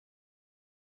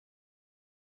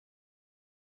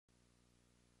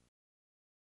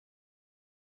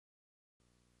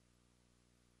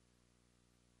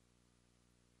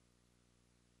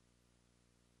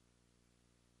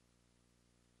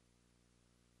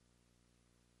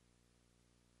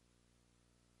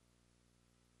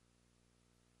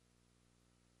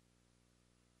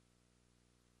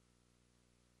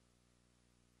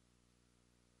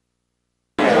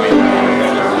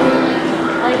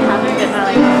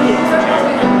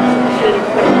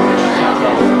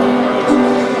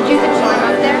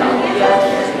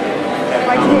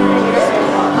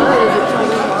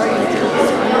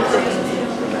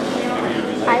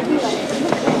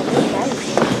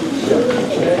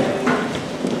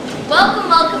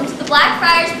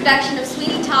Blackfriars production of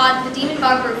Sweeney Todd, The Demon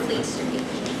Barber of Fleet Street.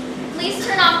 Please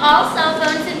turn off all cell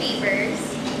phones and beepers.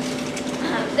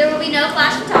 There will be no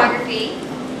flash photography,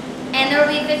 and there will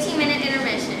be a 15-minute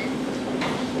intermission.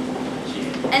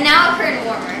 And now a curtain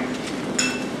warmer.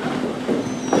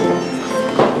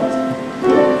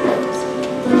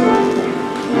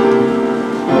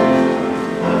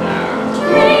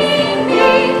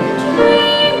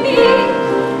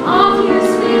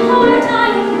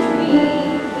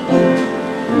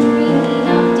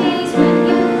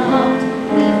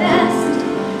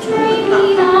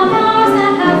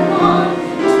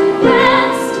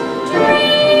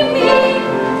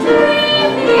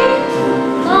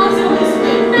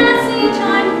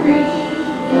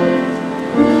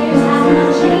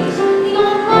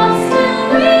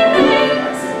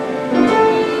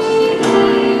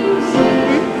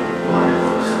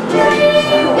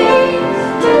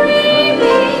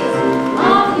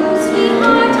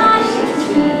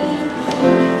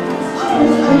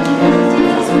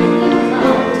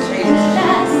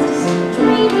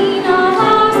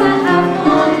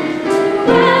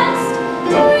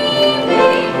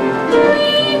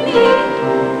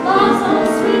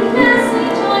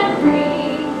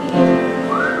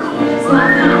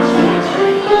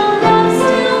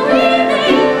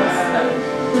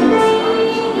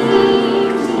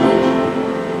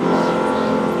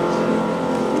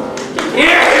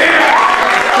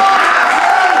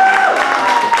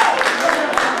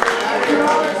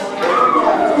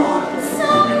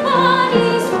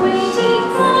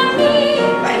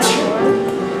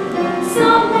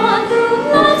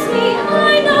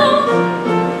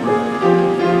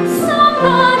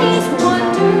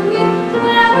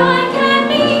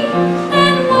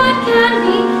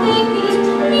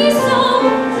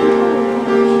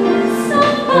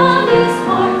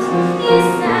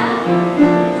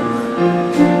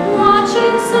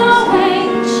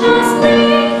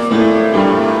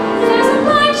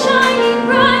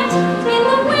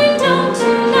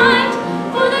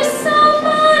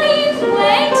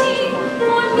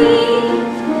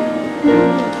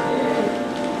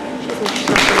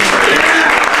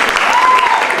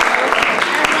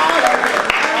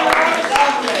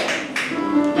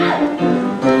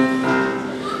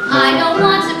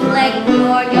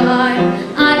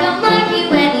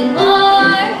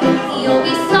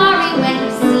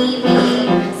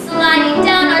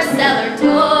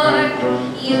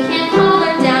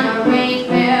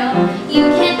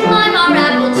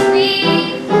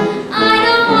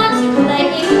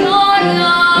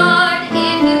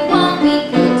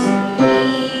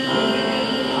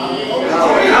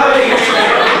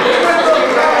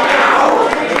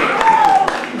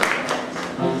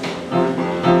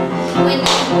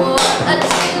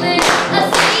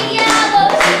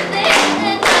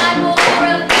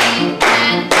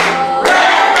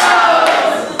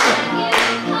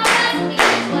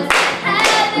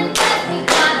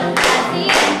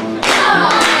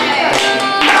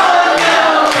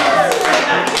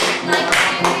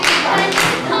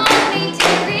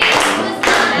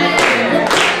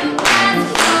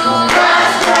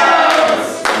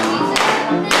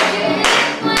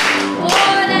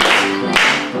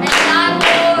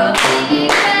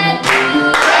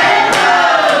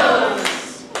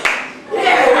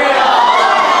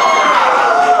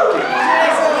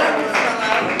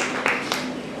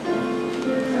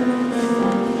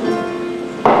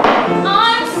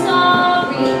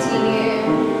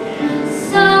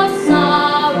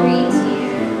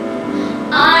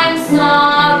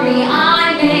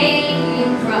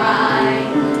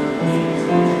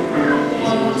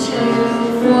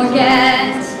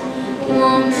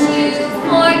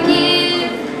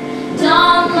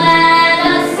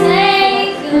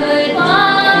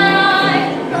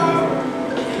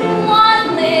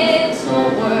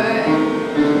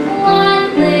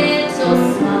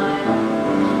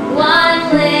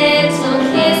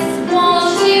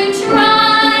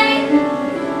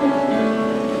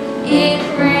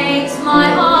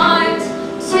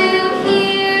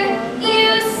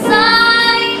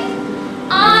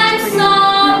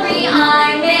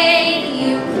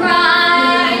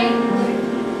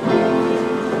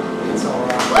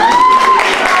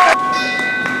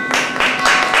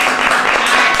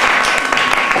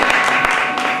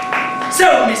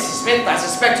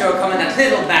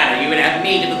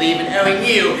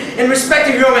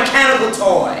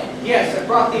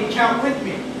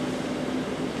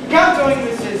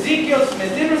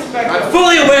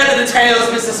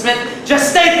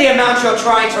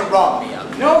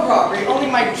 No robbery, only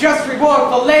my just reward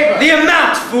for labor. The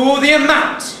amount, fool, the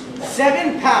amount!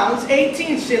 £7,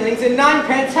 18 shillings and 9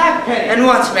 pence halfpenny. And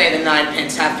what may the 9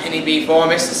 pence halfpenny be for,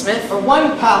 Mr. Smith? For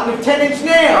 £1 of 10-inch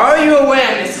nails. Are you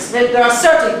aware, Mr. Smith, there are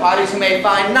certain parties who may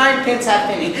find 9 pence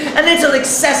halfpenny a little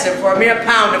excessive for a mere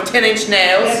pound of 10-inch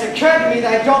nails? It has occurred to me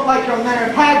that I don't like your manner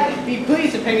of haggling. Be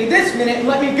pleased to pay me this minute and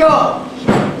let me go.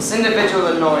 This individual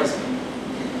annoys me.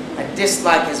 I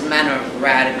dislike his manner of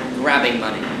grabbing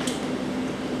money.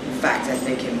 In fact, I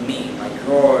think him mean. My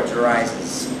gorge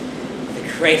rises. With the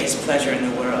greatest pleasure in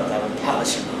the world, I would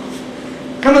polish him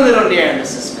off. Come a little nearer,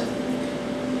 Mrs. Smith.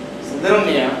 Just a little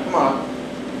nearer. Come on.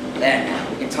 There now.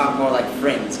 We can talk more like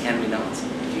friends, can we not?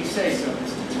 If you say so,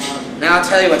 Mr. Todd. Now, I'll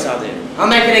tell you what I'll do. I'll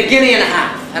make it a guinea and a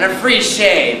half, and a free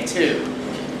shave, too,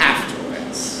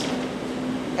 afterwards.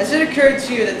 Has it occurred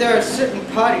to you that there are certain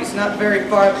parties not very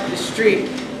far up the street,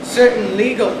 certain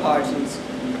legal parties,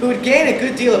 who would gain a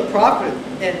good deal of profit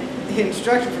and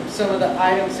instruction from some of the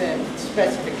items and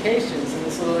specifications in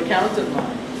this little account of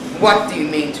mine? What do you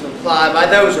mean to imply by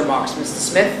those remarks, Mr.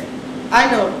 Smith?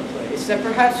 I know of a place that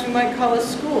perhaps we might call a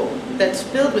school that's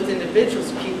filled with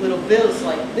individuals who keep little bills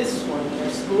like this one in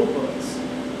their school books.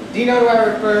 Do you know who I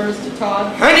refer, Mr.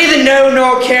 Todd? I neither know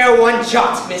nor care one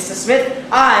jot, Mr. Smith.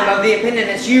 I'm of the opinion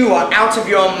that you are out of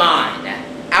your mind.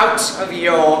 Out of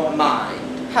your mind.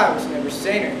 I was never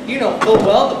saner. You know full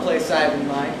well the place I have in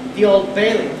mind. The Old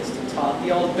Bailey, Mr. Todd,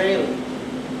 the Old Bailey.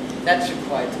 That should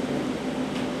quiet me,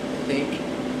 I think.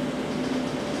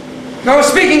 Now,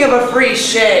 speaking of a free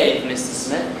shave, Mr.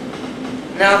 Smith,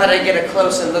 now that I get a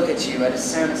closer look at you, I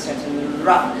discern a certain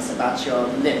roughness about your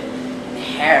lip and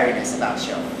hairiness about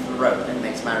your throat that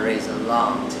makes my razor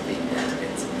long to be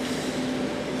netted.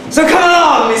 So come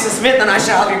along, Mrs. Smith, and I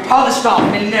shall have you polished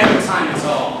off in no time at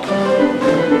all.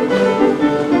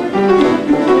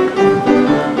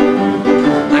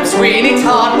 I'm Sweeney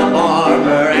Todd the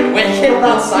barber, and wicked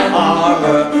thoughts I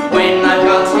harbor. When I've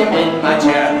got him in my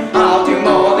chair, I'll do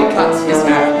more than cut his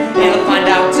hair. He'll find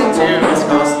out and to his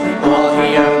cost all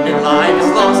he owned in life is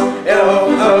lost.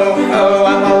 Oh, ho, ho, I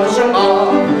polish him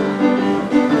off.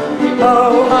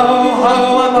 Ho, ho, ho,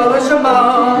 I polish him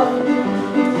off.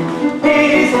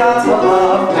 He's got a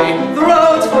lovely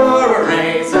throat for a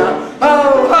razor. Ho,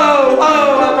 ho, ho,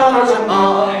 I polish him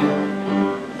off.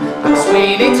 I'm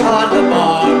Sweeney Todd the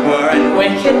barber, and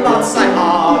wicked thoughts I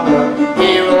harbor.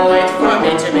 He will wait for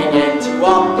me to begin to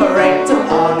operate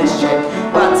upon his chin.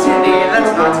 But indeed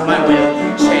that's not my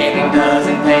will. Shaving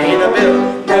doesn't pay the bill.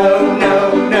 No,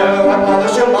 no, no, I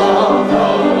polish him off. Oh,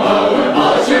 oh, I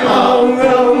polish him off. Oh,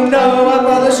 no, no, I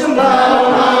polish him off.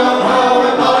 Oh, oh,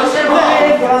 I polish him off.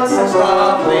 They've got such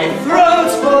lovely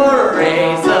throats for a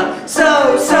razor. So,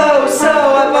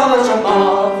 I polish him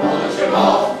off. Polish him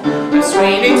off. I'm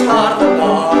Sweeney Todd the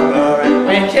barber, and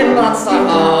wicked thoughts I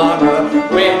harbor.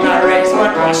 With my razor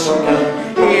and brush and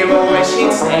comb, he will wish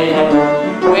he'd stayed at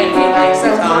home. When he thinks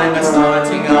that I'm a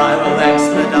starting, I will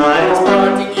expedite his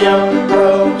parting. Yo, ho,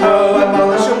 ho, I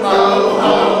polish him off.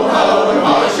 Ho, ho, I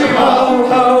polish him off.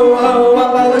 Ho, ho, I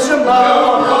polish him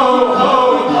off. Ho, ho,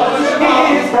 I polish him off.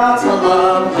 He's got a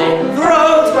lovely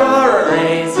throat for a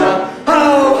razor. Ho,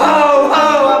 ho, ho,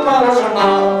 I polish him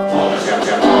off. Polish him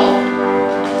off.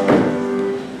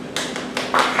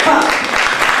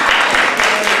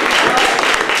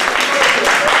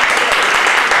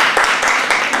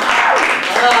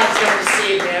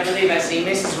 I believe I see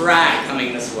Mrs. Ragg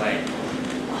coming this way.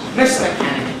 Mr.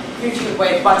 Mechanic, if you could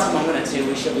wait but a moment or two,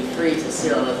 we shall be free to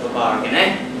seal a little bargain,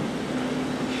 eh?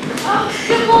 Oh,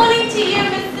 good morning to you,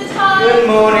 Mr. Todd. Good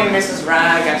morning, Mrs.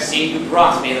 Ragg. I've seen you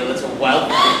brought me the little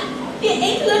whelp. He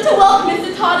ain't a little whelp,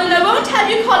 Mr. Todd, and I won't have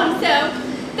you call him so.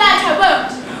 That I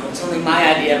won't. No, it's only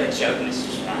my idea of a joke,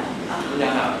 Mrs. Ragg. You know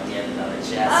how I did another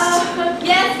jest.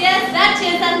 Yes, that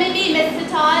is, that may be, Mr.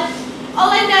 Todd. All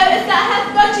I know is that I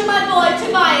have brought you my boy,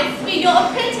 Tobias, to be your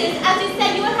apprentice, as you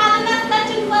said you would have in that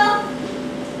legend. Well,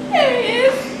 here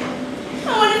he is.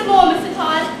 And what is more, Mr.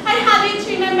 Todd, I have you to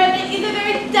remember that he's a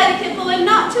very delicate boy,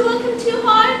 not to work him too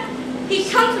hard. He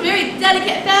comes from a very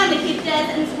delicate family, he does,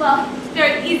 and well,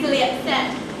 very easily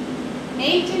upset.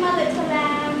 Ain't you, my little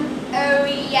lamb? Oh,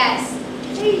 yes.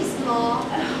 Please, Ma.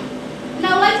 And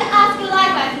I would like to ask you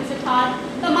likewise, Mr. Todd,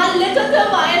 that my little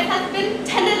Tobias has been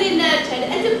tenderly nurtured,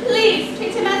 and to please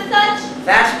treat him as such.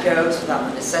 That goes without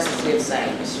the necessity of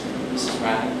saying, Mrs.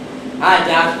 Ragg. I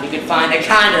doubt if you could find a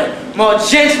kinder, more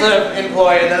gentler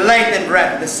employer in the length and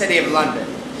breadth of the city of London.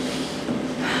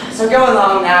 So go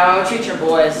along now, I'll treat your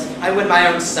boy as I would my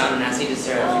own son, as he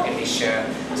deserves, you can be sure.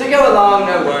 So go along,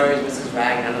 no worries, Mrs.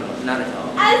 Ragg, none at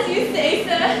all. As you say,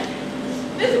 sir.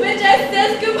 Miss Winch, I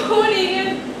says good morning,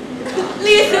 and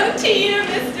please up to you,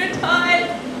 Mr. Todd.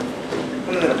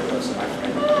 Come a little closer, my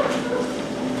friend.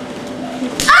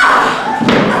 Ah!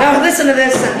 Now listen to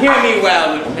this and hear me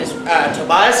well, Miss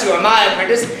Tobias. You are my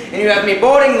apprentice, and you have me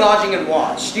boarding, lodging, and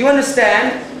watch. Do you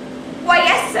understand? Why,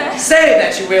 yes, sir. Say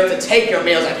that you will to take your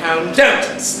meals at home,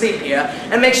 don't sleep here,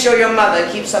 and make sure your mother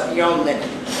keeps up your own linen.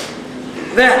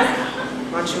 Then,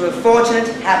 aren't you a fortunate,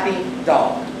 happy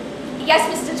dog? Yes,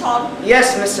 Mr. Todd.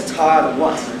 Yes, Mr. Todd.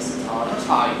 What, Mr. Todd? What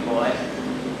are you, boy?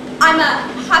 I'm a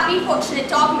happy, fortunate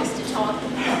dog, Mr. Todd.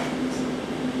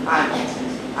 I'm content.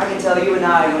 I can tell you and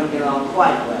I are going to get along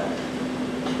quite well.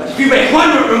 But if you make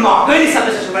one remark or any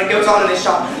supposition when it goes on in this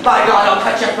shop, by God, I'll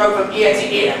cut your throat from ear to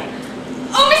ear.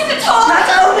 Oh, Mr. Todd! Not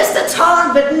oh, Mr.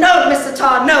 Todd, but no, Mr.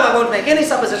 Todd, no, I won't make any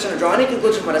supposition or draw any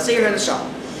conclusion when I see you here in the shop.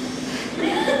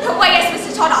 Why, yes,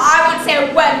 Mr. Todd, I won't say a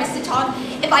word, Mr. Todd.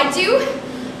 If I do,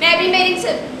 may I be made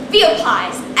into veal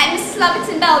pies at Mrs.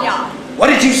 Lovett's Bell Yard. What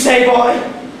did you say, boy?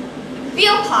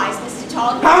 Veal pies, Mr.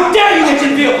 Todd. How dare you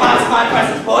mention veal pies in my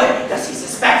presence, boy? Does he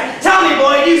suspect? Tell me,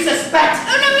 boy, do you suspect?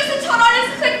 Oh, no, Mr. Todd, I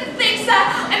just couldn't think, sir.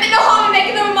 I meant no harm in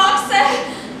making the remark, sir.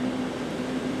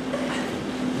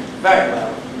 Very well.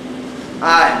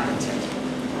 I'm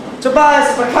content. Tobias,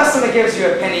 if a customer gives you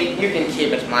a penny, you can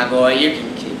keep it, my boy. You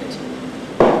can keep it.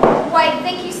 Why,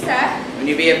 thank you, sir. When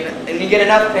you get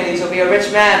enough pennies, you'll be a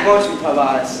rich man, won't you,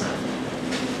 Tobias?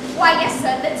 Why, yes,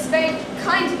 sir. That's very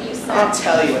kind of you, sir. I'll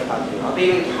tell you what I'll do. I'll be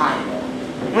even kinder.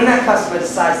 When that customer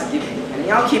decides to give you the penny,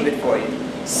 I'll keep it for you.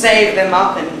 Save them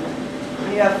up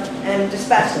and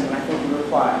dispatch them when I think you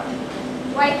require.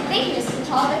 Why, thank you, Mr.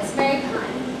 Todd. That's very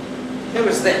kind. There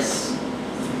was this.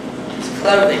 His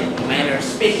clothing, manner of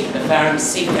speaking, the foreign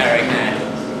seafaring man,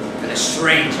 and a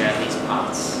stranger in these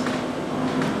parts.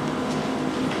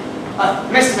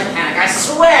 Mr. Mechanic, I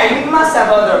swear you must have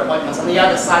other appointments on the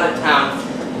other side of town.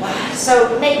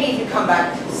 So maybe if you come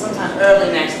back sometime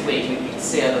early next week, we can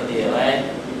seal the deal, eh?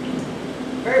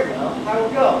 Very well, I will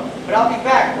go. But I'll be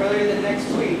back earlier than next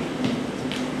week.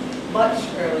 Much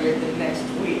earlier than next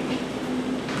week.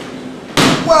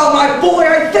 Well, my boy,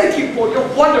 I thank you for your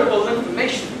wonderful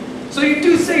information. So you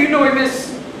do say you know a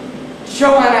Miss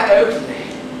Johanna Oakley?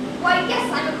 Why,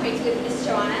 yes, I'm acquainted with Miss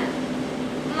Johanna.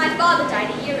 My father died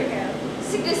a year ago.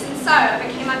 Sickness and sorrow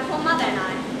became my poor mother and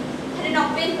I. Had it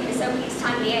not been for Miss Oakley's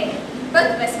timely aid,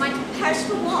 both of us might have perished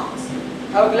for want.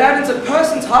 How gladdens a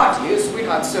person's heart to hear a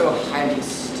sweetheart so highly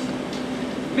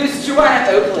esteemed. Miss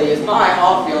Johanna Oakley is my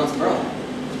affianced bride.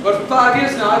 But for 5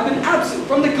 years now I've been absent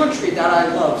from the country that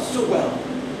I love so well.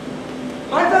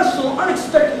 My vessel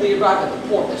unexpectedly arrived at the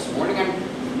port this morning, and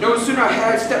no sooner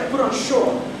had I stepped foot on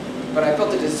shore, but I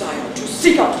felt a desire to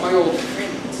seek out my old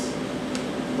friends.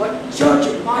 But judge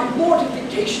of my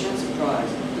mortification and surprise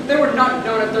that they were not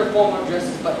known at their former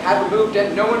addresses, but had removed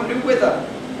and no one knew whither.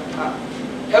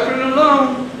 Heaven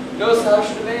alone knows how I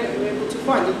should have been able to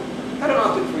find them, had it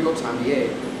not been for your timely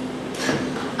aid.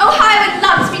 Oh, how I would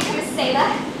love to become a sailor,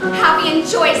 happy and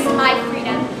joyous in my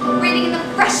freedom, breathing in the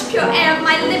fresh, pure air of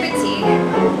my liberty.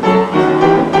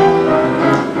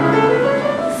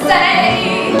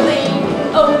 Sailing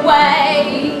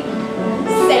away,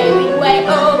 sailing way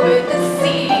over the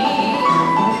sea.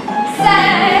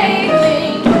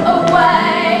 Sailing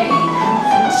away,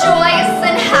 joyous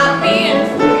and happy and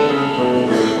free.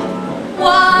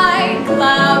 White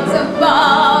clouds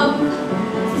above,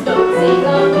 floating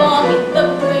along in the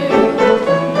blue.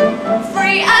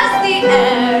 Free as the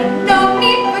air, no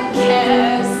need for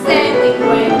care, sailing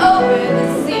way over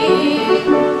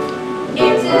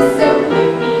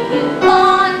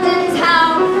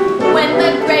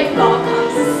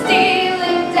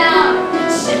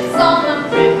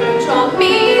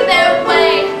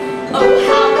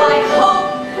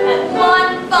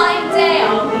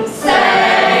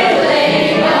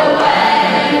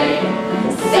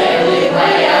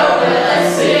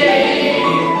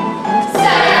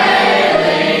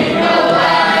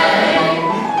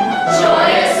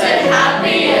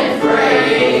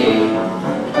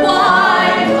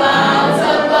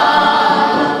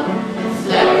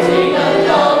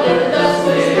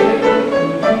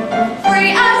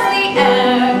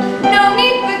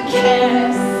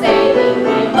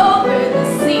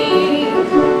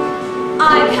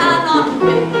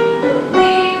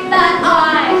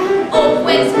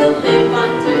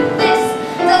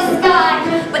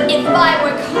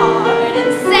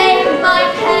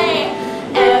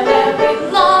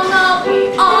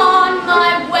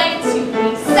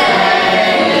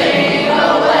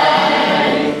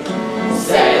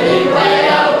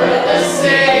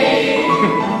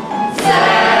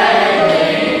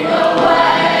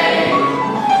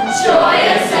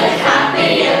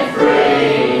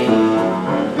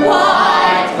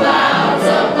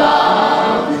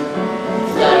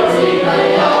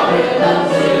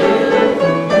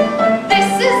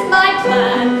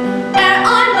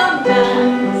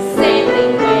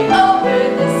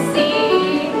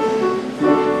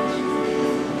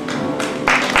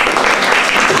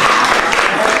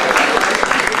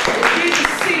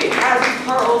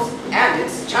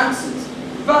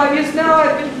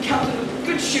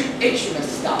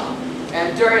job.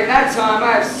 And during that time,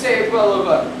 I have saved well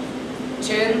over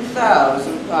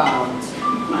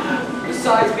 £10,000.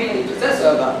 Besides being the possessor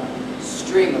of a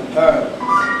string of pearls.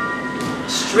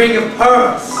 String of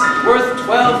pearls. Worth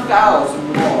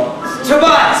 12,000 more.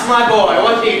 Tobias, my boy,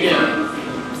 what are you doing?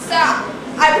 Sir,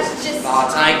 I was just...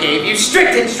 Thought I gave you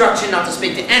strict instruction not to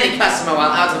speak to any customer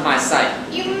while out of my sight.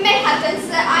 You may have done,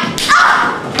 sir.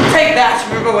 Take that,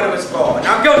 remember what it was for.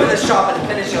 Now go to the shop and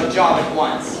finish your job at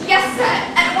once. Yes, sir.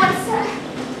 At once, sir.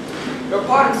 Your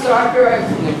pardon, sir, I'm very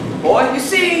friendly, boy. You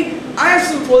see, I have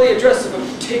some for the address of a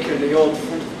particularly old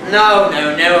friend. No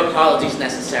apologies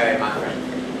necessary, my friend.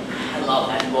 I love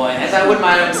that boy, as I would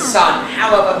my own son.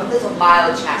 However, a little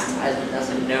mild chastisement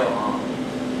doesn't no harm.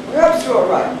 Perhaps you are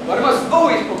right, but I must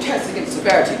always protest against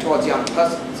severity towards young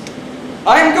persons.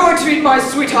 I am going to meet my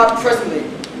sweetheart presently,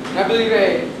 and I believe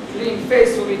a clean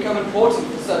face will become important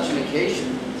for such an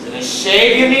occasion. Is it a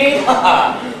shave you need?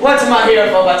 What am I here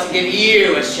for but to give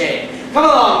you a shave? Come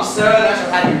along, sir, and I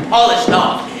shall have you polished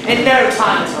off in no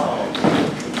time at all.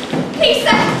 Please,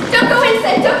 sir. Don't go in,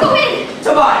 sir. Don't go in.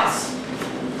 Tobias,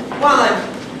 while I'm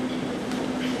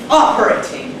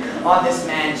operating on this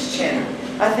man's chin,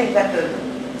 I think that the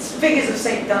figures of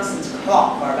St. Dunstan's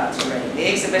clock are about to ring. The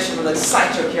exhibition will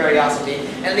excite your curiosity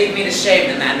and lead me to shave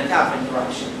the man without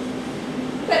interruption.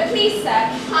 But please,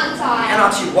 sir, can't I?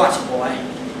 Cannot you what, boy?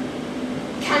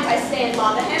 Can't I stay and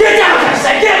bother him? Get out, I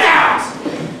say! Get out!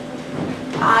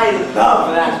 I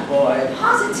love that boy.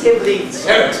 Positively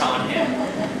dote on him.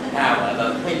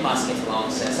 However, we must get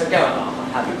along, sir, so go along. I'll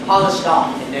have you polished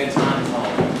off in no time at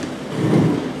all.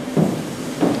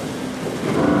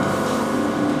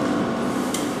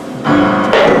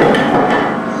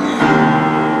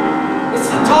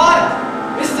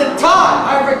 Mr. Todd,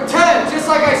 I've returned just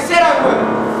like I said I would,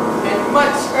 and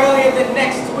much earlier than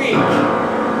next week.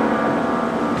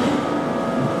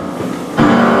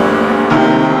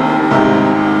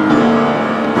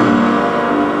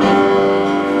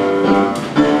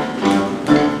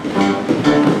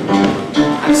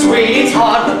 I'm Sweeney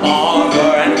Todd the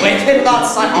barber, and wicked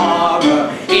lots I harbor.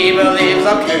 He believes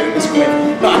I'll coon is quick,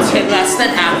 but in less than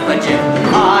half a jip.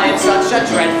 I'm such a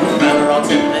dreadful feller, I'll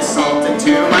tip this salt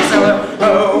into my cellar.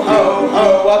 Ho, ho,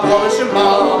 ho, I'll polish 'em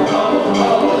all. Ho,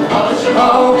 ho, polish 'em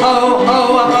all. Ho, ho,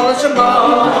 ho, I'll polish 'em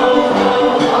all.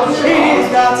 He's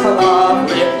got a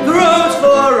lovely throat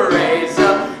for a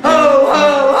razor. Ho, ho,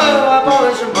 ho, I'll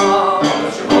polish 'em all.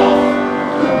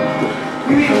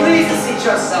 You'll be pleased to seat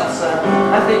yourself, sir.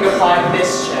 I think you'll find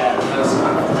this chair the most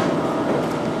comfortable.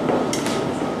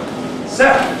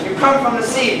 Sir, you come from the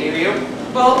sea, do you?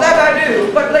 Well, that I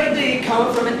do, but lately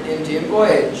come from an Indian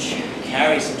voyage.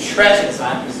 Carry some treasures,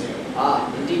 I presume. Ah,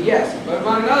 indeed, yes. But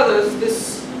among others,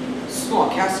 this small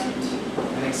casket.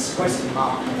 An exquisite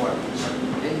mark of workmanship.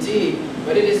 Indeed,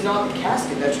 but it is not the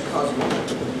casket that should cause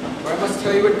wonder. For I must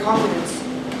tell you in confidence,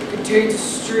 it contains a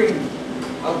string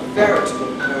of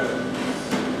veritable pearls.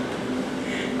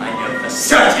 I know for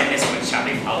certain this one shall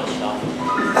be polished off.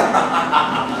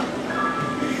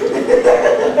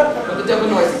 What the devil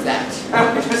noise is that?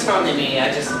 It was only me,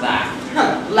 I just laughed.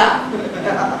 Laugh.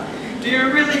 Do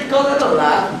you really call it a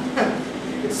laugh?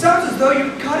 It sounds as though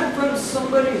you cut it from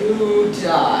somebody who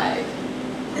died.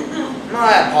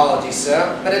 My apologies,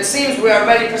 sir, but it seems we are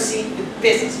ready to proceed with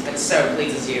business if it so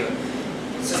pleases you.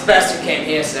 It's as best you came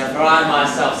here, sir, for I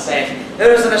myself say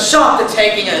there isn't a shop to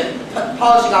taking and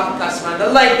polishing off a customer in the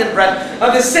length and breadth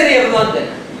of the city of London.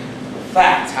 In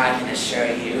fact, I can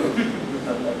assure you.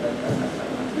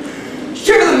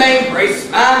 Shiver the main brace,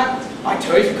 man. I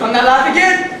tell you, if you come that laugh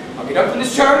again, I'll get up from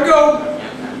this chair and go.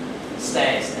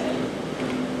 Stay.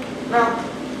 Now,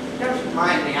 don't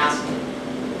mind me asking,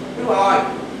 who are you?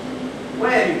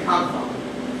 Where do you come from?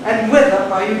 And whither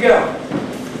are you going?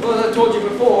 Well, as I told you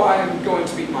before, I am going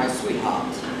to meet my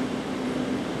sweetheart.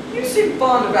 You seem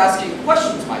fond of asking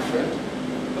questions, my friend.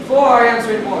 Before I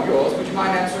answer any more of yours, would you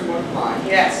mind answering one of mine?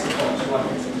 Yes, of course. What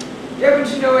is it? You happen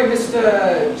to know a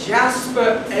Mr.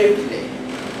 Jasper Oakley?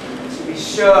 To be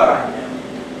sure I know.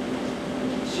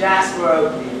 Jasper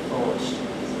Oakley of Forge.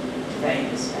 Very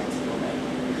respectable man.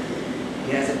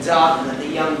 He has a daughter at the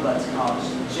Youngbloods College,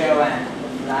 Johanna, the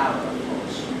flower of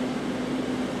fortune.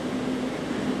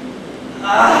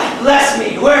 Ah, bless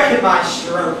me, where can my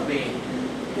stroke be?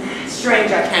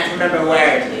 Strange I can't remember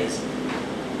where it is.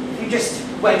 If you just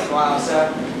wait a while,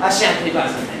 sir, I shan't be about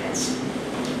 2 minutes.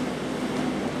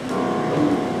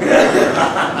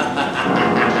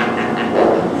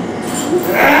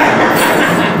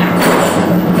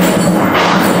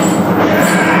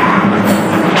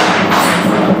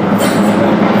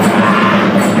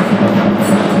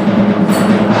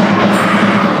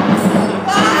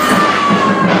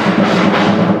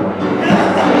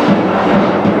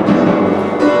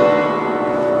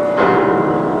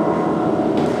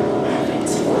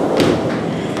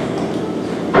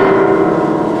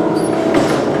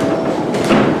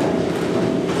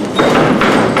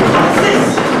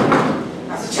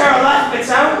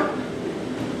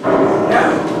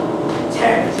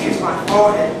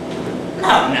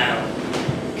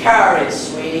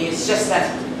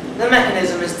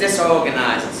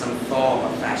 disorganized in some form or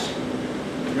fashion.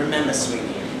 Remember,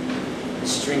 Sweeney, the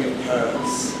string of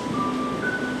pearls.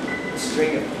 The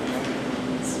string of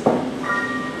pearls.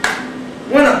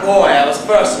 When a boy, I was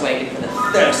first awakened for the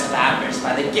thirst of avarice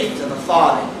by the gift of a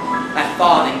farthing. That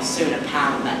farthing soon a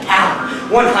pound, that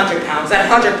pound 100 pounds, that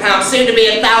 100 pounds soon to be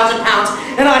 1,000 pounds,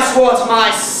 and I swore to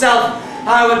myself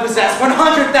I would possess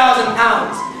 100,000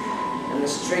 pounds, and the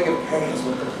string of pearls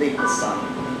would complete the sum.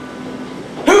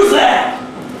 Who's there?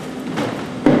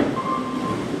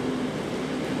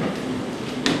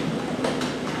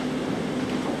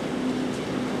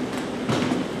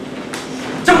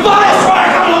 Tobias,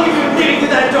 how long have you been leaving through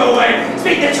that doorway?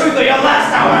 Speak the truth or your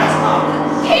last hour has come.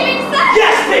 Peeping, sir?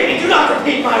 Yes, baby, do not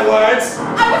repeat my words.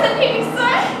 I wasn't peeping,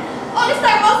 sir. Honest,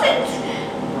 I wasn't.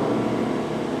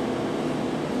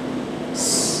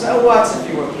 So what if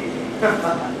you were peeping?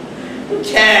 Who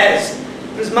cares?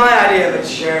 It was my idea of a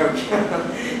joke.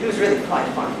 It was really quite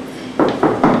funny.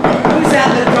 Who's at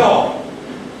the door?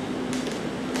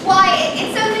 Why,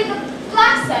 it's only the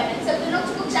black servants of the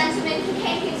notable gentleman who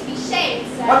came here to be shaved,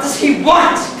 sir. What does he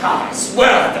want? God, I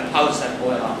swear I'll depose that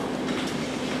boy off.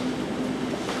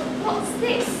 What's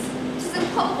this? It is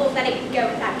improbable that it would go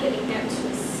without giving note to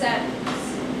his servants.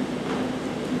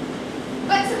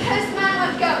 But suppose the man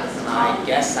won't go, Mr. Todd. I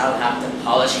guess I'll have to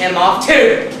polish him off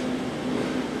too.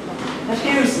 But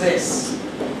who's this?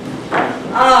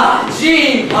 Ah,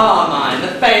 Gene Parmine,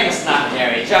 the famous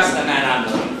lapidary, just the man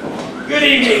I'm looking for. Good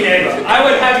evening, neighbor. I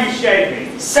would have you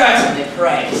shave me. Certainly,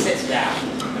 pray, sit down.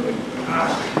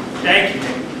 Thank you,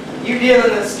 neighbor. You deal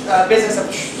in this business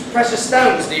of precious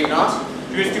stones, do you not?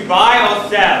 You wish to buy or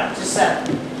sell? To sell.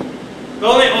 The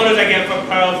only orders I get for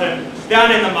pearls and down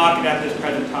in the market at this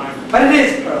present time. But it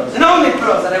is pearls, and only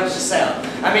pearls that I wish to sell.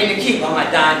 I mean to keep all my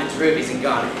diamonds, rubies, and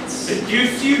garnets. The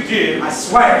deuce you do. I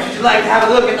swear, should you like to have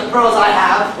a look at the pearls I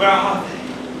have? Where are they?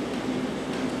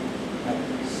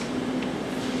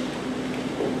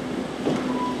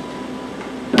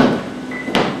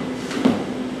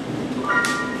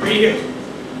 Real.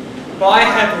 By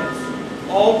heavens,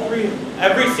 all real.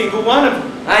 Every single one of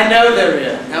them. I know they're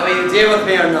real. Now will you deal with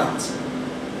me or not?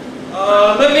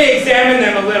 Let me examine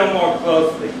them a little more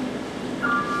closely.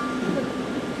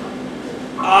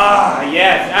 Ah,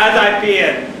 yes, as I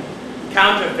feared.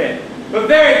 Counterfeit, but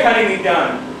very cunningly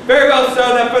done. Very well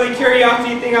so that for the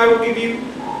curiosity thing I will give you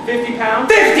 50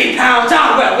 pounds. 50 pounds?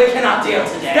 Ah, well, we cannot deal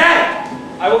today. That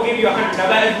I will give you 100. Now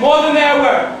that is more than they are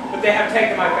worth, but they have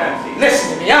taken my fancy.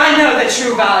 Listen to me, I know the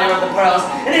true value of the pearls,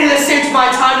 and it has suits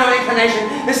my time no inclination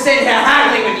to stay here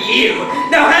haggling with you.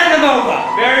 Now hand them over.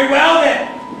 Very well then.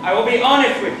 I will be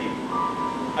honest with you.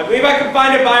 I believe I can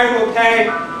find a buyer who will pay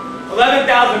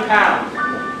 11,000 pounds.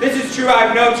 This is true, I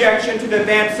have no objection to the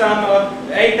advance sum of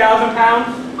 8,000 pounds.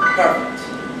 Perfect.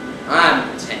 I'm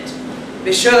content.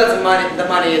 Be sure that the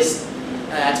money is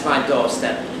at my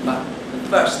doorstep, but the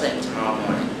first thing tomorrow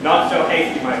morning. Not so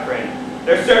hasty, my friend.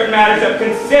 There are certain matters of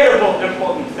considerable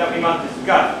importance that we must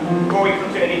discuss before we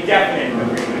come to any definite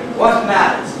agreement. What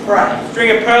matters, pray? A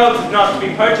string of pearls is not to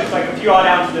be purchased like a few odd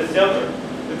ounces of silver.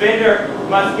 The vendor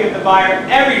must give the buyer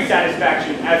every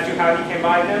satisfaction as to how he can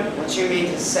buy them. What you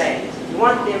mean to say is, if you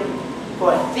want them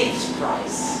for a thief's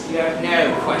price, you have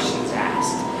no questions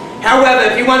asked. However,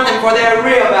 if you want them for their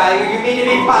real value, you mean to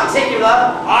be particular.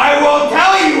 I will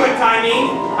tell you what I mean.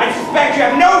 I suspect you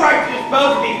have no right to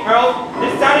dispose of these pearls. To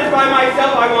satisfy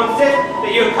myself, I will insist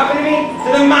that you accompany me to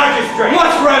the magistrate. What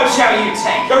road shall you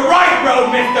take? The right road,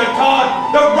 Mr.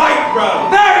 Todd. The right road.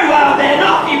 Very well then,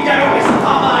 off you go, Mr.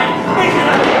 Parmine. We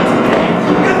cannot deal today.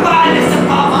 Goodbye, Mr.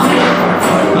 Parmine.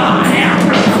 Goodbye.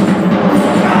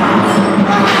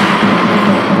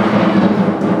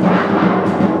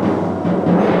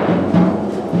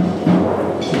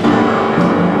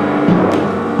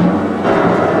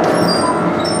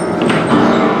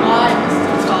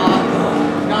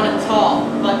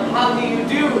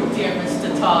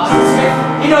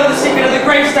 You know the secret of the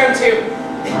gravestone too.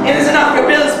 It is enough, your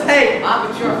bill is paid. Ah,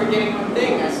 but you're forgetting one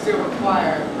thing. I still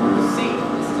require a receipt,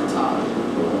 Mr. Todd.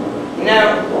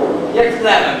 No, you're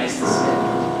clever, Mr.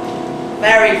 Smith.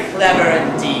 Very clever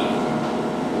indeed.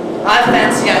 I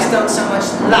fancy I don't so much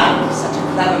like such a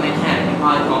clever mechanic in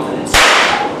my confidence.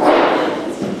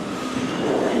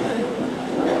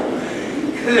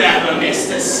 Clever,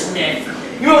 Mr. Smith.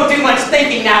 You won't do much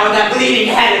thinking now with that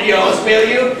bleeding head of yours, will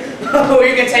you? Oh,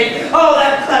 you can take all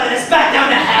that cleverness back down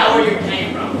to hell where you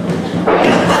came from.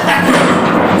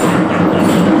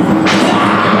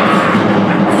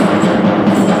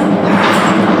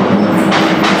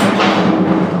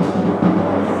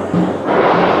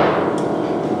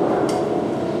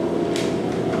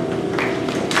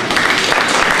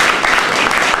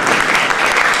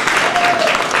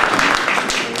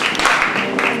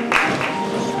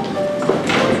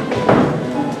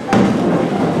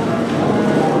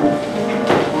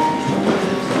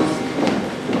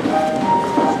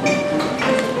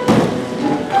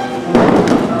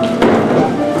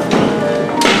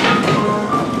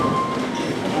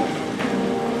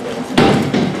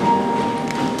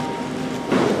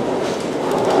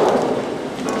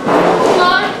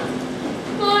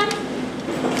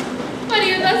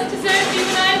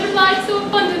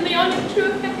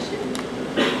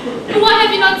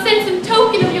 not send some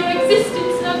token of your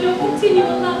existence and of your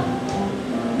continual love.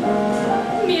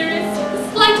 Merest,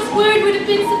 the slightest word would have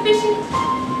been sufficient.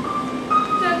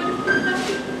 That would have been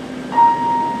happy.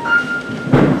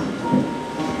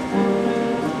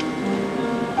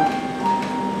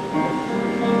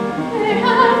 Where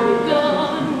have you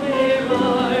gone? Where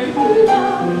are you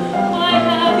now? Why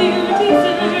have you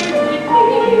deserted me?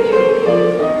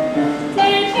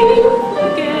 Did you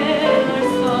forget our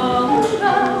solemn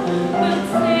vow while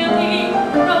sailing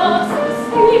across the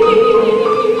sea?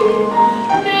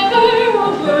 Never a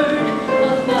word,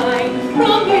 a line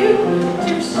from you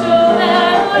to show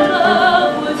that our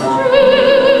love was true.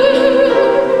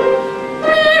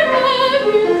 Where have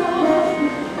you gone?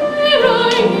 Where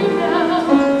are you now?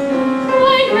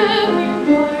 Why have you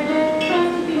parted from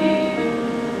me?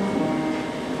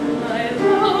 My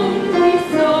lonely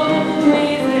soul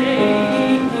is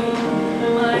aching.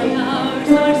 My hours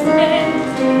are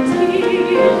spent in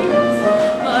tears.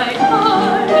 My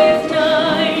heart is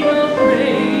nigh of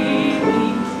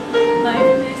breaking.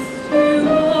 I've missed you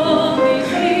all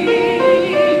these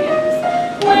years.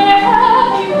 Where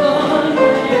have you gone?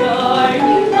 Where are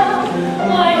you now?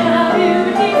 Why have you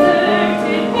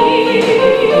deserted me?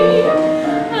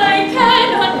 I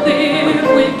cannot live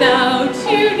without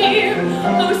you near.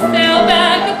 Oh, sail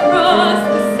back across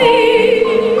the sea.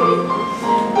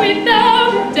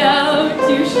 Without a doubt,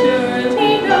 you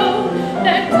surely know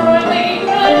that, darling,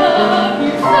 I love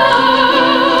you so.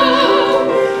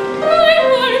 My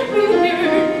heart will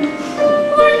yearn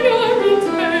for your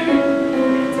return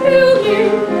till you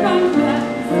come back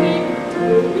safe to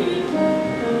me.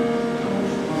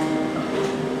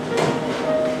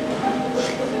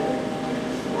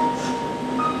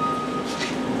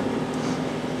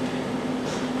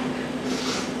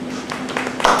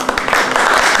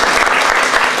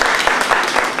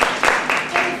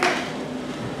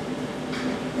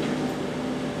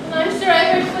 I'm sure I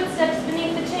heard footsteps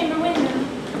beneath the chamber window.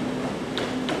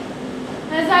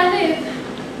 As I live,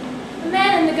 the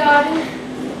man in the garden,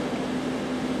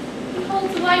 he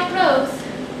holds a white rose.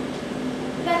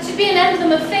 That should be an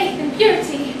emblem of faith and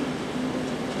purity.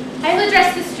 I will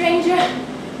address the stranger.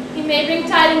 He may bring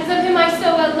tidings of him I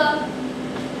so well love.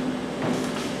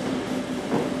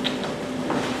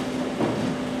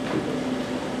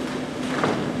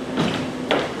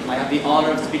 I have the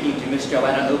honor of speaking to Miss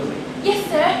Johanna Oakley. Yes,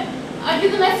 sir. Are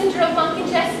you the messenger of Monk and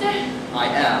Chester? I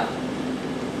am.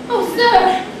 Oh,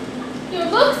 sir, your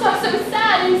looks are so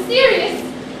sad and serious.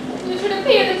 It would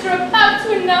appear that you're about to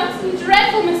announce some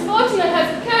dreadful misfortune that has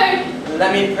occurred.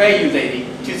 Let me pray you, lady,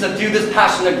 to subdue this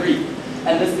passion of grief,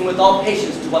 and listen with all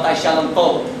patience to what I shall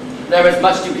unfold. There is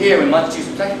much to hear and much to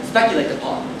speculate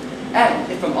upon.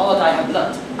 And if from all that I have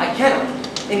learnt, I cannot,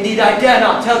 indeed I dare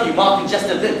not tell you Monk and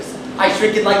Chester lives, I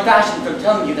shrink in like fashion from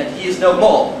telling you that he is no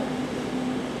more.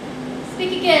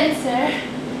 Speak again, sir.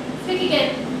 Speak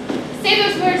again. Say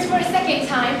those words for a second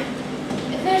time.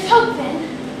 If there's hope, then.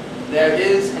 There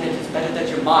is, and it is better that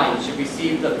your mind should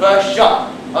receive the first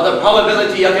shock of the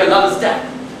probability of your lover's death,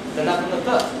 than that from the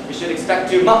first you should expect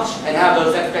too much and have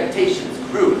those expectations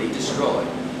cruelly destroyed.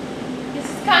 This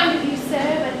is kind of you,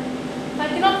 sir, but I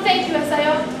cannot thank you as I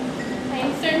ought. I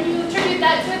am certain you will attribute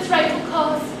that to its rightful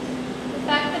cause. The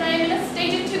fact that I am in a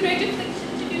state of too great affliction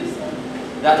to do so.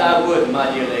 That I would,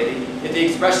 my dear lady, if the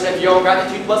expression of your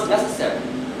gratitude was necessary,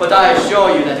 but I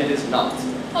assure you that it is not.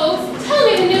 Oh, tell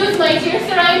me the news, my dear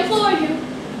sir, I implore you.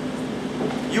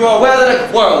 You are aware that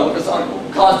a quarrel with his uncle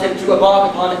caused him to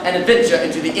embark upon an adventure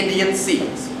into the Indian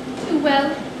seas. Too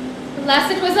well. Alas,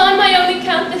 it was on my own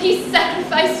account that he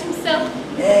sacrificed himself.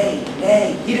 Nay,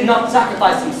 nay, he did not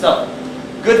sacrifice himself.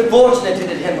 Good fortune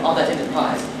attended him on that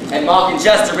enterprise, and Monk and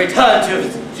Chester returned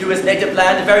to his native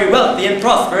land a very wealthy and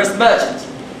prosperous merchant.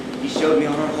 He showed me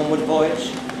on our homeward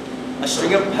voyage a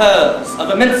string of pearls of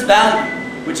immense value,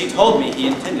 which he told me he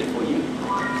intended for you.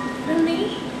 For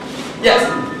me? Yes,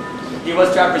 he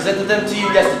was to have presented them to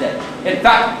you yesterday. In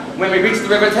fact, when we reached the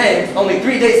River Thames, only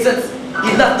 3 days since,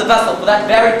 he left the vessel for that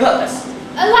very purpose.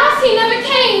 Alas, he never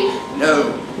came.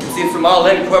 No, it seems from all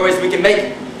inquiries we can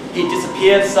make, he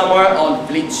disappeared somewhere on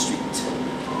Fleet Street.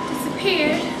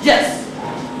 Disappeared? Yes,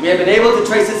 we have been able to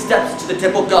trace his steps to the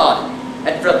Temple Garden,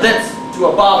 and from thence to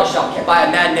a barber shop kept by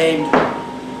a man named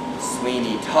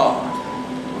Sweeney Todd.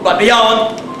 But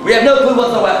beyond, we have no clue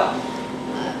whatsoever.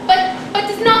 But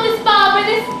does not this Bobb or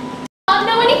this Todd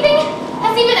know anything?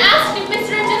 Has he been asked if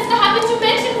Mr. and Chester happened to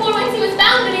mention for whence he was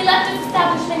bound when he left his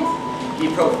establishment? He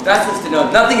professes to know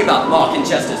nothing about Monk and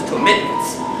Chester's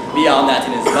commitments, beyond that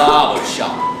in his barber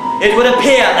shop. It would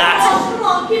appear that... Oh, come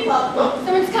on, keep up.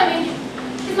 Someone's coming.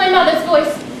 It's my mother's voice.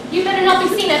 You better not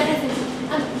be seen at present.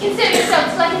 Consider yourself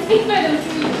so I can speak further with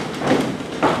you.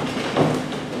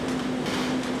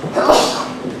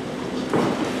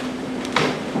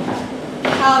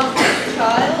 How,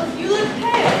 child? You look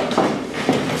pale.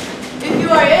 If you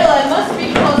are ill, I must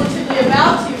speak positively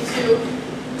about you to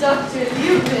Dr.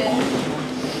 Lupin.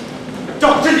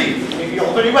 Dr. Lupin may be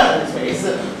all very well in his ways.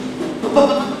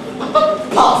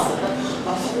 Parson,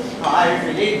 I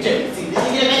really don't see this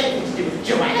thing have anything to do with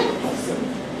Johanna.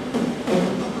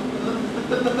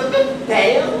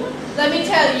 Pale? Let me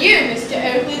tell you, Mr.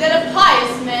 Oakley, that a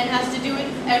pious man has to do with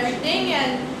everything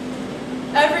and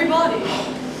everybody.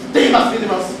 They must be the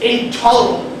most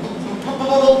intolerable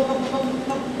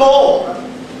bore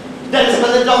that has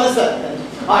ever lived on this earth,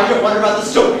 and I don't wonder about the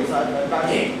stories I've heard about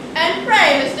him. And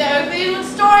pray, Mr. Oakley, what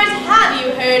stories have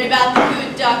you heard about the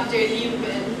good Dr.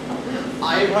 Lupin?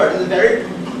 I have heard in the very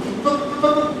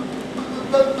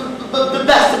the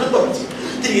best of authority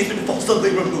that he has been forcibly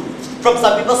removed from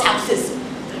some people's houses.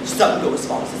 Some go as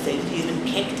far as to say that he has been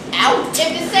kicked out. If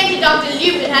the sainted Dr.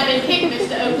 Lupin had been kicked,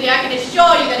 Mr. Oakley, I can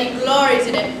assure you that he glories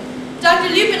in it. Dr.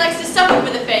 Lupin likes to suffer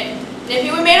for the faith. And if he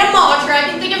were made a martyr, I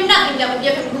can think of nothing that would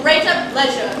give him greater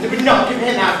pleasure. It would not give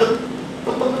him half the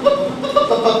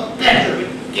pleasure it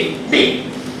would give me.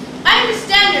 I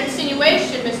understand your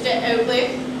insinuation, Mr.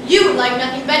 Oakley. You would like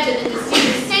nothing better than to see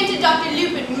the sainted Dr.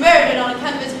 Lupin murdered on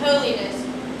account of his holiness.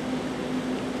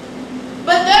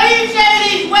 But though you say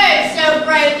these words so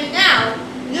bravely now,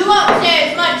 you won't say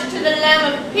as much to the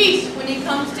Lamb of Peace when he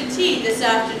comes to tea this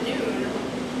afternoon.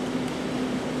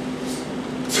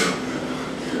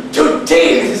 To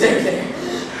tea, Mrs. Oakley.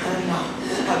 Now,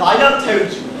 have I not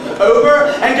told you over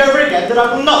and over again that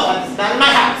I will not have this man in my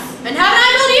house? And haven't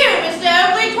I told you, Mr.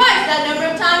 Oakley, twice that number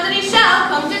of times that he shall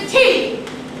come to tea?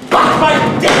 But my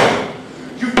dear,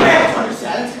 you fail to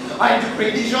understand. I have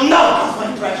decreed that you shall not cross my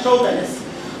threshold, and as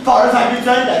far as I'm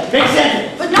concerned, that makes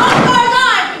sense. But not as far as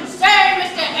I'm concerned,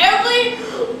 Mr. Oakley.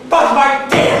 But my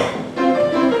dear,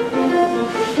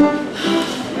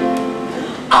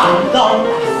 I'm the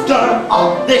master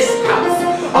of this house.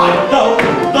 I'm the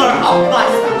ruler of my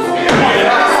spouse.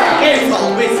 It's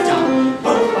always done,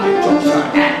 both my daughter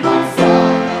and my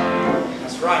son.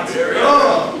 That's right.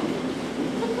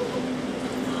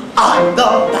 I'm the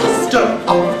master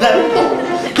of them all.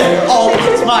 They're all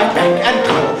at my beck and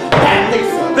call. Family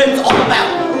servants all about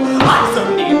me. I'm so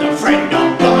neither friend nor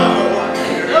foe.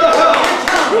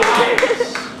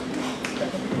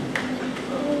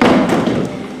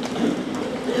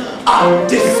 I'm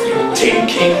disputing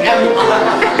King and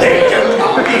I. They don't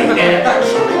know me never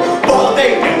try, for they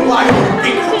know I won't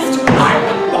be crossed. I'm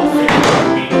the boss and won't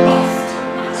be bossed.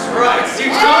 That's right, you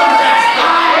told that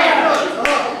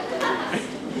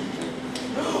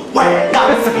when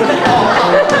I see them all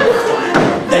on the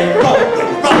side, they roll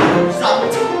with runners up.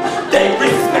 They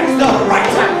respect the right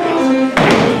and left.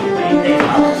 Anyway, they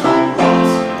love to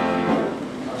rot.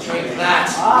 I'll drink that.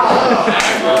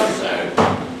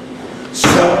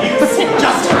 So you see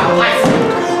just how I speak.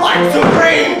 I'm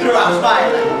supreme throughout my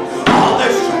land. All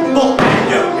those tremble and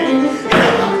know me.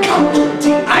 It'll come to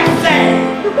tea, I say.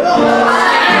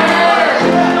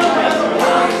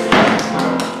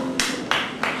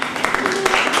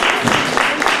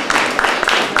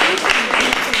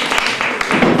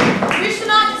 We should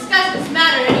not discuss this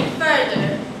matter any further.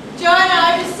 Johanna,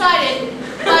 I've decided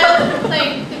my old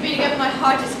complaint, the beating of my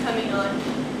heart is coming on.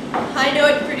 I know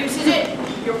it produces it.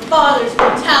 Your father's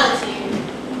brutality.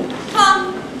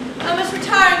 Come, I must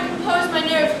retire and compose my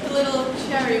nerves with a little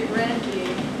cherry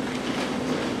brandy.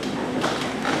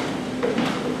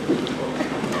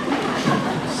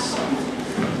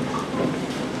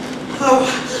 Oh,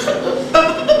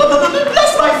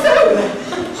 bless my soul!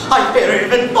 I fear it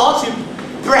even far too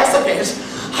precipitate.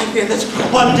 I fear that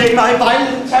one day my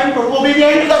violent temper will be the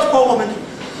end of that poor woman.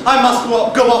 I must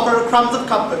go offer her crumbs of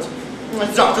comfort,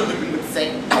 as Dr. Lupin would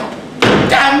say.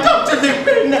 Damn Dr.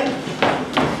 Lupin!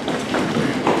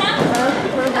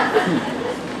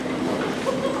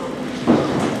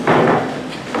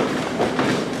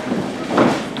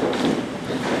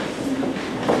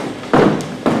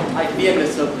 I fear,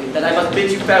 Miss Oakley, that I must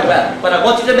bid you farewell, but I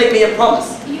want you to make me a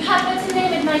promise. You have but to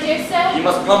name it, my dear sir. You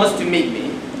must promise to meet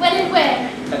me When and where?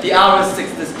 at the hour of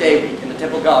 6 this day week in the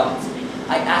Temple Gardens.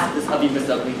 I ask this of you, Miss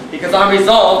Oakley, because I'm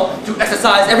resolved to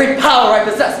exercise every power I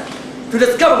possess to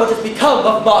discover what has become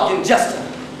of Mark and Jester,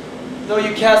 though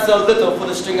you care so little for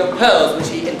the string of pearls which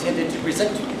he intended to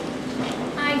present to you.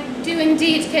 I do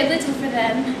indeed care little for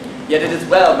them. Yet it is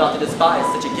well not to despise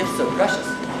such a gift so precious.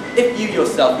 If you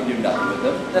yourself can do nothing with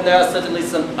them, then there are certainly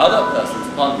some other persons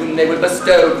upon whom they would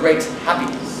bestow great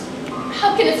happiness.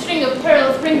 How can a string of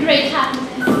pearls bring great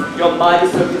happiness? Your mind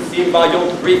is so consumed by your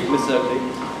grief, Miss Oakley,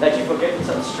 that you forget that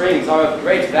such strings are of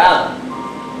great value.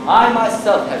 I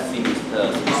myself have seen these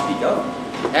pearls you speak of,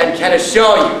 and can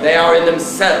assure you they are in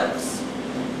themselves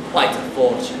quite a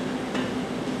fortune.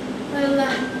 Well,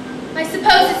 I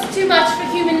suppose it's too much for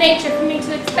human nature for me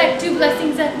to expect two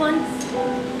blessings at once.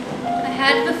 I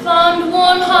had the fond,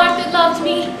 warm heart that loved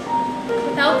me,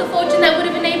 without the fortune that would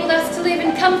have enabled us to live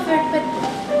in comfort,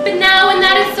 but now, when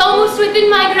that is almost within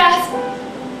my grasp,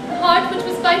 the heart which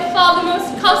was by far the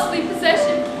most costly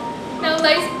possession now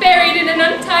lies buried in an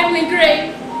untimely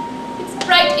grave. Its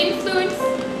bright influence,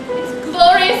 its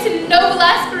glorious and noble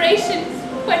aspirations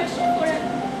quenched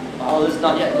forever. All is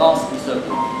not yet lost, Miss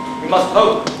Oakley. We must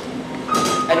hope,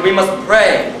 and we must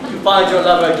pray to find your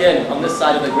lover again on this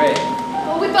side of the grave.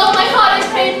 Oh, with all my heart I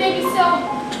pray it may be so.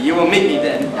 You will meet me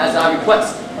then, as I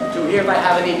request, to hear if I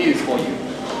have any news for you.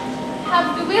 I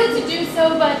have the will to do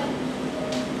so, but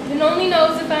heaven only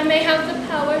knows if I may have the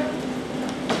power.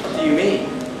 What do you mean?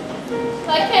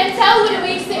 I can't tell what a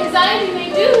week's anxiety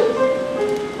may do.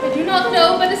 I do not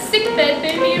know, but a sickbed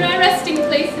may be my resting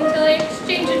place until I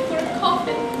exchange it for a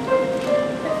coffin.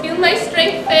 I feel my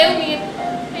strength fail me,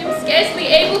 and I am scarcely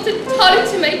able to totter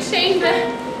to my chamber.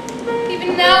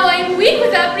 Even now I am weak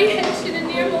with apprehension and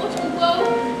near mortal woe.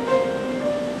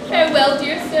 Farewell,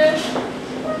 dear sir.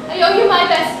 I owe you my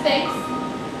best thanks,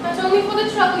 not only for the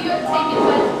trouble you have taken,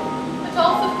 but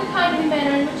also for the kindly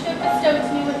manner in which you have bestowed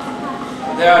to me what is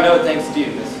past. There are no thanks due,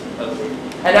 Miss Oakley.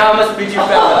 And now I must bid you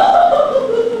farewell.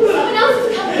 Someone else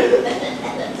is coming.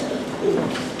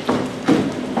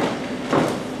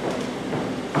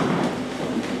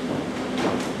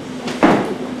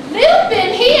 Lupin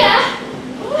here!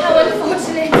 How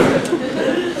unfortunate.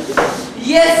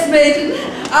 Yes, maiden,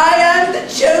 I am the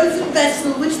chosen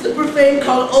vessel which the profane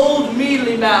call Old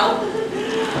Mealy Mouth.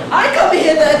 I come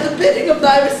hither at the bidding of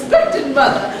thy respected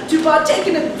mother to partake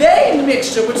in a vain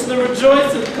mixture which the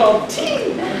rejoicers call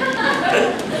tea.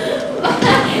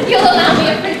 You'll allow me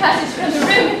a free passage from the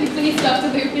room if you please, Dr.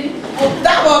 Lupin. Oh,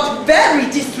 thou art very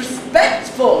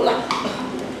disrespectful.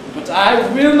 But I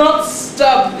will not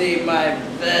stop thee, my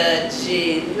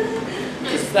virgin,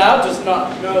 because thou dost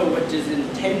not know what is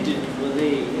intended for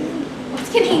thee. What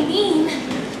can he mean?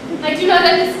 I do not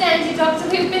understand you, Dr.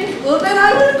 Lupin. Well, then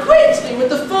I will acquaint thee with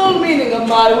the full meaning of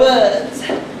my words.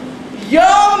 Your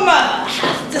mother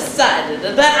hath decided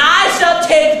that I shall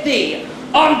take thee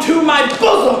onto my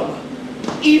bosom,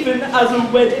 even as a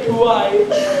wedded wife.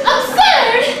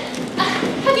 Absurd!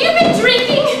 Have you been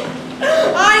drinking?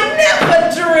 I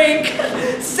never drink,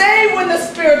 save when the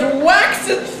spirit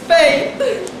waxeth faith.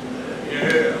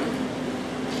 Yeah.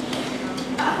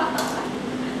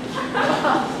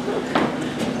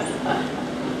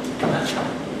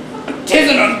 'Tis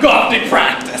an ungodly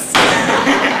practice.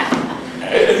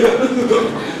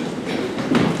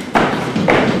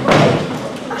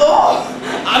 Oh,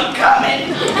 I'm coming.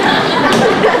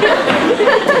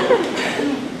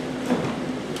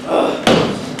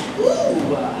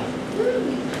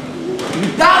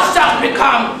 Thou shalt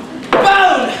become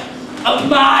bone of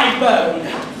my bone,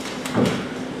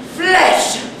 flesh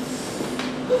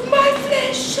of my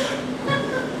flesh.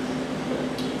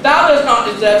 Thou dost not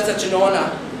deserve such an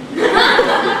honor.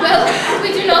 Well, we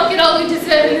do not get all we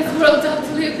deserve in this world,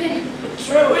 Dr. Lupin.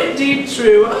 True, indeed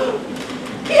true.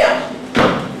 Here,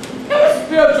 have a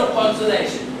spiritual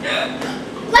consolation.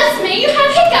 Bless me, you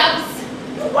have hiccups.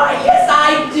 Why, yes,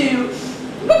 I do.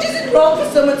 But is it wrong for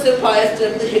someone so pious to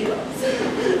have the hiccups?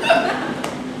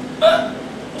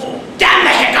 Oh, damn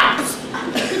the hiccups!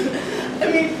 I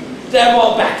mean, damn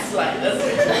all backsliders.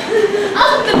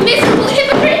 Oh, the miserable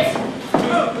hypocrite!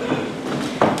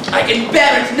 I can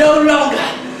bear it no longer.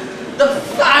 The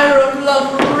fire of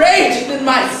love rages in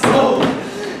my soul,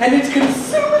 and it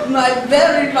consumeth my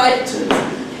very vitals.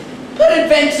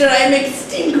 Peradventure I may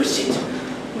extinguish it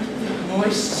with the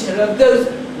moisture of those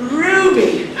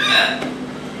ruby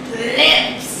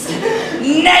lips.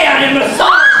 Nay, I am a soul.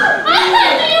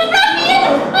 You ruffian!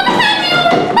 Unhand your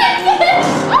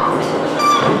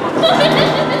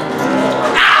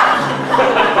Ow!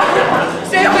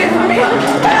 Stay away from me.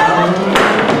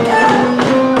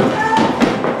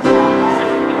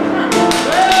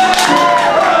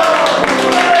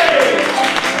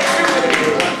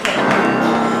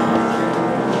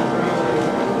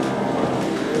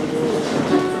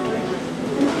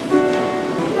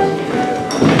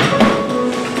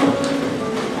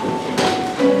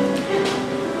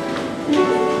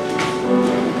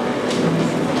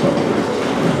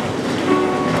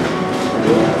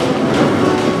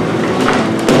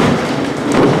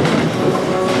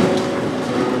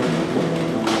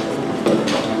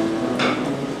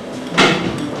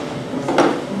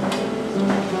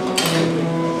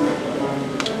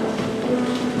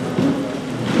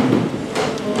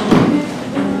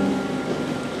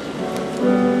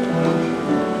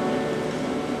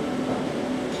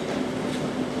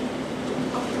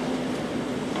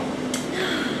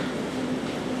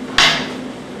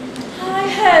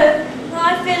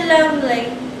 I feel lonely.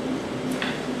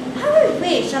 How I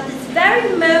wish at this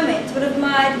very moment one of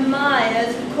my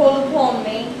admirers would call upon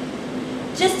me,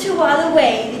 just to while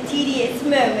away the tedious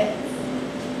moments.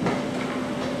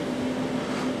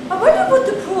 I wonder what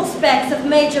the prospects of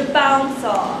Major Bounce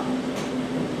are.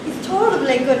 He's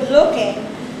tolerably good looking,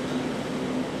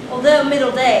 although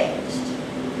middle-aged.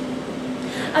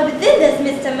 But then there's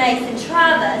Mr. Mason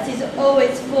Travers, who's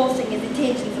always forcing his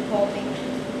attentions upon me.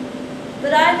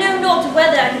 But I know not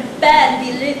whether I can bear to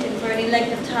be looking for any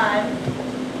length of time,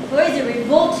 for he's a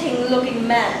revolting-looking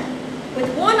man,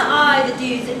 with one eye that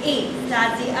does east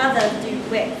as the others do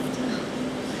west.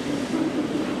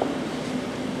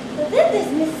 But then there's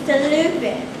Mr.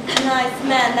 Lupin, a nice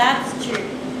man, that's true.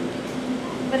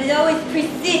 But he always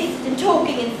persists in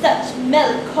talking in such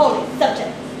melancholy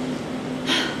subjects.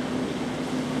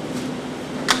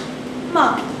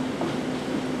 Mark,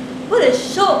 what a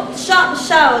short, sharp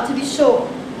shower to be sure.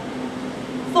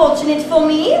 Fortunate for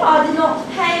me, I did not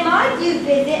pay my due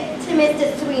visit to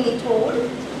Mr. Sweeney Todd,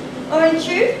 or in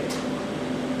truth,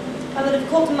 I would have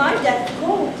caught my death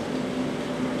cold.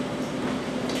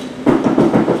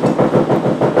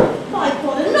 By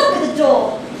God, a knock at the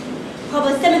door.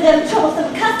 Probably some of them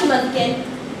troublesome customers again.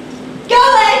 Go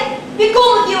away! Be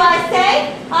gone with you, I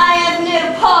say! I have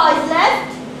no pies left.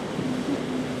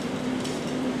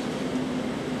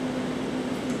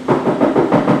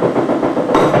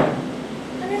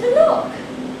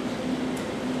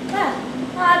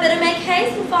 I better make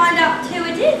haste and find out who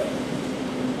it is.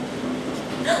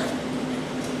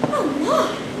 Oh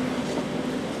my!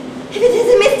 If it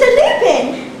isn't Mr. Lupin!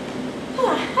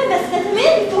 Well, I must let him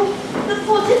in before the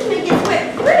poor gentleman gets wet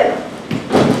through.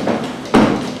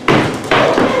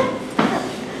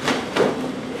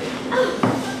 Oh,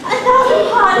 1,000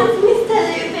 pardons, Mr.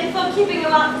 Lupin, for keeping you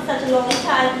out for such a long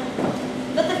time.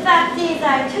 But the fact is,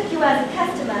 I took you as a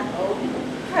customer.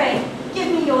 Pray, give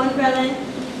me your umbrella.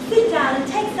 Sit down and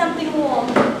take something warm,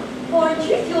 or in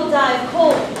truth you'll die of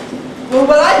cold. Well,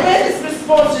 I bear this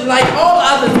misfortune like all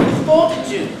others with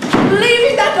fortitude,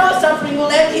 believing that our suffering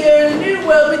will end here in a new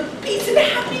world with peace and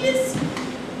happiness.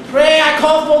 Pray, I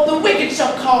call forth the wicked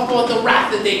shall call forth the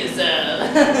wrath that they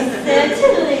deserve.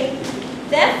 Certainly.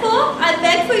 Therefore, I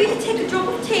beg for you to take a drop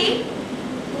of tea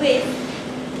with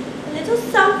a little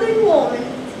something warm in it.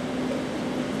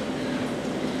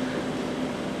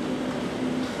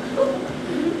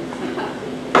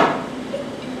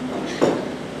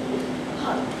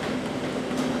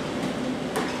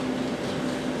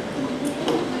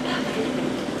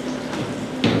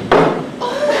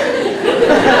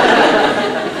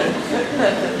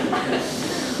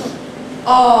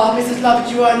 Oh, Mrs. Lovett,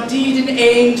 you are indeed an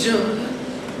angel.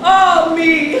 Oh,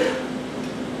 me.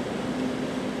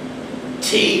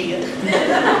 Tea.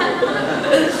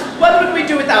 What would we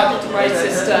do without it, my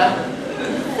sister?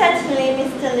 Certainly,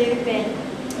 Mr. Lupin.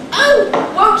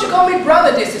 Oh, won't you call me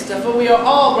brother, dear sister, for we are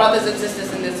all brothers and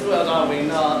sisters in this world, are we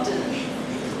not?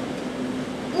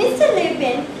 Mr.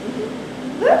 Lupin,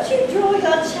 won't you draw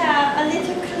your chair a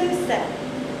little closer?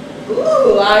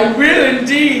 Ooh, I will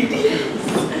indeed.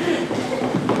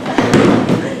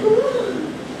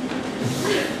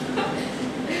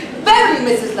 Verily,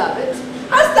 Mrs. Lovett,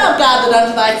 hast thou gathered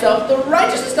unto thyself the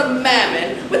righteousness of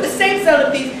mammon with the same sort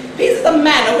of these pieces of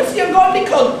manna which the ungodly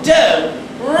call dough,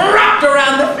 wrapped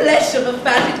around the flesh of a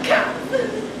fatted calf?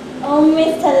 Oh,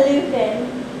 Mr. Lupin,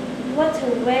 what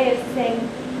a way of saying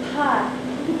pie.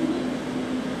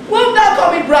 Won't thou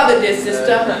call me brother, dear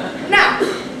sister? Now,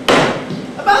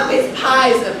 about these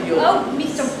pies of yours. Oh,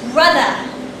 Mr. Brother,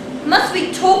 must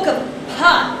we talk of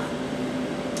pies?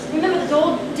 Remember that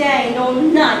all day and all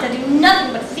night I do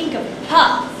nothing but think of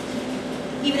pies.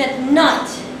 Even at night,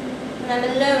 when I'm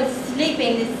alone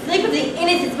sleeping, the sleep of the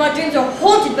innocents, my dreams are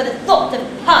haunted by the thought of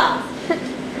pies.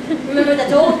 Remember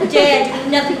that all day I do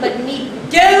nothing but knead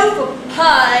dough for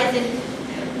pies and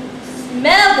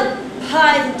smell the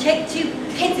pies and take 2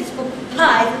 pences for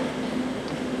pies.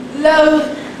 Lo,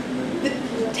 the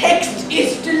text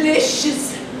is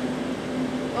delicious.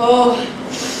 Oh,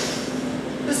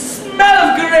 the smell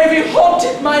of gravy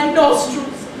haunted my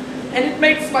nostrils, and it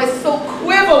makes my soul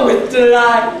quiver with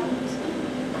delight.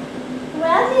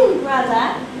 Well then,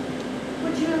 brother,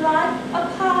 would you like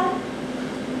a pie?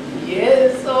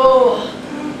 Yes, oh,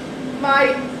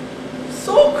 my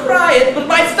soul crieth, but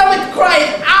my stomach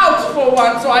crieth out for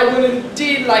one, so I will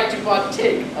indeed like to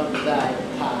partake of thy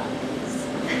pies.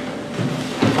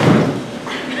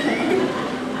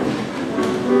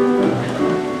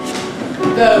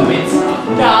 Though it's not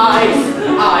nice,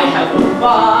 I have a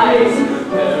vice,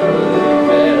 verily,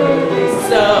 verily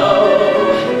so.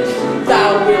 Thou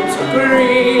wilt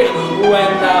agree when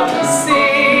thou canst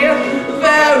see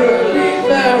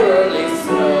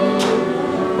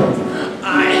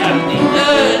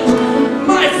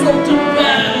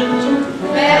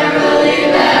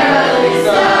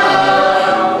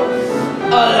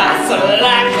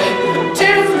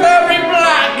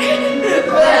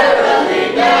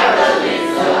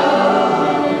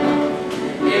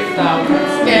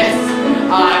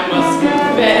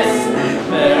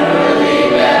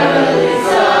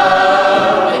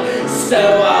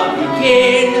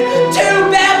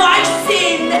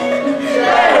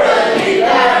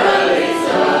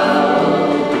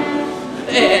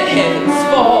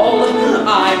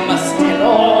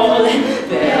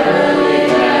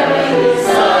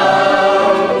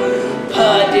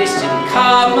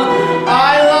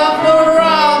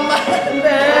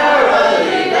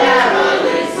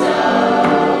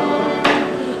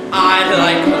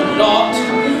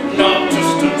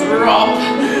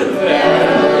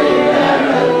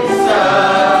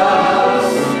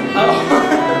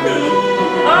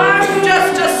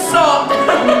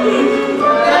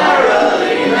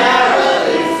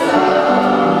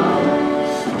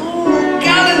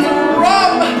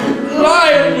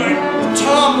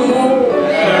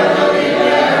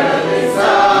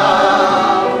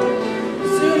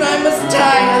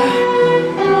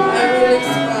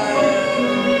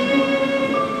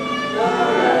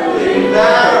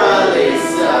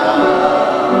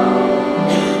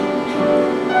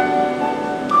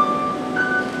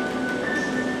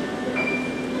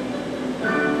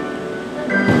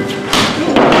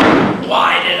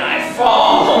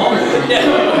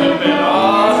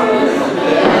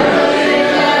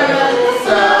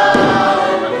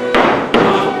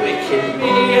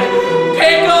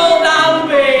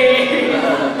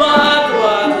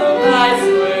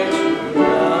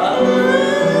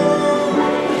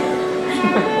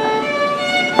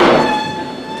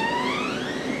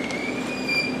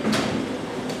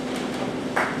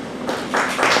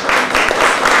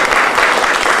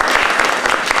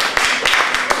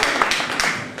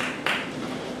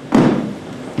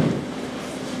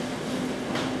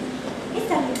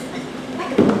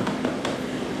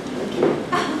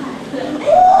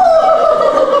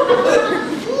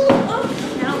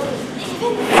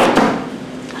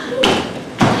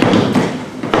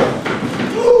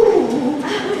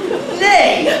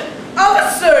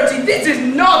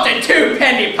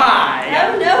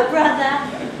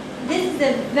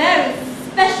very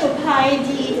special pie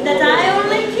indeed that I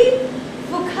only keep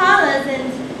for callers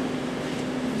and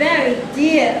very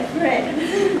dear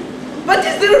friends. But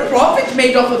is there a profit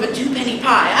made off of a 2-penny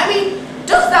pie? I mean,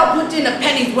 dost thou put in a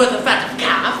penny's worth of fat of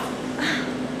calf?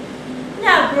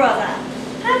 Now, brother,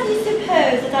 how do you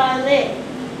suppose that I live?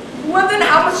 Well, then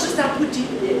how much dost thou put in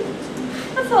it?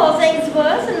 I thought things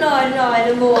worth a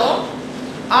nine more.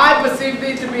 I perceive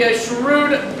thee to be a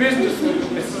shrewd businessman,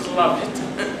 Mrs. Lovett.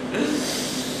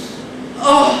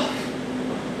 Oh,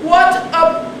 what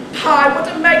a pie, what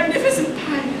a magnificent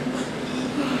pie.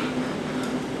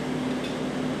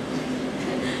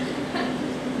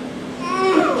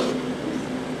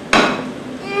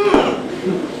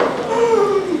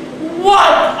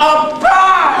 What a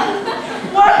pie!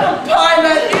 What a pie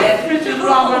that is, Mrs.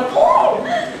 Robert Paul!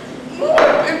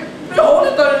 Behold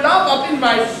the love up in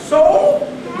my soul!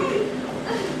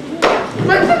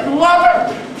 Mrs.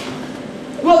 Robert!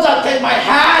 Will thou take my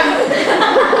hand?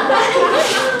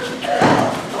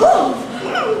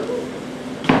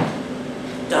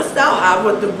 Dost thou have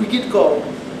what the wicked call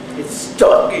a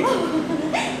stocking? I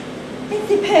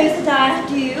suppose that I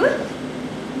do.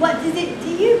 What does it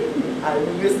do? I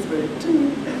whisper it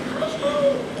too.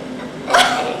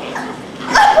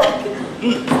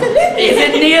 Is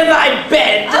it near thy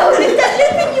bed? Oh, Mr.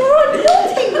 Lupin, you are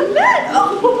naughty man! Oh,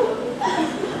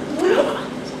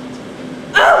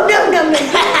 no.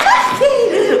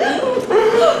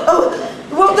 Oh,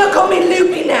 won't thou call me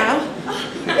Loopy now?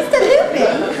 Mr.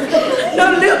 Lupin? No,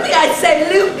 Loopy, I say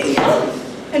Loopy.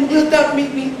 And wilt thou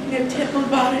meet me near Temple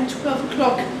Bar at 12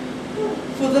 o'clock?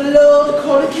 For the Lord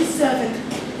calleth his servant,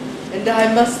 and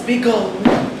I must be gone.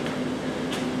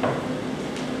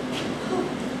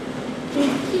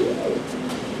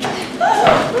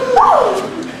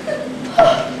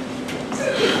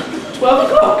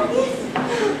 12 o'clock?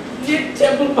 Near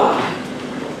Temple Bar.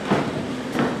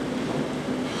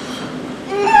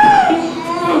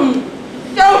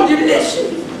 So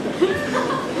delicious.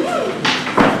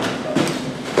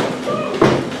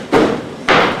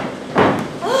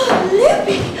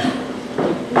 Loopy.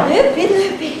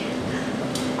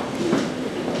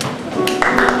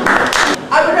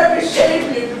 I would appreciate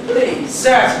you, please.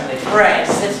 Certainly, pray,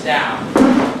 sit down.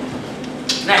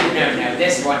 No,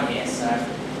 this one here, sir.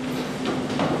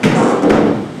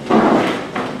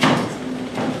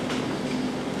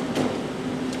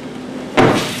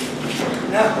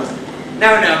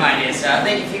 No, my dear sir. I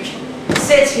think if you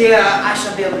sit here, I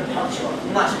shall be able to punch you off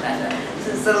much better,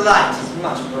 since the light is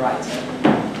much brighter.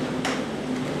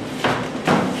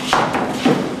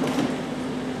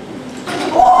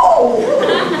 Oh!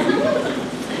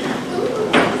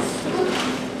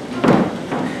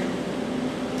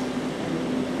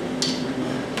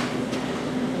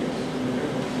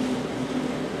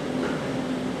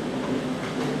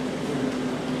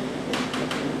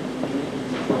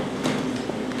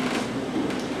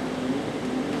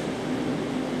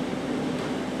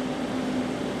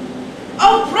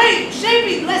 Oh, pray, shame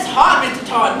me less hard, Mr.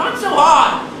 Todd, not so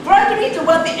hard. For I to meet a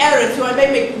wealthy heiress who I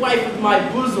may make wife of my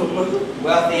bosom.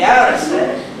 Wealthy heiress,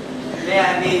 eh? May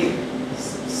I be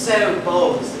so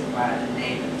bold as to inquire the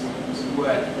name of Tom's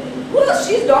worthy? Well,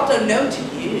 she's not unknown to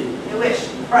you. You wish,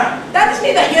 right? That is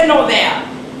neither here nor there.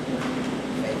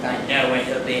 Faith, I know where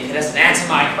he'll be if he doesn't answer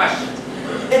my questions.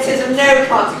 It is of no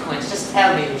consequence, just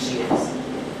tell me who she is.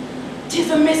 'Tis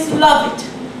a Miss Lovett,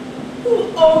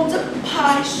 who owns a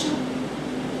pie shop,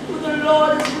 who the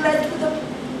Lord has blessed with a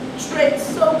trade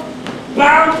so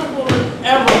bountiful and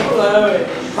ever-flowing.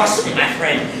 Trust me, my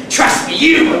friend. Trust me,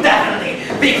 you will definitely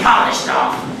be polished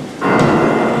off.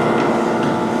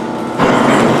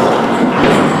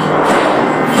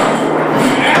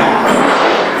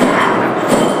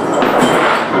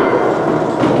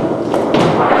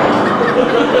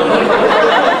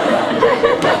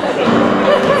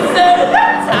 So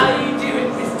that's how you do it,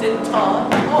 Mr.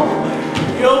 Todd. Oh,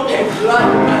 you'll pay blood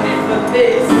money for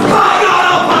this. By God,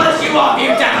 I'll polish you off, you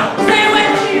devil! Say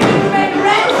when you make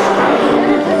rent.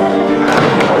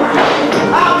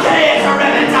 I'll tear you to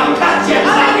ribbons, I'll cut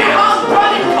you!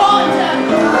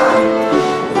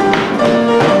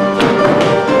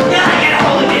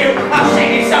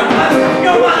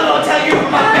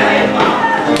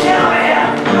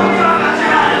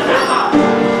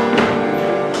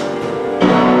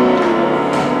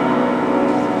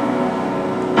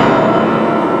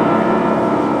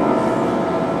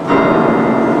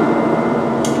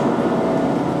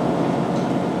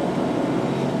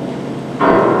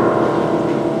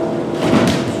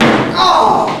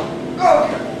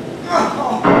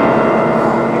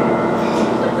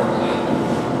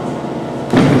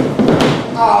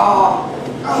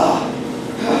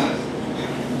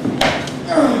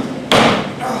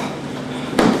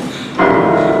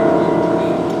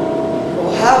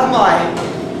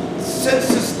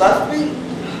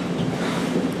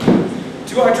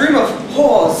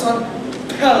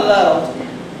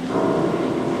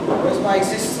 my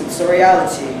existence a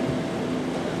reality.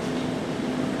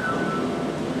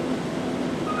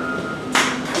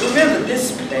 I remember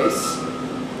this place.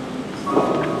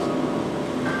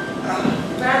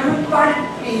 The man who invited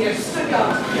me here stuck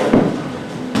out here.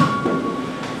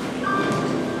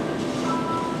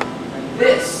 And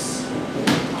this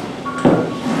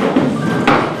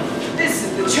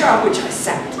is the chair on which I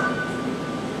sat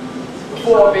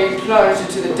before being plunged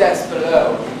into the depths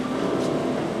below.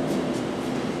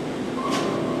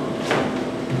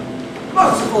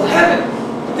 Merciful heaven!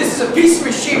 This is a piece of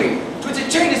machinery to which a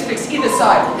chain is fixed either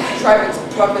side, driving its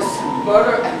purpose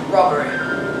murder and robbery.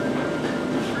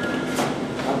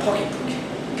 My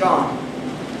pocketbook, gone.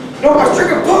 No more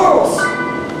string of pearls!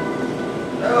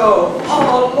 No,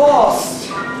 all lost.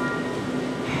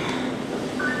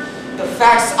 The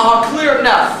facts are clear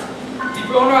enough.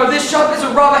 The owner of this shop is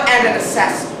a robber and an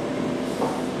assassin.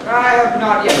 I have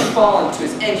not yet fallen to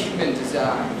his inhuman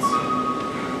designs.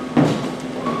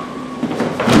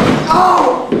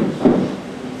 Oh!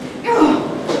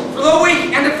 For the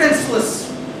weak and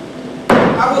defenseless,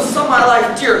 I will sell my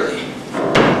life dearly.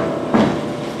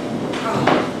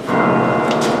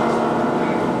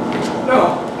 No,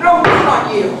 do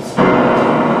not yield.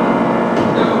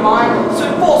 Never mind,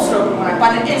 soon false it open when I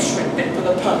find an instrument fit for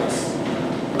the purpose.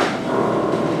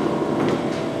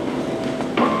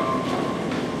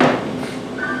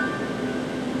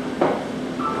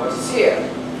 What is here?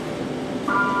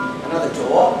 Another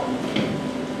door.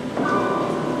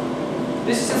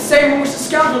 This is the same room which the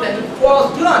scoundrel entered before I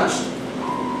was plunged.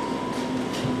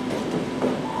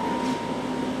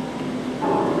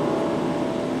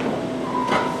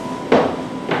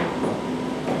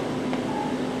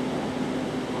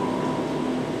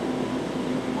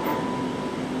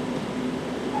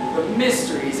 The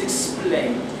mystery is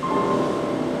explained.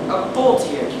 A bolt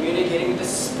here communicating with the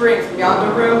spring from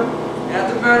yonder room, and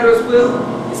at the murderer's will,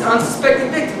 his unsuspecting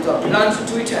victims are plunged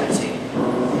into eternity.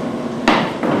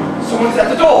 Someone's at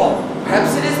the door.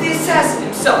 Perhaps it is the assassin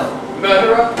himself.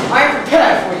 Murderer, I am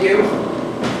prepared for you.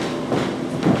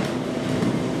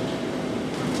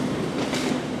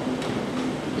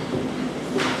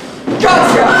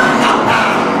 Gotcha!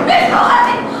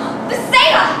 The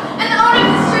sailor and the owner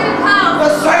of the string of pearls. The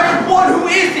silent one who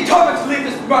is determined to leave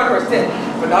this murderer's den,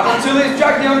 but not until he has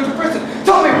dragged the owner to prison.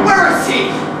 Tell me, where is he?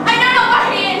 I don't know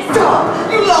where he is. Stop!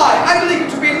 You lie! I believe you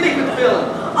to be in league with the villain.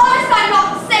 Honest I'm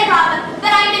not, say rather,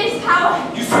 that I am in his power.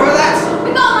 You swear that?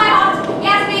 With all my heart, he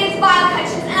has me in his vile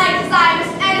clutches, and I desire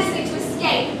most earnestly to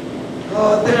escape.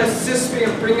 Oh, then assist me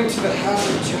and bring him to the house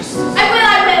of justice. I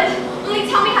will.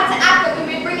 Only tell me how to act that we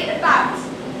may bring it about.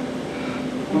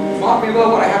 Mark me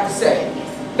well what I have to say.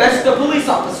 Best the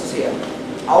police officers here.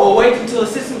 I will wait until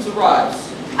assistance arrives.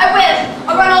 I will.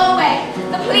 I'll run all the way.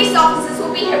 The police officers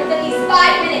will be here within these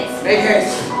 5 minutes. Make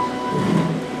haste.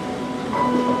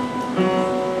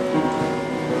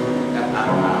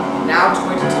 Now to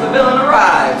wait until the villain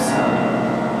arrives.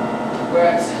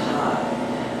 Where to hide?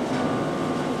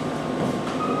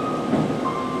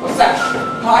 What's that?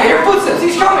 I hear footsteps.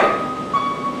 He's coming.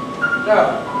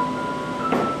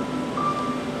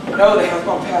 No, they have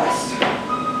gone past.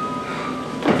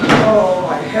 Oh,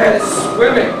 my head is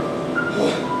swimming.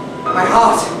 And my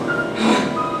heart,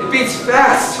 it beats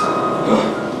fast.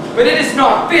 But it is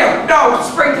not fear. No,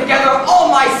 spring together all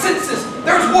my senses.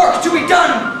 There's work to be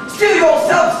done. Steel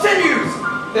yourselves, sinews.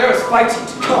 There is fighting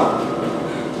to come.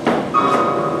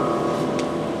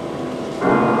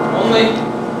 Only,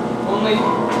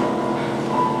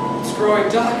 it's growing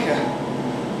darker.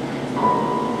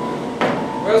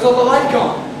 Where's all the light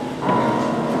gone?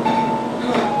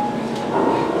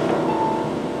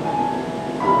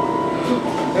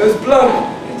 There's blood.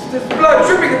 There's blood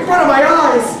dripping in front of my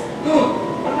eyes.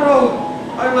 Oh no,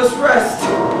 I must rest.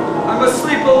 I must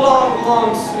sleep a long,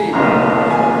 long sleep.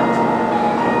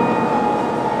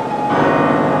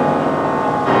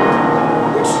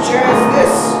 Which chair is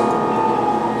this?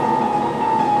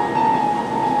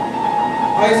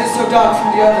 Why is it so dark from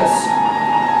the others?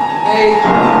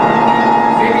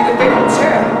 Maybe the vacant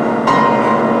chair.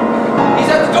 He's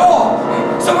at the door.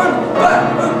 Someone, but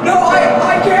no,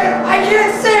 I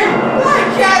can't sing. I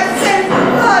can't sing.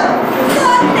 No.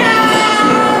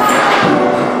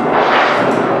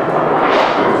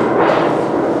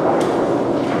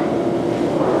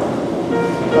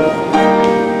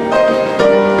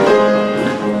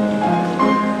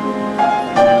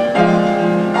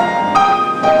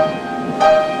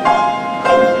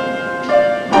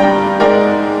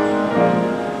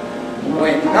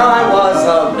 When I was a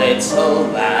little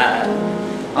lad,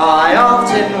 I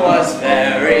often was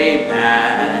very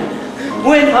bad.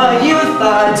 When my youth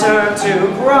I turned to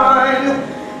crime,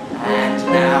 and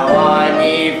now I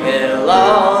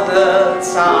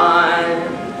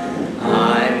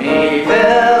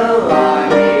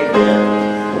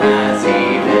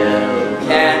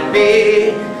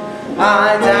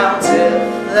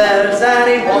there's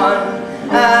anyone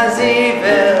as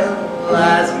evil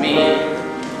as me.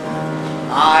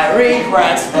 I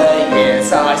regret the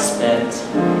years I spent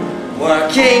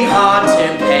working hard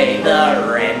to pay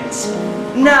the rent.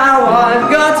 Now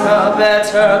I've got a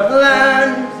better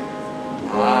plan.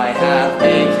 I have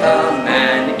become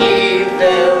an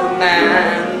evil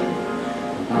man.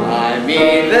 I'm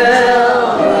evil,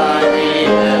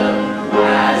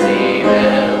 as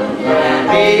evil can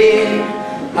be.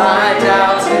 I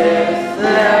doubt if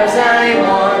there's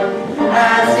anyone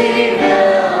as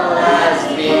evil as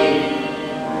me.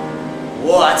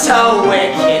 What a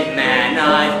wicked man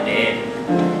I've been,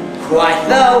 quite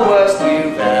the worst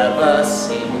you've ever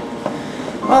seen.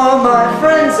 All my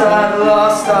friends I've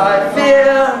lost, I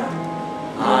fear.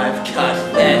 I've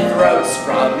cut their throats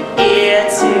from ear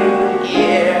to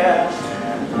ear.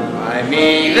 I'm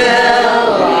evil,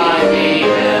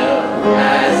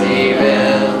 as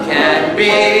evil can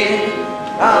be.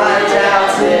 I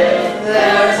doubt if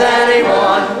there's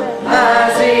anyone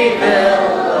as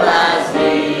evil as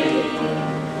me.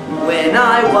 When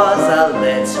I was a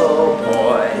little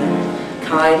boy,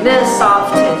 kindness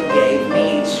often gave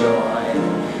me joy.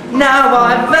 Now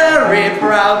I'm very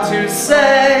proud to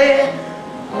say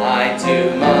I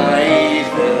do my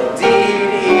evil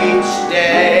deed each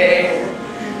day.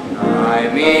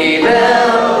 I'm evil,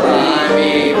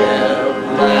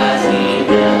 as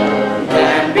evil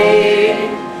can be.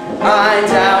 I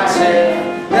doubt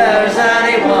if there's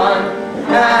anyone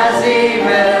as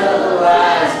evil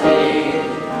as me.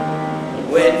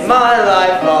 When my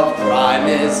life of crime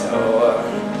is o'er,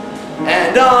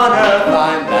 and on earth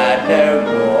I'm bad no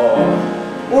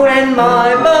more, when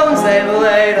my bones they've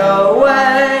laid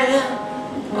away,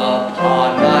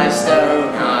 upon my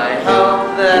stone I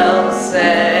hope they'll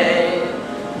say,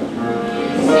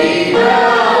 he's evil,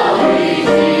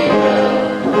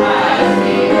 as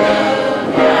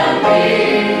evil can be.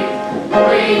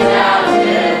 We doubt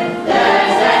if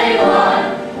there's anyone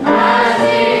as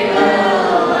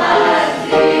evil as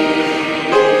me.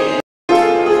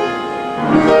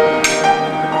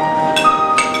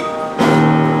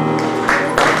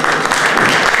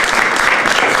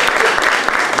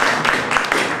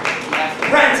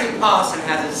 Ranting parson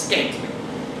has escaped me.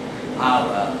 Ah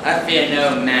well, I fear no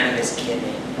man of his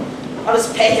kidney. I'll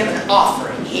just pay him an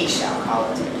offering, he shall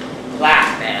call it.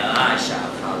 Blackmail, I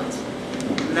shall call it.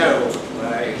 No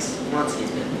worries, once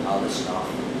he's been polished off.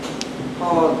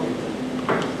 Oh,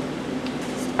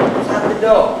 who's at the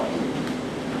door?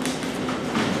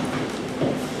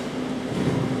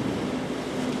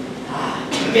 Ah,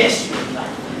 missed you,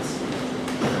 Blackfriars.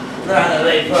 Rather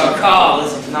late for a call,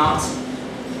 is it not?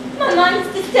 My mind's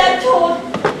disturbed toward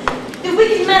the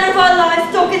wicked man of our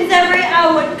lives darkens every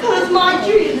hour and colours my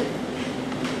dreams.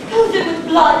 Colours it with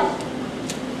blood.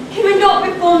 He may not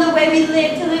reform the way we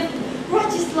live to live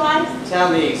righteous lives. Tell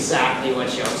me exactly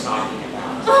what you're talking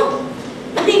about. Oh,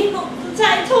 please not to say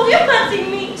I told you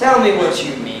hunting me. Tell me what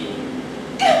you mean.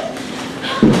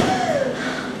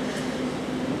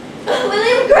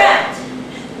 William Grant.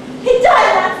 He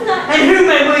died last night. And who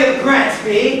may William Grant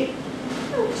be?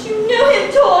 Don't you know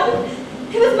him, Todd?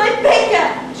 He was my baker.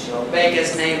 Your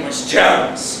baker's name was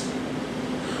Jones.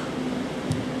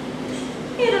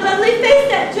 He had a lovely face,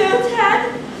 that Jones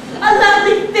had. A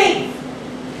lovely face.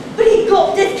 But he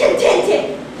got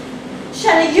discontented.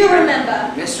 Shall you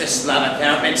remember? Mistress Lovett,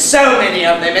 there have been so many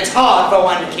of them, it's hard for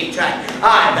one to keep track.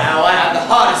 I know I have the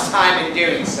hardest time in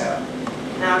doing so.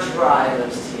 Now dry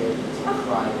those tears, little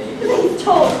crybaby. Please,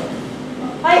 Todd.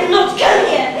 I have not come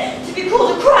here to be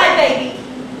called a crybaby,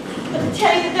 but to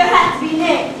tell you that there has to be an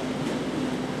end.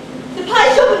 The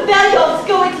pie shop in Balliol is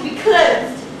going to be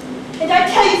closed. And I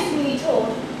tell you, Sweeney Todd,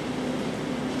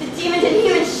 the demon in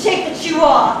human shape that you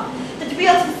are, that we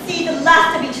ought to see the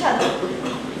last of each other.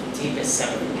 Deepest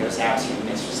sympathy goes out to you,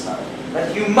 Mistress Lovett,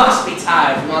 but you must be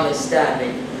tired from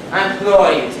understanding. I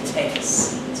implore you to take a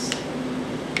seat.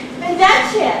 And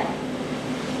that chair?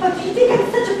 Oh, do you think I'm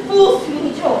such a fool,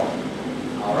 Sweeney Todd?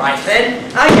 All right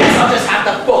then, I guess I'll just have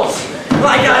to force you,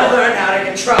 like I learned how to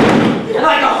control you,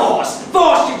 like a horse,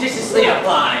 force judiciously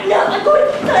applied. No, I'm going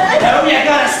to... No, you're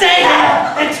gonna stay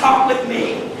here and talk with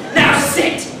me. Now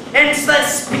sit and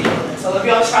let's speak a little of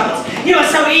your troubles. You were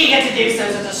so eager to do so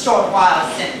just a short while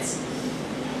since.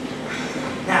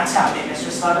 Now tell me,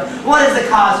 Mistress Lovett, what is the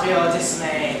cause for your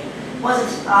dismay? Was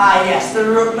it, yes, the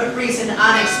recent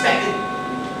unexpected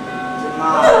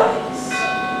demise?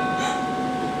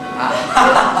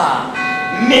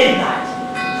 Midnight.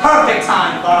 Perfect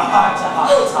time for a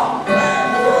heart-to-heart talk.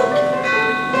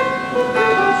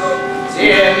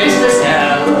 Dear Mistress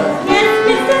L. Yes,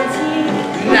 Mr. T.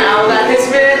 Now that it's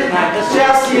midnight, it's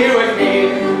just you and me.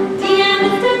 Dear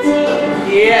Mr. T.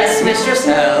 Yes, Mistress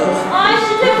L. I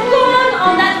should have gone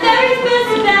on that very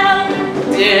first bell.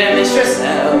 Dear Mistress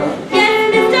L.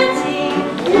 Yes, Mr. T.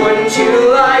 Wouldn't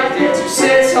you like it to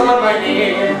sit on my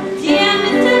knee? Dear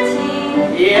Mr. T.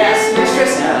 Yes,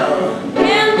 Mistress L.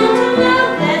 And not to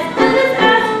love that others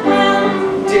as well.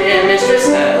 Dear Mistress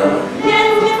L. Yes,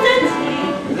 Mr.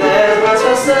 T. There's but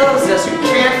ourselves as you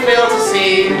can't fail to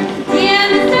see.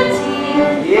 Dear Mr.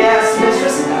 T. Yes,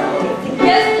 Mistress L. The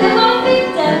ghost of our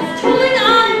victims tolling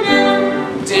on now.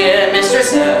 Dear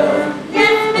Mistress L.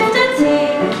 Yes, Mr. T.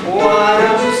 Why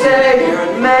don't you stay here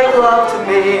and make love to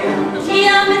me?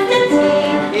 Dear Mr. T.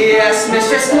 Yes,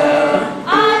 Mistress L.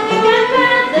 I think I'd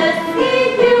rather see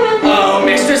you and me. Oh,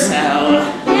 Mistress L.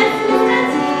 Yes, Mr.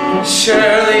 T.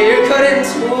 Surely you couldn't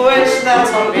wish that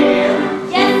on me.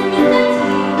 Yes, Mr.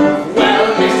 T. Well,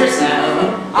 Mistress L,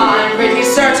 I'm pretty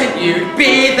certain you'd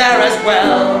be there as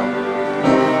well.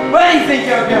 Where do you think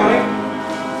you're going?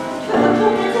 To the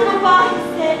pulpit of a bar, he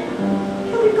said.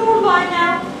 He'll be gone by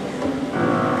now.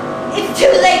 It's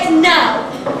too late now.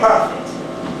 Perfect.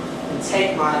 And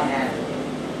take my hand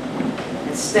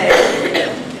and stay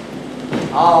here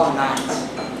all night,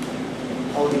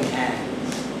 holding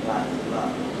hands like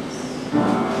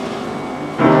lovers.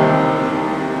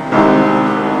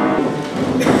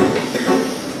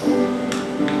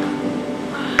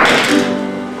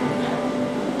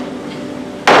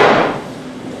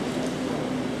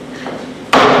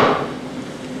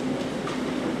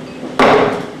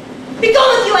 Be gone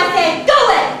with you, I say! Go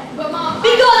away! But Mom, Be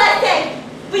gone, I say!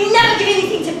 We never give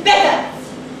anything to beggars!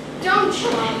 don't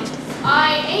you, Mom?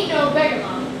 I ain't no beggar,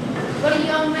 Mom, but a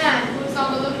young man who is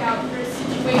on the lookout for a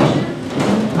situation.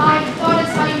 I thought I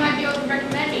saw you might be able to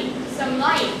recommend me some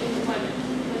light employment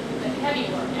with the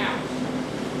heavy work now.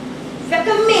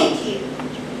 Recommend you.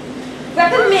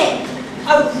 Recommend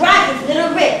a ragged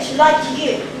little witch like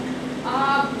you.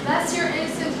 That's your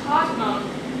innocent heart, Mom.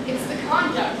 It's the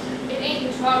conduct. It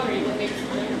ain't the toggery that makes it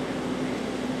clear.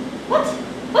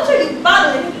 What are you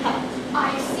babbling about?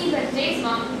 I see that days,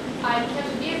 Mom. I kept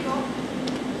a vehicle.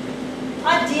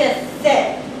 I dare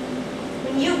say,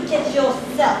 when you get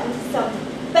yourself into some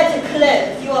better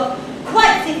clothes, you are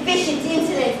quite sufficient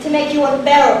insolence to make you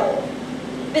unbearable.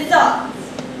 Besides,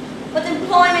 what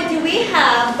employment do we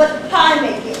have but pie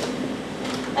making?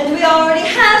 And we already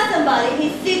have somebody who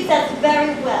suits us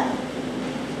very well.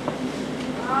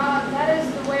 That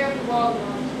is the way of the world,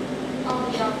 Mom.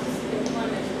 All the office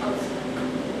employment outside.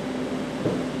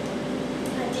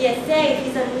 I dare say if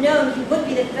he's unknown, he would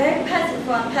be the very person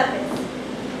for our purpose.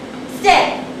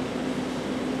 Stay!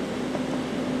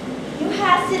 You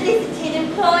have solicited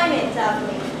employment of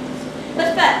me.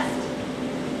 But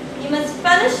first, you must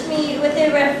furnish me with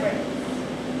a reference.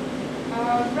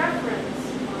 Reference,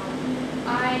 Mom.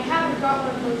 I haven't got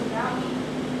one of those about me.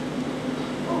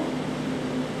 Oh,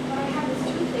 but I have this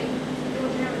toothache. It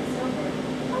was never silver.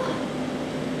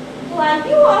 Well,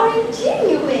 you are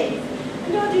ingenuous,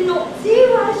 and I do not see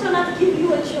why I shall not give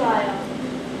you a trial.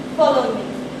 Follow me.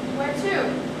 Where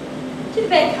to? To the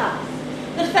bakehouse.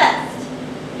 But first,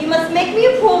 you must make me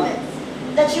a promise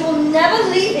that you will never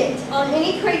leave it on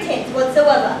any pretense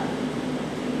whatsoever.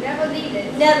 Never leave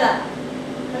it. Never.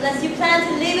 Unless you plan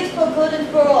to leave it for good and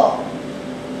for all.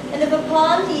 And if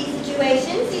upon these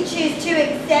situations you choose to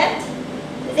accept,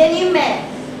 then you may.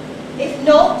 If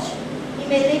not, you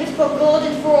may leave it for good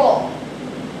and for all.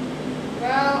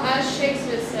 Well, as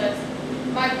Shakespeare says,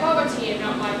 my poverty and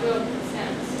not my will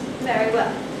consents. Very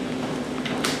well.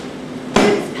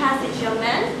 Through this passage, young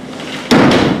man,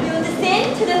 you will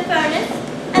descend to the furnace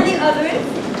and the ovens,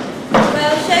 where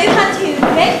I will show you how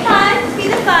to make pies,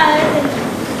 feed the fires, and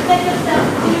let yourself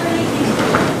generally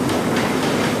useful.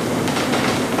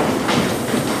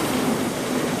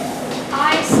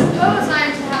 I suppose I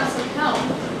am to have some help.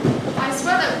 I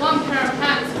swear that one pair of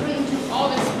hands couldn't do all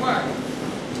this work.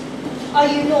 Are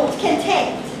you not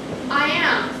content? I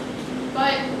am,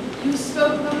 but you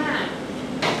spoke of a man.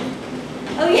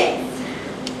 Oh, yes.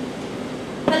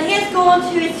 Well, he has gone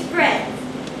to his friends,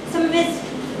 some of his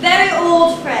very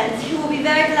old friends who will be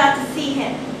very glad to see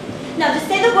him. Now, just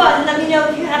say the word and let me know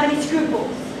if you have any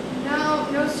scruples. No,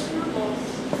 no scruples,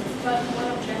 but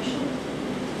one objection,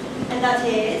 And that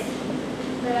is?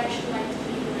 that I should like to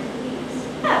be where I please.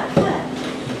 Oh, well,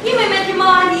 you may make your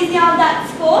mind easy on that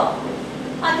score.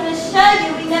 I can assure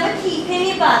you we never keep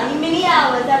anybody many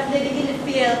hours after they begin to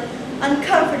feel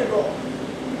uncomfortable.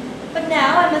 But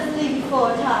now I must leave you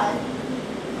for a time.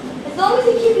 As long as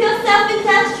you keep yourself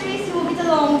industrious, you will get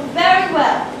along very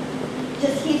well.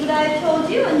 Just heed what I have told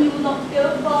you, and you will not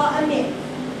go far amiss.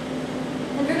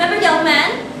 And remember, young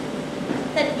man,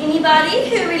 that anybody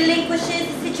who relinquishes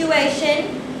the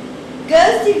situation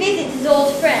goes to visit his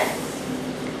old friends.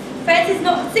 Friends he's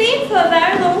not seen for a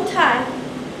very long time.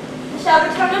 I shall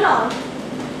return anon.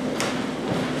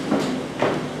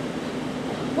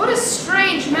 What a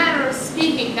strange manner of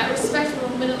speaking that respectable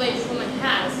middle-aged woman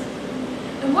has.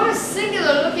 And what a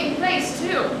singular-looking face,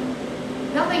 too.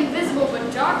 Nothing visible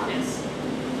but darkness.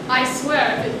 I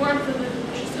swear, if it weren't for the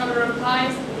delicious odor of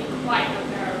pies, it would be quite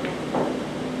unbearable.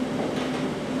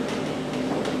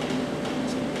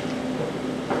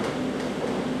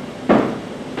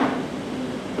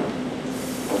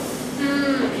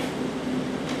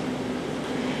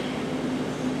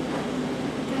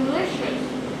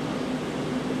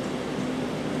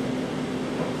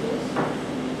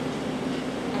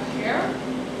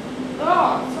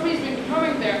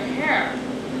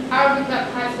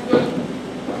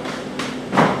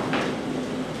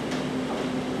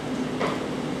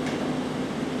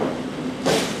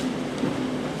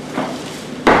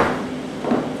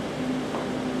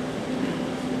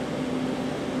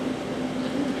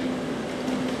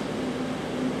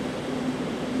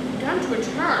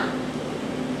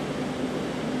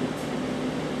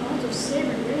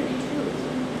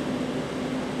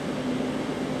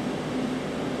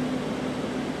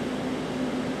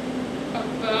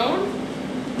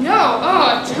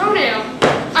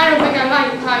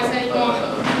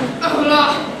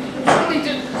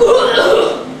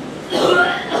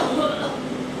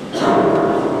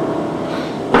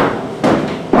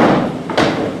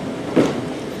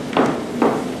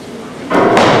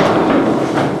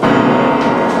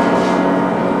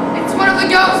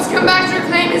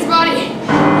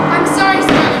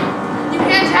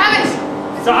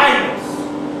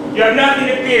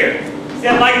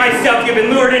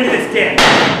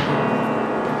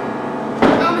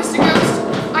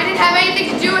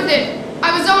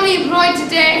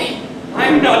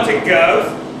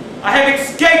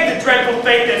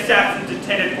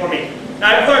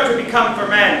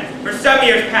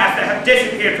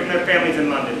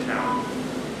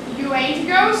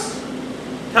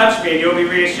 Touch me and you'll be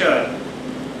reassured.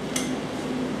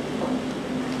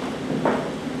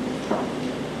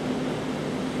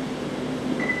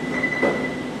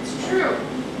 It's true.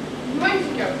 You ain't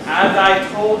a ghost. As I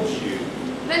told you.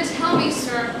 Then tell me,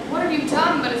 sir, what have you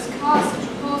done but has caused such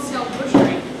a wholesale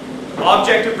butchery? The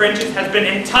object of wrenches has been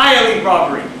entirely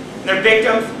robbery. And their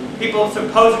victims, people of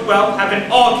supposed wealth, have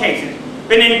in all cases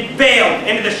been unveiled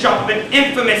into the shop of an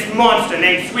infamous monster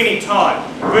named Sweeney Todd,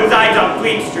 who resides on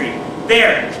Fleet Street.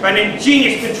 There, by an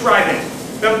ingenious contrivance,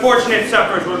 the unfortunate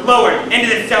sufferers were lowered into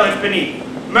the cellars beneath,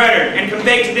 murdered, and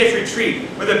conveyed to this retreat,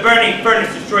 where the burning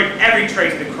furnace destroyed every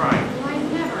trace of the crime.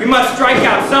 We must strike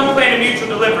out some plan of mutual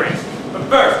deliverance, but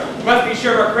first, we must be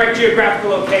sure of our correct geographical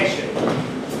location.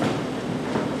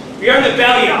 We are in the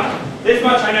Bell Yard. This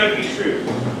much I know to be true.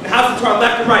 The houses to our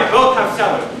left and right both have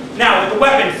cellars. Now, with a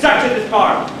weapon such as this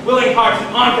bar, willing hearts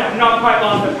and arms that have not quite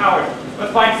lost their powers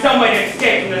must find some way to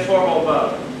escape from this horrible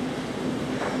abode.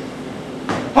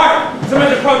 Hark!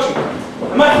 Someone's approaching.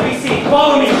 I must be seen.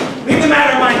 Follow me. Leave the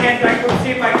matter in my hands and I will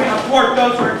see if I can afford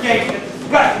those who are engaged in this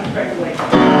disgusting speculation.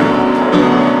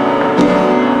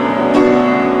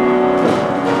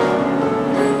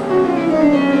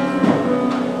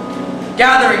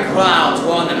 Gathering clouds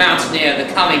warn the mountaineer of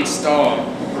the coming storm,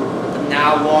 but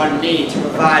now warn me to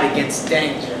provide against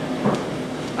danger.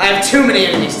 I have too many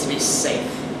enemies to be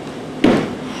safe.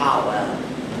 How well?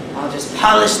 I'll just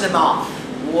polish them off.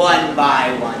 One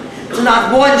by one, till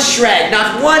not one shred,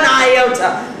 not one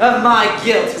iota of my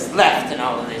guilt is left in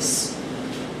all of this.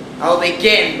 I'll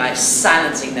begin by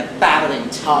silencing the babbling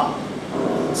tongue,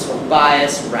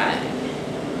 Tobias RAGG.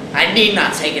 I need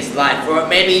not take his life, for it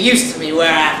may be used to me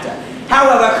whereafter.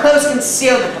 However, close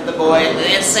concealment of the boy in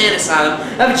the insane asylum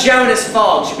of Jonas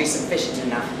FOGG should be sufficient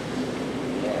enough.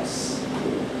 Yes.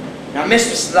 Now,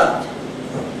 Mistress LOVETT,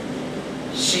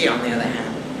 she, on the other hand,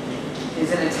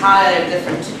 is an entirely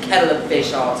different kettle of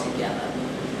fish altogether.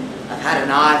 I've had an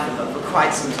eye for her for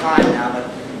quite some time now, but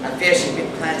I fear she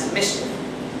could plan some mischief.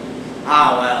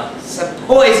 Ah, well, some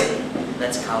poison,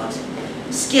 let's call it,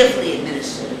 skillfully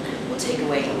administered, will take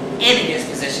away any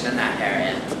disposition in that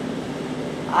area.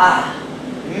 Ah,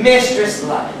 Mistress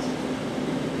LOVETT.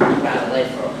 Rather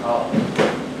late for a call.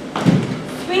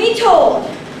 Sweeney Todd,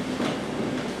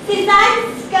 since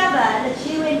I discovered that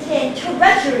you intend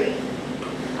treachery,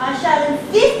 I shall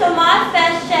insist on my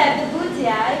fair share of the booty,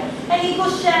 and equal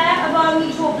share of our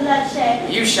mutual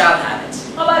bloodshed. You shall have it.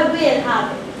 Oh, I will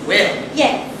have it. Will?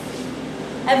 Yes.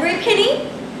 Every penny,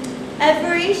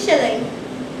 every shilling.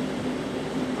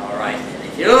 All right, then.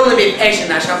 If you'll only be patient,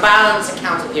 I shall balance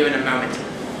account with you in a moment.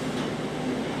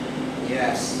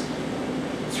 Yes.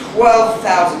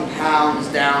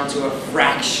 £12,000 down to a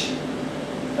fraction.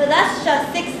 But that's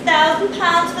just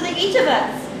 £6,000 for each of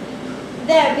us.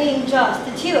 There being just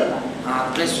the two of us.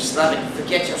 Ah, Mistress Lovett,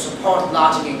 forget your support,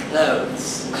 lodging, and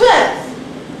clothes. Clothes!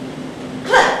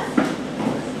 Clothes!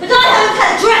 But I haven't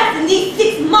had a dress in these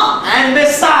 6 months! And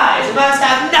besides, you must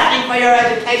have nothing for your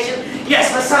education. Yes,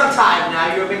 for some time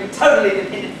now you have been totally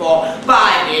dependent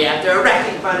by me after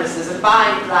erecting furnaces and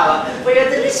buying flour for your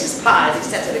delicious pies,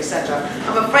 etc., etc.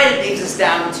 I'm afraid it leaves us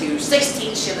down to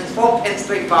 16 shillings, 4 pence,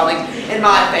 3 farthings in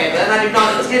my favour, and I do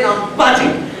not intend on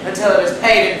budging until it is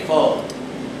paid in full.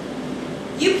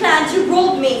 You plan to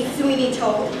rob me, Sweeney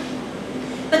Todd.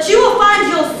 But you will find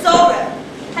your sorrow.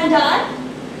 And I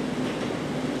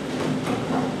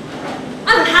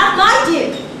will have my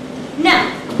due. Now,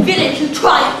 villain who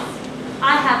triumphs.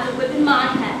 I have the whip in my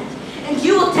hand, and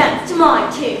you will dance to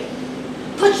mine too.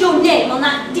 Put your name on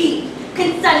that deed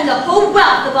concerning the whole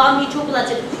wealth of our mutual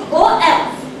bloodshed, or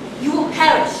else you will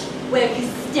perish where you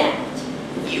stand.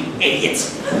 You idiot!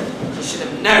 You should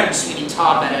have known Sweeney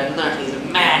Todd better and learned he's a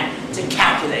man to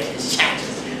calculate his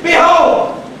chances.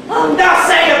 Behold! Now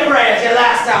say your prayers, your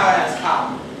last hour has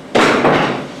come.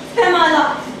 Spare my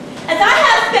life, as I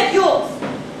have spared yours.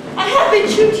 I have been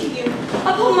true to you,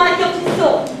 upon my guilty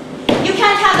soul. You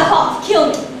can't have the heart to kill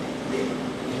me.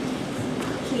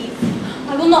 Please,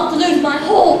 I will not lose my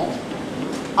hold.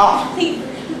 Please.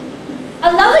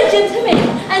 A lovely gentleman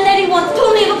and lady once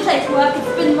told me of a place where I could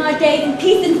spend my days in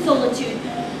peace and solitude.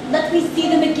 Let me see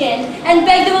them again and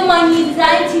beg them on my knees as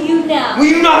I am to you now. Will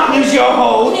you not lose your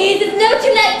hold? Please, it's never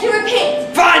too late to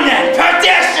repent. Fine then,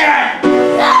 perdition!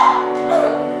 No!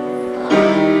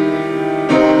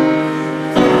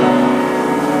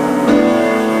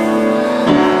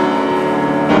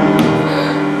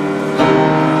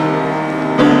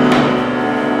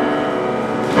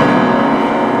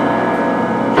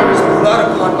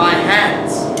 Blood upon my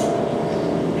hands.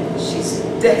 She's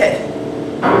dead.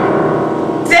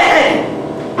 Dead!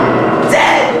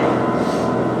 Dead!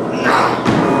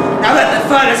 Now let the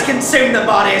furnace consume the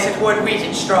body as it would wheat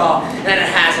and straw, and it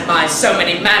has in mind so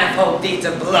many manifold deeds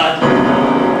of blood.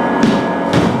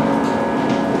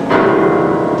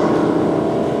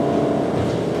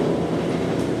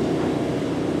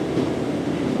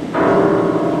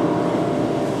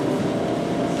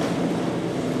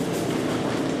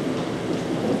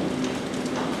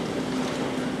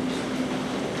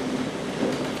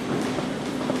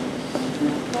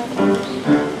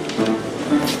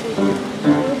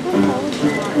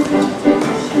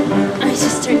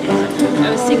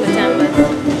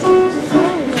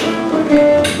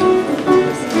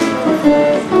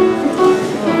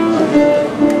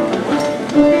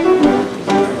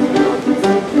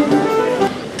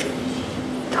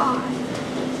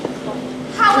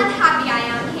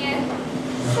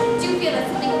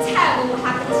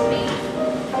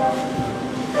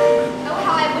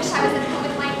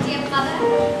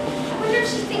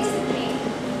 She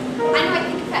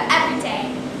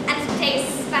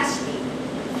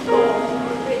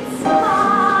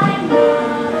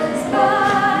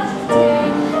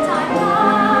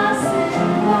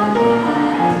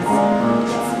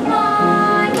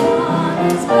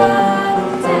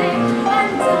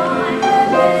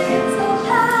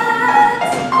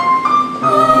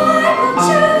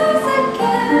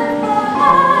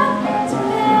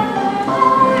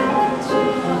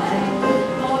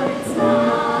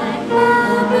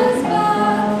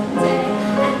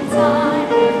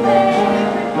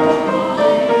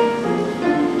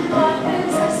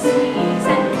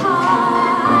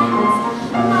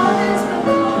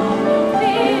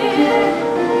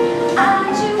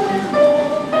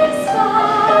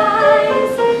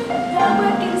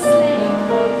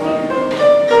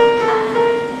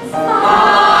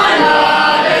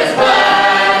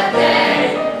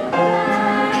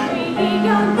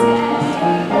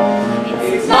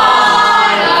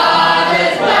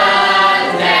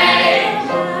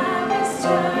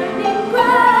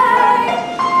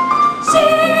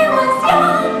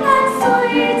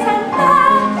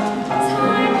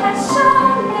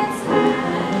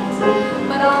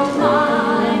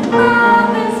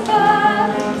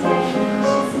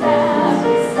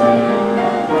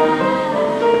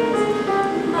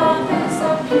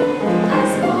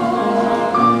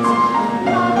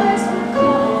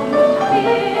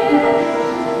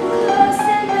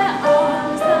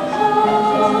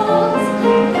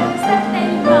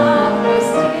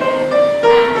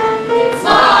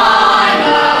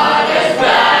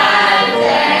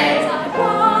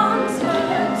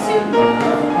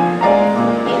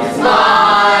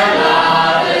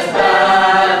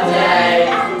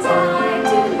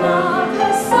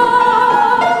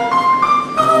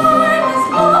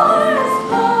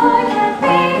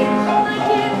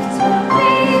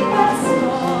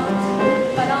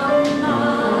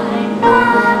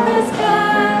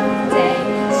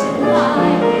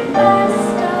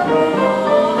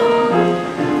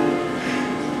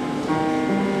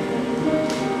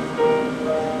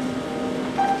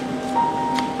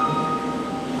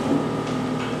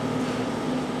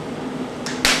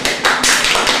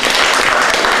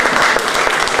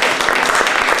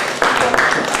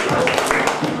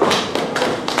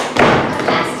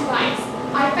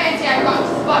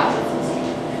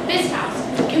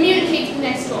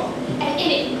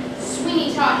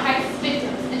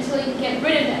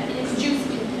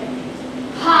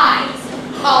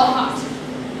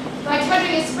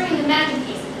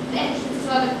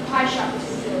the pie shop to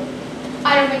do.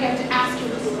 I don't think I have to ask you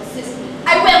to assist me.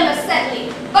 I will, most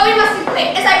certainly. But we must be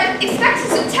quick, as I would expect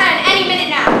his return any minute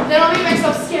now. Then I'll make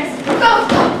myself scarce. Go!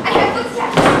 I hear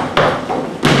footsteps.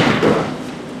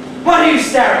 What are you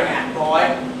staring at,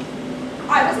 boy?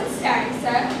 I wasn't staring,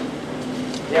 sir.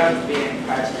 Don't be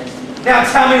impertinent. Now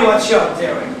tell me what you're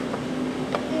doing.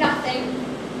 Nothing.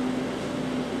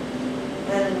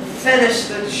 Then finish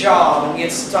the job and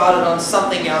get started on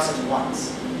something else at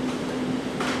once.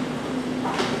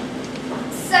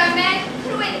 Sir, may I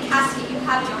put away the casket you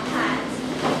have in your hands?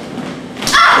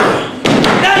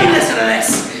 Now you listen to this.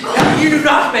 You do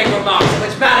not make remarks in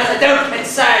which matters that don't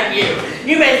concern you.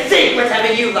 You may think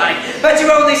whatever you like, but you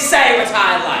only say what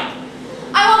I like.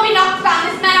 I won't be knocked down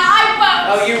this manner, I won't!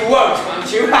 Oh, you won't, won't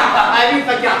you? Have you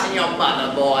forgotten your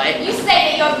mother, boy? You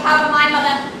say that you're proud of my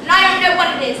mother, and I don't know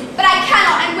what it is, but I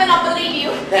cannot and will not believe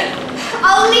you. Then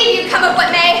I'll leave you, come of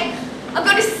what may. I'll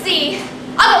go to sea.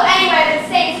 I'll go anywhere but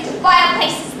stay in such a vile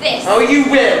place as this. oh, you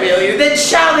will you? Then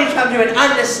shall we come to an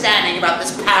understanding about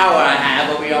this power I have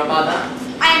over your mother?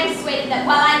 I am persuaded that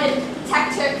while I'm the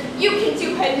protector, you can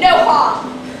do her no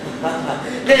harm.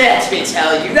 Let me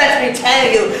tell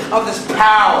you of this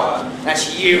power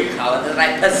that you call it, that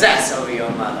I possess over your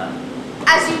mother.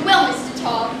 As you will, Mr.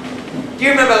 Todd. Do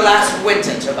you remember last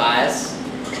winter, Tobias?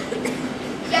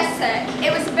 Yes, sir.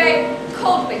 It was a very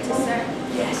cold winter, sir.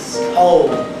 Yes, cold,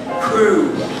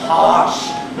 crude, harsh.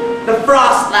 The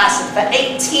frost lasted for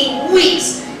 18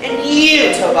 weeks, and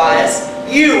you, Tobias,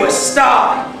 you were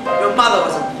starving. Your mother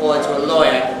was employed to a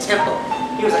lawyer at the temple.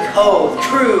 He was a cold,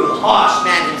 cruel, harsh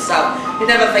man himself who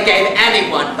never forgave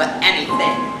anyone for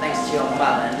anything, thanks to your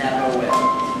mother, never will.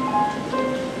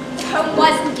 Home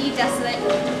was indeed desolate.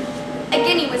 A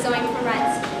guinea was owing for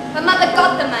rent, but mother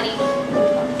got the money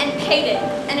and paid it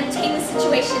and obtained the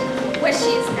situation where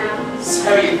she is now.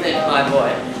 So you think, my boy,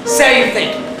 so you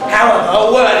think. However, a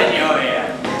word in your ear.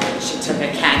 She took a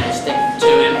candlestick to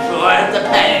him for him to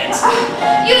pay it.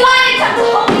 You lying attempt to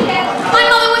hold me here. My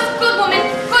mother was a good woman,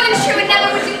 good and true, and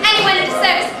never would do anyone a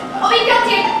disservice or be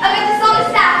guilty of a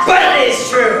dishonest act. But it is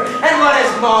true, and what is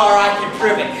more, I can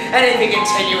prove it. And if you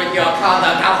continue with your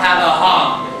conduct, I'll have a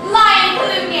harm. Lying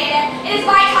calumniator, it is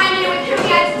my time you know with whom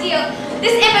you have to deal.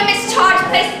 This infamous charge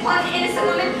placed upon an innocent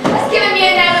woman has given me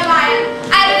a nail in my eye.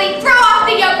 I utterly throw off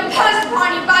the yoke imposed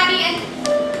upon you by me and...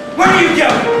 Where are you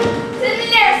going? To the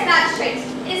nearest magistrate.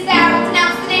 It is there I will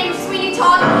denounce the name of Sweeney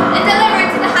Todd and deliver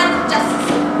it to the hands of justice.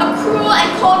 A cruel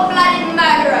and cold-blooded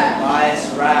murderer. Wise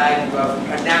rag, you have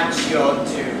pronounced your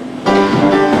doom.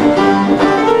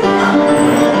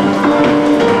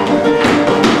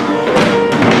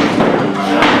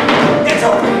 Get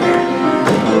over here.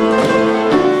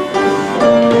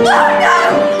 Oh no!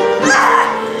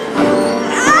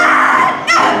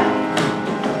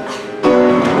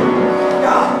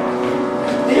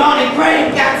 The only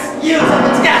brain gas yields of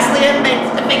its ghastly inmates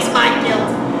to fix my guilt.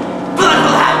 Blood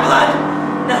will have blood.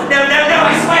 No,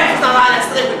 I swear it's not I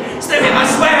that slew him, I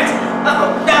swear it. Oh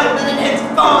no, then his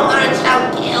father shall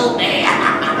kill me.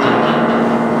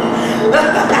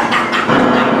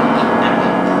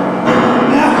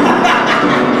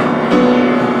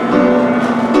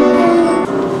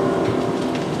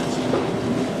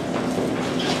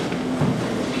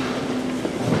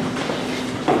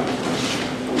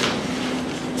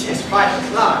 Tis 5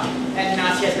 o'clock, and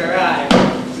not yet arrived.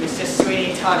 Mr.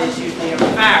 Sweeney Todd is usually a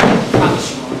very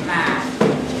punctual man.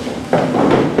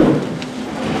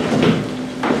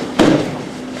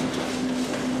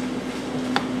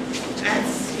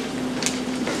 Let's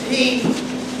see.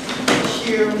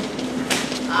 P-Q-R-S.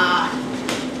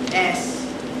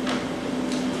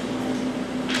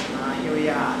 Here we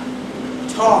are.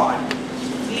 Todd,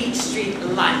 Fleet Street,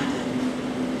 London.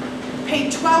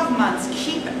 Paid 12 months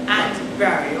keep and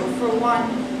burial for one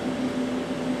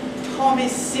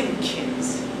Thomas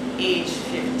Simpkins, age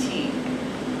 15,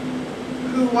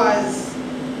 who was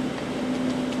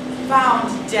found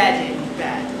dead in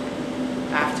bed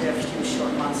after a few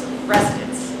short months of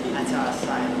residence at our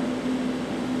asylum.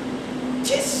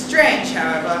 'Tis strange,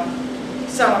 however,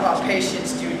 some of our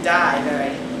patients do die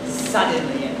very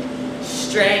suddenly and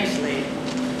strangely.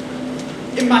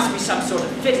 It must be some sort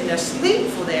of fit in their sleep,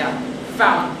 for they are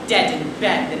found dead in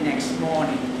bed the next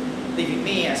morning, leaving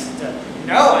me as to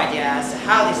no idea as to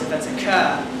how these events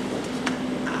occur.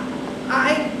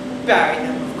 I buried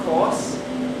them, of course,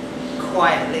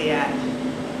 quietly and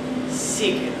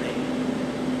secretly,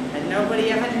 and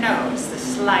nobody ever knows the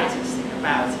slightest thing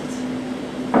about it.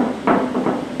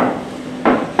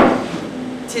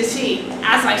 'Tis he,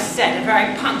 as I said, a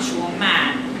very punctual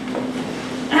man.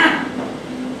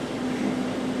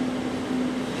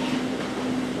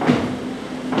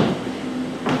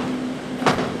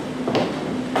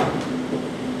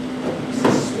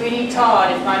 Sweeney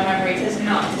Todd, if my memory does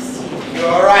not deceive me. You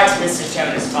are right, Mr.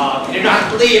 Jonas Fogg. I do not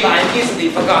believe I am easily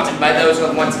forgotten by those who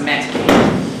have once met me.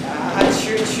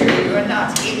 True, you are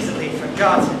not easily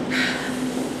forgotten.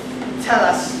 Tell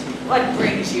us, what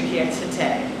brings you here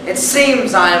today? It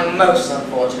seems I am most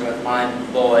unfortunate with my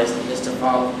boys, Mr.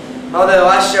 Fogg. Although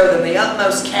I show them the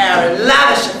utmost care and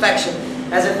lavish affection,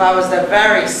 as if I was their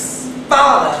very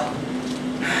father.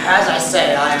 As I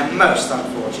say, I am most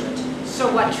unfortunate.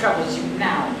 So what troubles you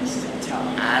now, Mr.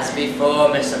 Todd? As before,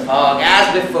 Mr. Fogg,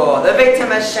 as before. The victim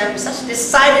has shown such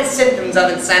decided symptoms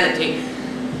of insanity.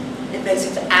 It makes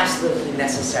it absolutely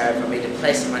necessary for me to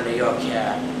place him under your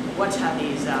care. What are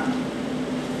these,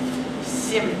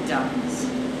 symptoms?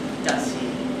 Does he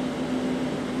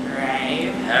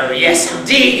rave? Oh, yes,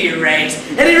 indeed he raves.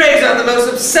 And he raves on the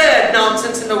most absurd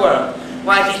nonsense in the world.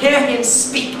 Why, to hear him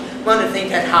speak, one would think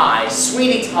that I,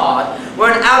 Sweeney Todd, were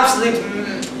an absolute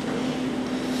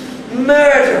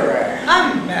murderer.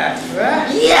 A murderer?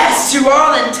 Yes, to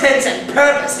all intents and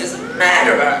purposes, a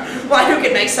murderer. Why, who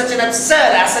could make such an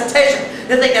absurd assertion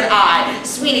to think that I,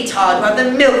 Sweeney Todd, who have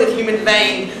the milk of human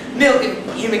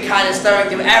human kindness flowing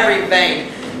through every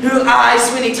vein, who I,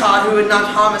 Sweeney Todd, who would not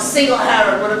harm a single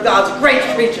hair of one of God's great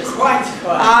creatures. Quite.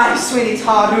 I, Sweeney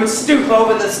Todd, who would stoop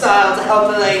over the stile to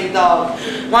help the lame dog.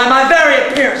 Why, my very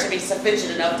appearance should be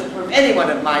sufficient enough to prove anyone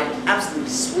of my absolute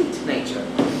sweet nature.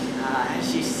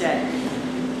 As you said,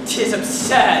 'tis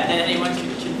absurd that anyone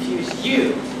could confuse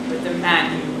you with the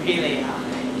man you really are.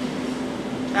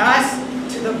 Now,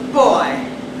 as to the boy,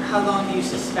 how long do you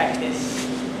suspect this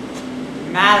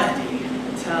malady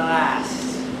to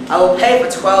last? I will pay for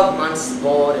 12 months'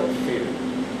 board and food.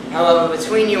 However,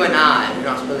 between you and I do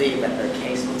not believe that her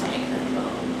case will take that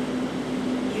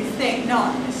long. You think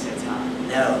not, Mr. Todd?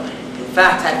 No. In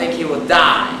fact, I think he will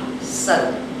die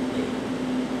suddenly,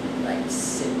 like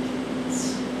symptoms.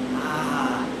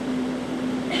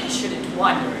 I shouldn't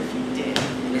wonder if you did.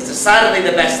 It is decidedly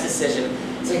the best decision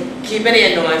to keep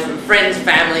any annoyance from friends,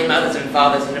 family, mothers, and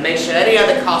fathers, and to make sure any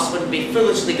other cost wouldn't be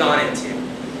foolishly gone into.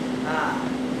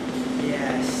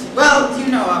 Yes. Well, you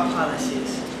know our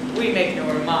policies. We make no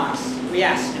remarks. We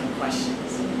ask no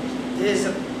questions. It is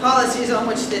the policies on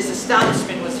which this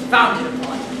establishment was founded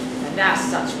upon, and as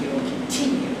such we will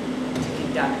continue to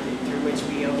conduct it, through which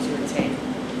we hope to attain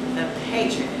the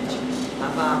patronage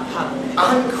of our public.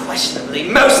 Unquestionably,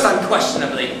 most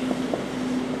unquestionably.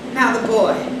 Now the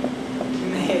boy, you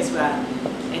may as well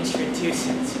introduce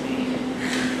him to me.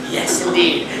 Yes,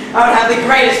 indeed. I would have the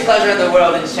greatest pleasure in the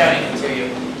world in showing him to you.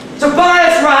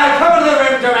 Tobias Ragg, come into the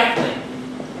room directly.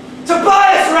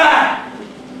 Tobias Ragg!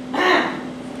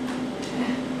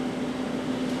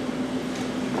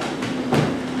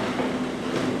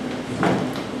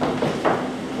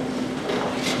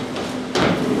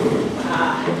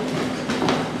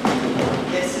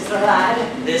 This is the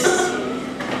lad. This is he.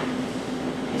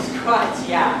 He's quite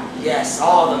young. Yes,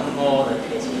 all the more the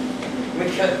pity. We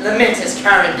could lament his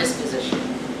current disposition.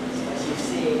 As you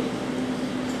see,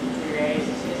 he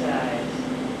raises his eyes.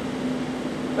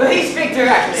 Will he speak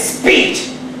directly?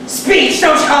 Speech! Speech!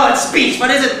 Don't call it speech, but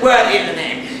is it worthy of the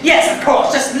name? Yes, of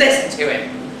course, just listen to him.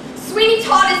 Sweeney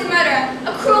Todd is a murderer,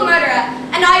 a cruel murderer,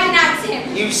 and I denounce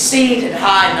him. You see, did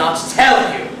I not tell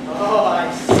you? Oh,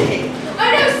 I see. Oh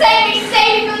no, save me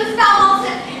from this foul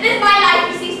monster. It is my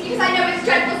life, you see, because I know its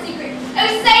dreadful secret. Oh,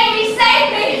 save me, save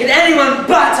me! Can anyone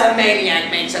but a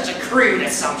maniac make such a crude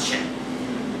assumption?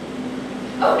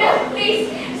 Oh no, please,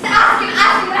 just ask him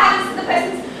what happens to the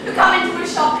persons who come into a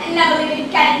shop and never leave it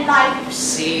again in life. You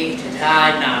see, did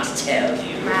I not tell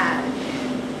you? Mad.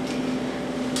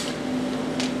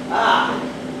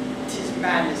 'Tis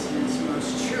madness in its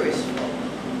most truest form.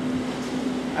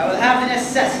 I will have the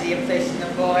necessity of placing the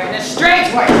boy in a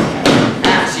straight way.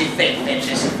 As you think fit,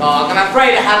 Mr. Fogg. I'm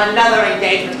afraid I have another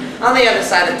engagement on the other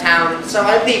side of town, so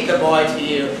I leave the boy to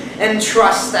you, and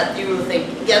trust that you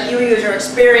use your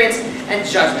experience and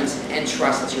judgment, and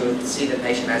trust that you will see the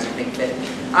patient as you think fit.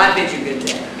 I bid you good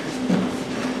day.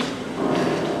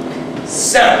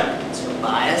 So,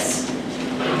 Tobias,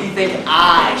 if you think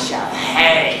I shall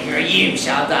hang, or you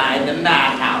shall die in the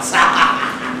madhouse.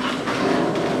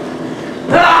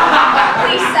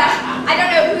 Please, sir, I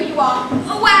don't know who you are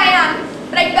or where I am,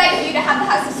 but I beg of you to have the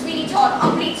house of Sweeney Todd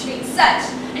on Fleet Street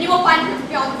searched, and you will find proof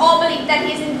beyond all belief that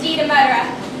he is indeed a murderer.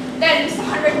 There are at least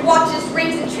 100 watches,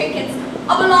 rings, and trinkets,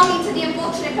 all belonging to the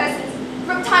unfortunate persons who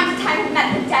from time to time have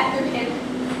met their death through him.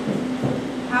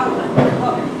 How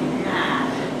uncommonly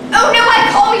mad. Oh no, I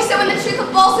call me so, and the truth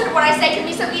or falsehood of what I say can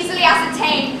be so easily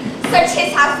ascertained. Search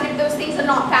his house, and if those things are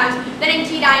not found, then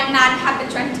indeed I am mad and have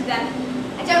been drunk to them.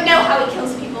 I don't know how he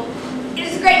kills people. It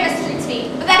is a great mystery to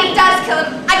me, but that he does kill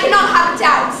them, I cannot have a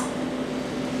doubt.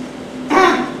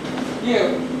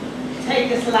 You, take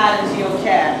this lad into your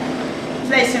care.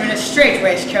 Place him in a strait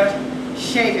waistcoat,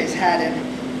 shave his head, and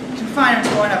confine him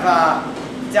to one of our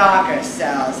darker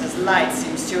cells, as light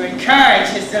seems to encourage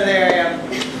his delirium.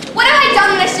 What have I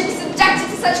done that I should be subjected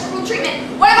to such cruel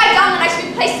treatment? What have I done that I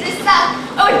should be placed in this cell?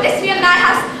 Oh, if this be a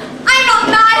madhouse, I'm not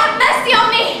mad, have mercy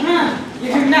on me!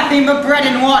 Give him nothing but bread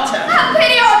and water. Have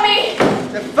pity on me!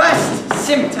 The first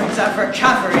symptoms of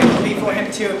recovery will be for him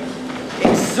to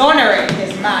exonerate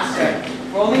his master.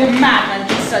 For only a madman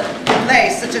can lay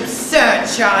such absurd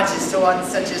charges to one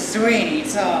such as Sweeney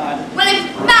Todd. Well, if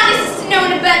madness is to know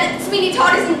in a bed that Sweeney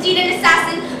Todd is indeed an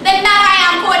assassin, then mad I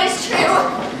am, for it is true.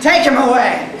 Take him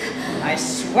away! I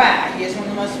swear he is one of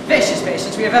the most vicious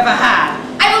patients we have ever had.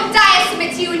 I will die and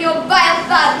submit to you and your vile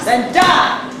thugs. Then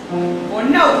die! For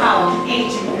no power can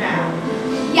aid you now.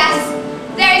 Yes,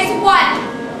 there is one,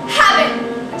 heaven,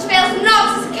 which fails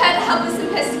not to succor the helpless and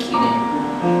persecuted.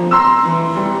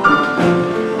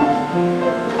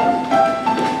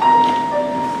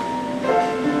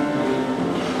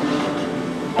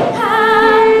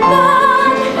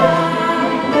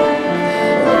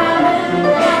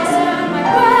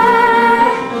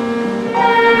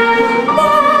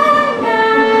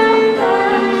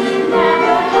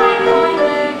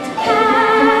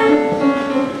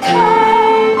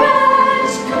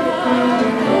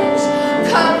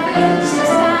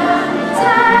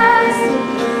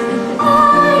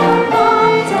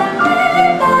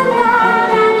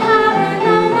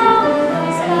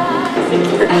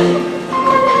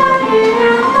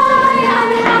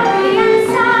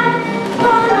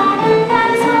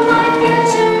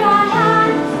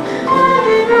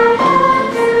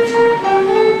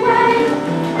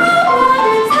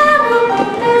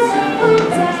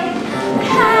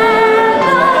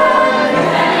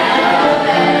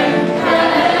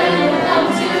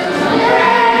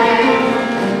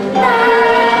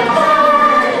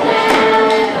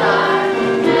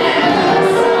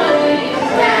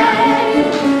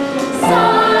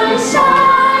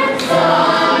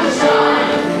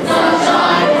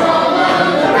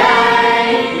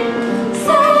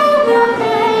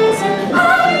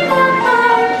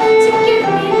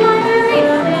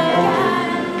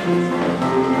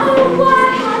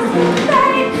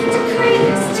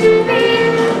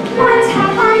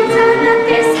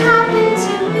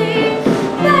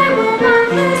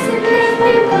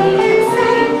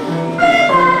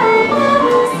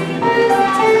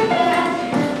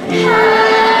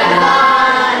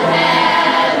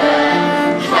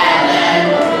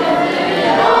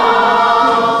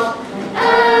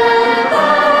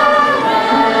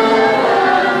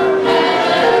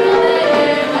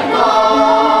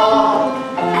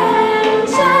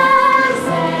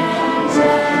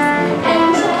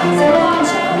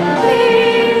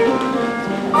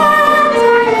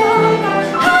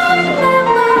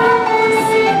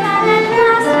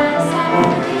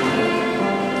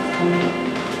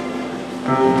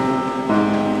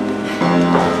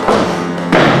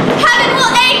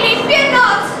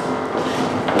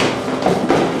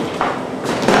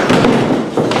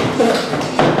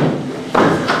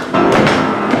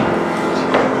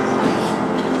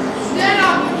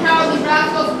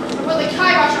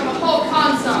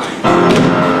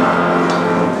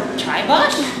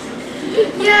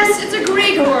 Yes, it's a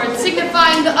Greek word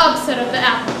signifying the upset of the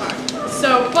apple cart.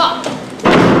 So, Bobb.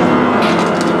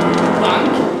 Pung?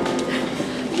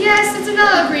 Yes, it's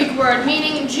another Greek word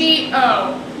meaning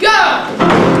G-O. Go!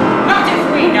 Not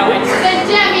if we know it. Then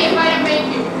damn me if I don't make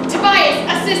you.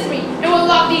 Tobias, assist me, and we'll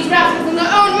lock these rascals in their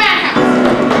own madhouse.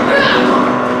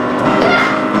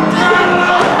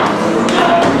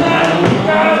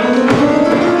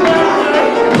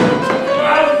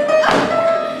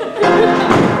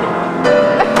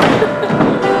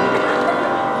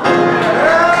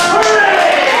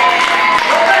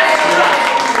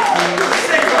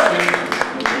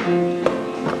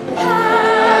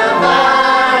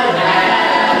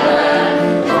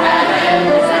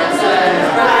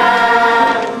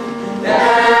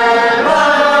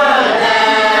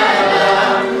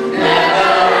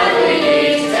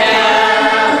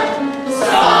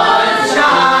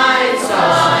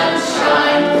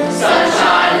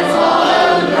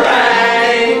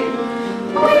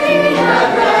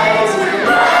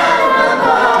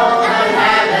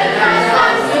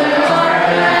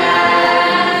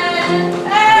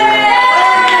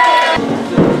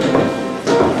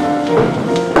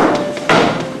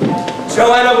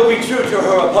 Johanna will be true to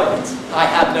her appointment, I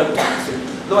have no doubt,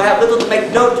 though I have little to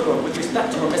make known to her with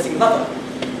respect to her missing lover.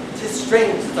 'Tis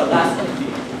strange that the last interview,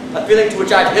 a feeling to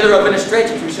which I had hitherto been a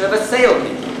stranger to, should have assailed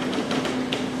me.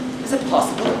 Is it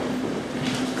possible?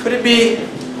 Could it be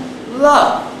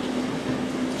love?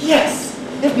 Yes,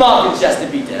 if Mark and Chester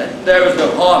be dead, there is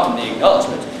no harm in the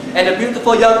acknowledgement, and a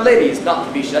beautiful young lady is not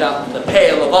to be shut out from the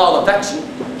pale of all affection,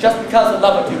 just because the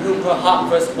lover to whom her heart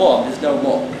first warmed is no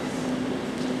more.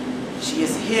 She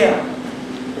is here.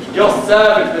 Your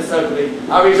servant, Miss Oakley.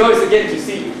 I rejoice again to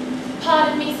see you.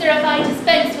 Pardon me, sir, if I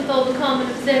dispense with all the common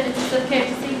observances of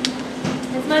courtesy,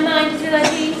 as my mind is ill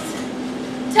at ease.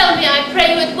 Tell me, I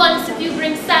pray you at once, if you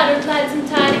bring sad or gladsome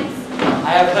tidings.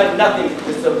 I have heard nothing,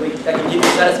 Miss Oakley, that can give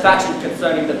you satisfaction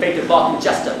concerning the fate of Mark and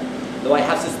Chester, though I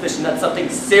have suspicion that something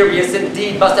serious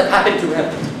indeed must have happened to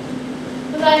him.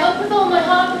 But I hope with all my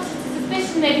heart that the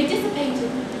suspicion may be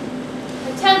dissipated.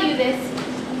 I tell you this,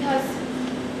 because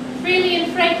freely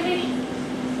and frankly,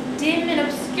 dim and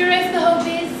obscure as the hope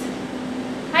is,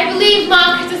 I believe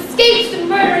Mark has escaped the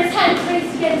murderer's hand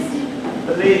traced against him.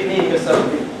 Believe me, Miss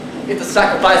Oakley, if the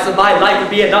sacrifice of my life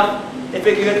would be enough, if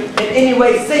it could in any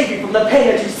way save you from the pain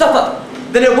that you suffer,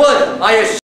 then it would, I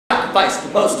assure you, sacrifice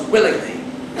most willingly.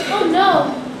 Oh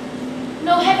no.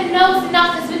 No, heaven knows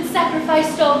enough has been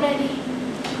sacrificed already.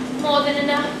 More than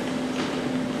enough.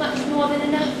 Much more than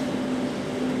enough.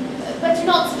 But do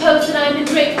not suppose that I am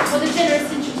ungrateful for the generous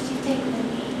interest you've taken in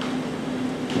me.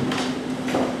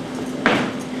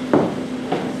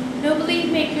 No, believe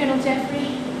me, Colonel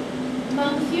Jeffrey,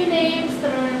 among the few names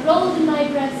that are enrolled in my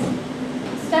breast,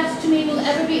 statue to me will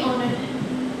ever be honored.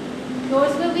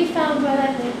 Yours will be found while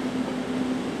I live.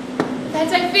 But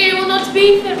that I fear will not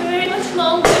be for very much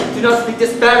longer. Do not speak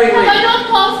despairingly. Have I not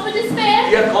cause for despair?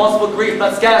 You have cause for grief,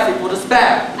 but scarcely for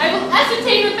despair. I will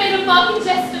ascertain the fate of Bobb and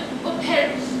Chester or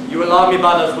perish. You alarm me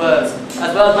by those words,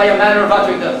 as well as by your manner of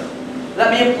uttering them.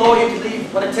 Let me implore you to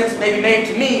leave what attempts may be made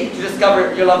to me to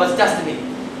discover your lover's destiny.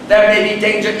 There may be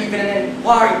danger even in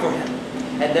inquiring for him,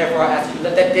 and therefore I ask you to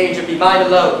let that danger be mine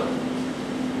alone.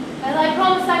 Well, I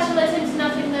promise I shall let him to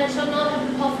nothing that shall not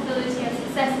have the possibility of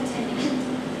success attending it.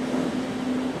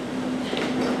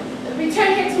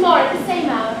 Return here tomorrow at the same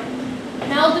hour,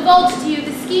 and I will divulge to you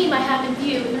the scheme I have in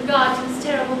view with regard to this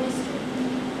terrible mystery.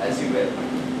 As you will.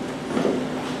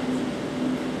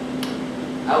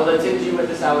 I will attend you at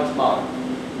this hour tomorrow,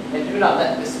 and do not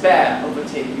let despair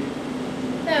overtake you.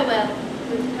 Farewell,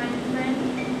 good kind friend.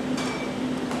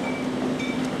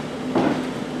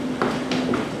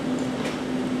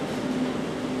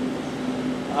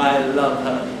 I love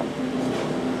her,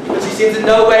 but she seems in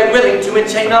no way willing to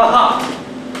enchain her heart.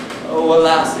 Oh,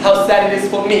 alas, how sad it is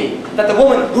for me that the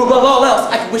woman who above all else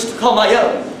I could wish to call my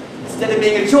own, instead of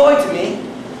being a joy to me,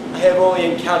 I have only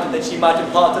encountered that she might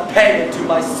impart a pain into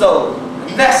my soul.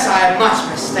 Unless I am much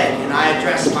mistaken, I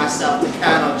address myself to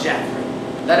Colonel Jeffrey.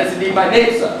 That is indeed my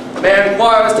name, sir. May I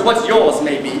inquire as to what yours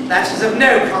may be? That is of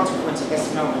no consequence at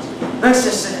this moment. Let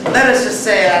us just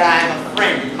say that I am a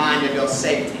friend in mind of your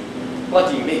safety.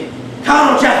 What do you mean?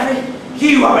 Colonel Jeffrey,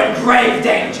 you are in grave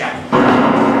danger.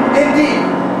 Indeed.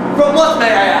 From what,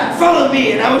 may I ask? Follow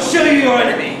me and I will show you your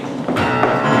enemy.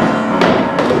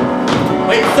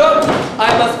 Wait, sir.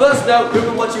 I must first know who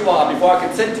and what you are before I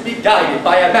consent to be guided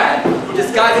by a man who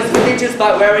disguises his features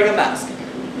by wearing a mask.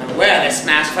 I wear this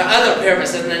mask for other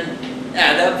purposes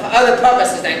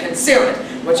than concealment,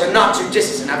 which are not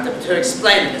judicious enough to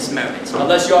explain at this moment.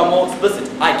 Unless you are more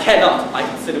explicit, I cannot, I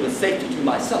consider with safety to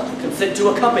myself, consent to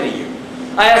accompany you.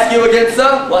 I ask you again,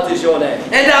 sir, what is your name?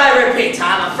 And I repeat,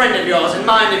 I am a friend of yours and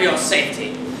mind of your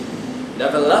safety.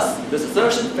 Nevertheless, this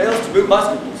assertion fails to move my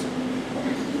scruples.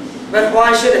 But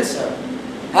why should it, sir?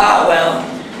 Ah, well,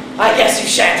 I guess you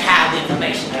shan't have the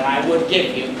information that I would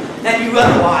give you, that you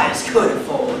otherwise could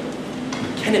afford.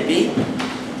 Can it be?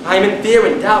 I am in fear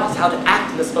and doubt as how to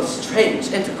act in this most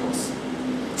strange intercourse.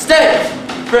 Stay,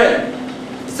 friend,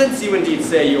 since you indeed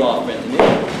say you are friend to me.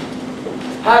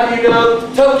 Have you no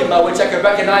token by which I can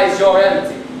recognize your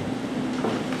enmity?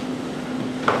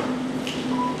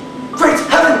 Great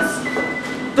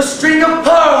heavens! The string of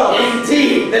pearls!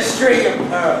 Indeed, the string of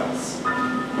pearls.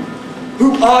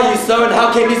 Who are you, sir, and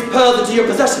how came these pearls into your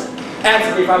possession?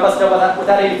 Answer me if I must know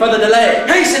without any further delay.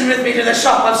 Hasten with me to the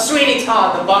shop of Sweeney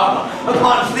Todd, the barber,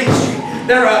 upon Fleet Street.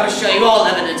 There I will show you all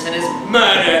evidence in his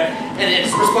murder, and its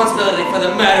responsibility for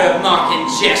the murder of Mark and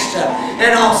Chester,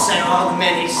 and also all the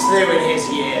men he slew in his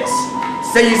years.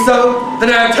 Say you so?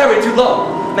 Then I have tarried too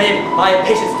long. My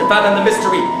impatience to fathom the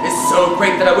mystery is so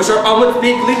great that I wish our onward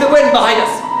speed could leave the wind behind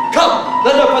us. Come,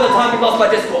 let no further time be lost by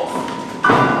discourse.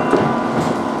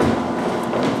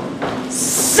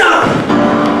 So!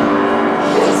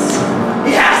 Yes,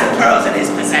 he has the pearls in his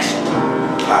possession.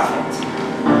 Perfect.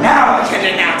 Now I can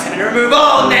denounce him and remove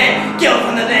all guilt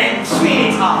from the name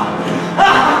Sweeney Todd.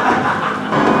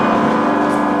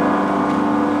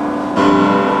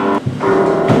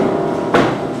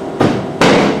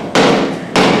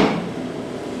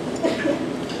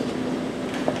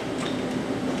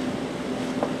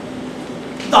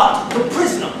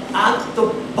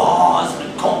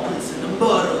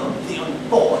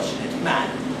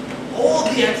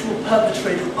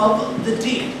 of the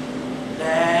deed,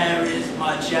 there is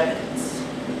much evidence.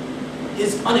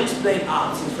 His unexplained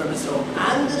absence from his home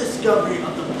and the discovery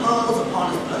of the pearls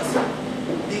upon his person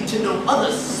lead to no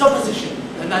other supposition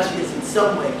than that he is in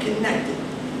some way connected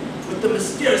with the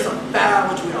mysterious affair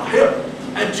which we are here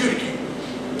adjudicating.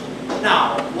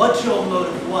 Now, what your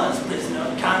motive was,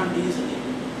 prisoner, can be easily.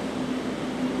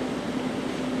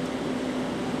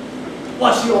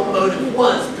 What your motive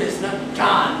was, prisoner,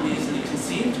 can be easily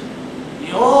conceived.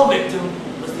 Your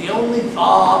victim was the only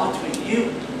bar between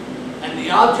you and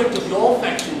the object of your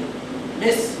affection,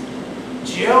 Miss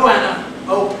Johanna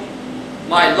Oakley.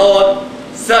 My lord,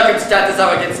 circumstances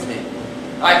are against me.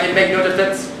 I can make no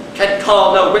defense, can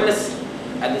call no witness,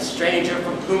 and the stranger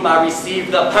from whom I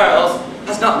received the pearls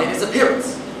has not made his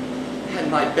appearance. And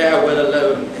my bare word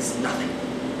alone is nothing.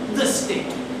 The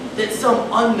statement that some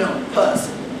unknown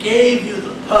person gave you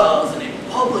the pearls in a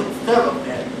public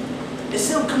thoroughfare is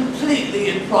so completely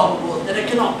improbable that it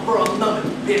cannot for a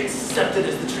moment be accepted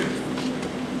as the truth.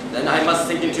 Then I must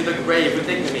sink into the grave with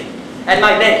ignominy, and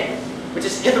my name, which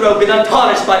has hitherto been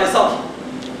untarnished by dishonor,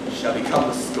 shall become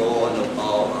the scorn of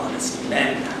all honest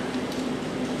men.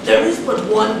 There is but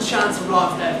one chance of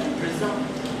life left, prisoner,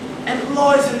 and it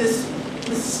lies in this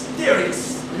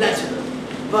mysterious letter,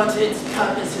 but its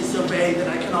purpose is so vague that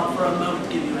I cannot for a moment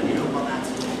give you any hope on that.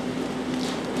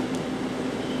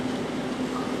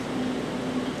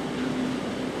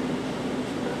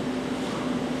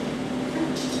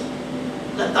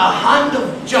 Let the hand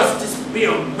of justice be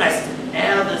arrested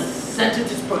ere the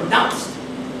sentence is pronounced.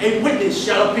 A witness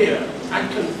shall appear and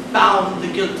confound the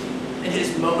guilty in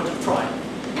his moment of trial.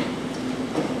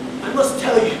 I must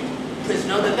tell you,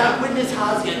 prisoner, that witness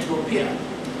has yet to appear,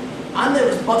 and there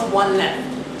is but one left.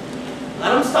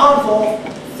 Let him stand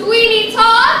forth. Sweeney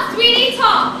Todd! Sweeney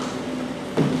Todd!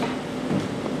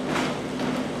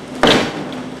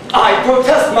 I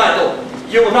protest, my lord.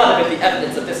 You will not admit the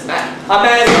evidence of this man. A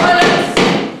man...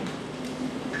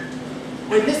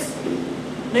 Witness,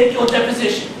 make your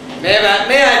deposition. May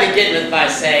I begin by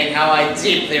saying how I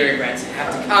deeply regret to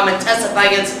have to come and testify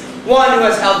against one who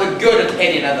has held the good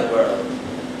opinion of the world.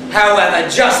 However,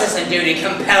 justice and duty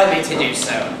compel me to do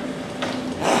so.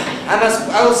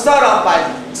 I will start off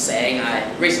by saying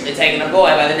I recently taken a boy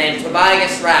by the name of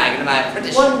TOBIAS RAGG into my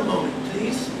apprenticeship. One moment,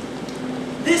 please.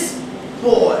 This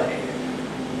boy,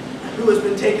 who has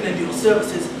been taken into your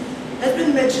services, has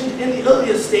been mentioned in the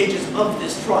earlier stages of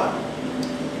this trial.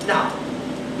 Now,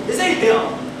 is he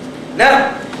here?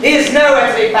 No, he is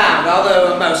nowhere to be found,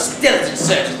 although a most diligent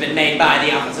search has been made by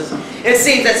the officers. It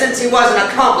seems that since he was an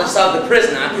accomplice of the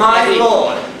prisoner... My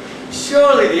lord,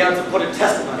 surely the unsupported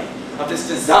testimony of this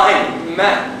designing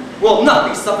man will not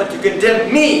be suffered to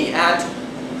condemn me, and...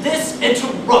 This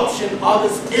interruption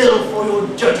augurs ill for your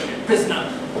judgment, prisoner.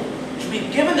 You should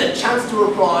be given the chance to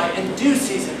reply in due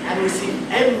season and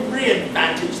receive every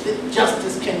advantage that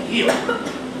justice can yield.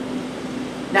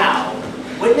 Now,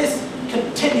 witness,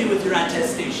 continue with your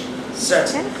attestation.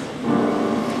 Certain.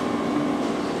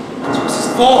 It was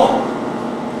his form.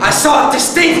 I saw it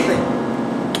distinctly.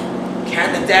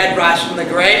 Can the dead rise from the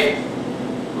grave?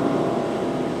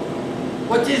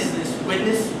 What is this,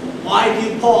 witness? Why do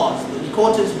you pause? The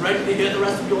court is ready to hear the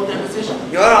rest of your deposition.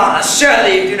 Your Honor,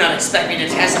 surely you do not expect me to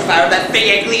testify with that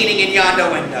figure gleaming in yonder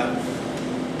window.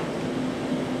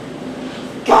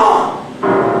 Gone!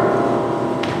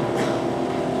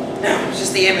 No, it's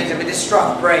just the image of a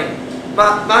distraught brain.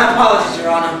 My apologies,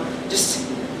 Your Honor. Just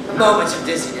a moment of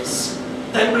dizziness.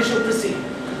 Then we shall proceed.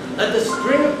 Let the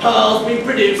string of pearls be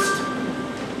produced.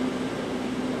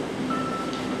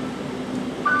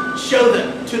 Show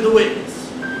them to the witness.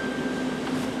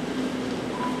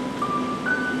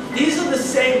 These are the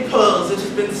same pearls that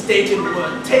has been stated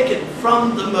were taken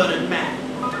from the murdered man.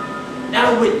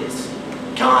 Now, witness,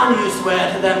 can you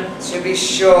swear to them? To be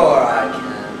sure I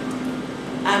can.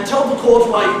 And tell the court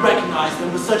why you recognize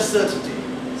them with such certainty.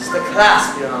 It's the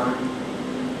clasp, Your Honor.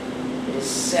 It is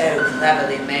so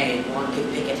cleverly made, one could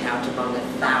pick it out among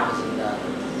 1,000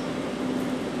 others.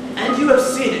 And you have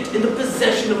seen it in the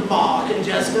possession of Mark and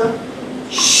Jester?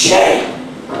 Shame!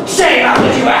 Shame, how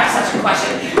could you ask such a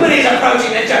question when he's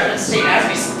approaching the judgment scene as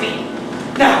we speak?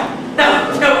 No,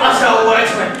 utter a word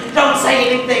to him. Don't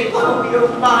say anything. Oh,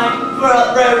 your fine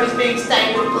road is being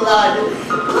stained with blood.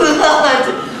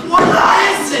 Blood! What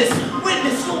is this?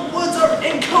 Witness, your words are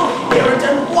incoherent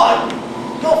and one.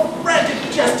 Your frantic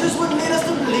gestures would lead us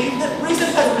to believe that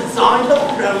reason has resigned her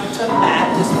throne to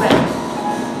mad despair.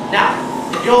 Now,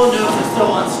 if your nerves are so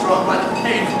unstrung by the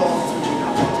painful losses which you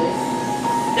have to take,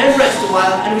 then rest a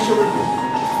while and we shall review.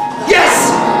 Yes,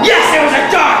 it was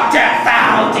a dark,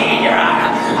 foul deed, Your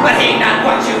Honor. But heed not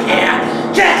what you hear.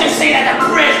 Can't you see that the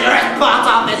prisoner has bought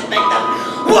off his victim?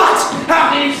 What?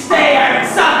 How can you stay here and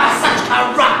suffer such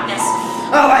corruptness?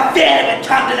 Oh, I fear it would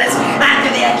come to this, and to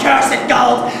the accursed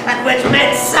gold, at which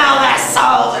men sell their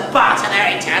souls and barter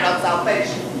their eternal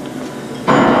salvation.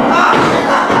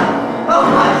 Oh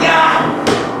my God!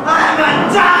 I am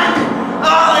undone!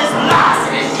 All is lost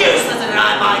and is useless to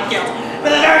deny my guilt. For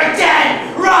the very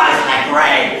dead rise from the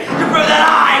grave to prove that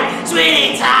I,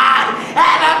 Sweeney Todd,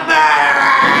 am a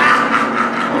murderer!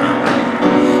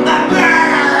 A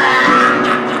murderer!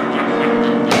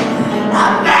 A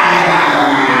murderer!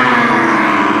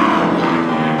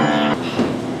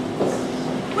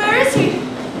 Where is he?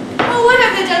 Oh, what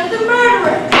have they done to the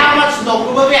murderer? How much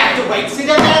longer will we have to wait to see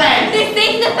the villain? They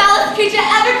think the foulest creature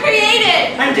ever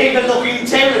created! And even looking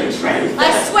too in truth.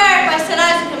 I swear if I said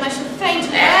eyes on him, I should faint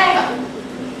away.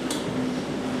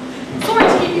 Sorry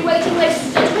to keep you waiting, ladies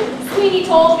and gentlemen. Sweeney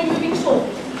Todd will be moving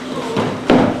shortly.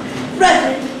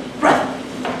 Brethren,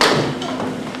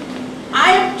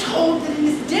 I am told that in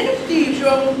this den of thieves you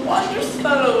are a wondrous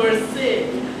fellow or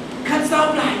sin. Canst thou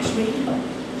oblige me?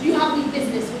 Do you have any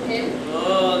business with him?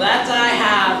 Oh, that I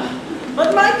have.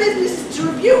 But my business is to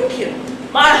rebuke him.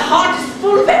 My heart is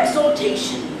full of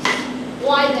exhortations.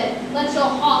 Why then, let your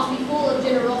heart be full of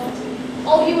generosity,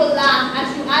 or he will laugh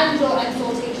at you and your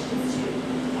exhortations too.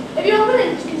 If you are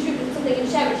willing to contribute something in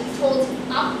charity towards his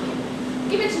applicant,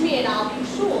 give it to me and I'll be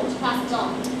sure to pass it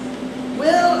on.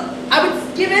 Well, I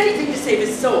would give anything to save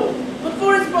his soul, but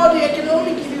for his body I can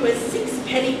only give you a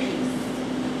 6-penny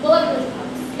piece. Well, let me go to the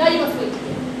house. Now you must wait here.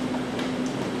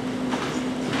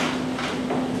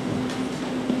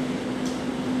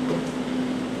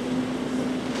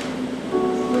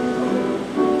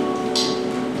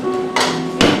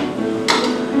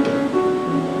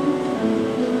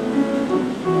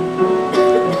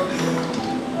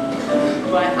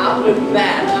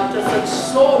 Man, after such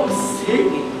solemn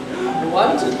singing,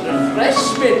 wanted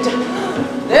refreshment.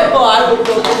 Therefore, I will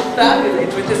go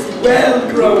confabulate with this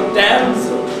well-grown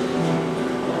damsel.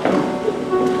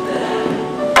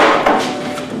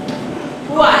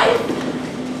 Wife,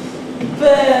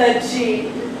 virgin,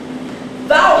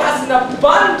 thou hast an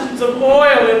abundance of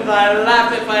oil in thy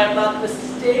lap, if I am not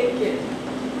mistaken.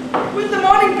 With the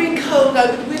morning being cold, I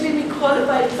would willingly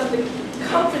qualify for something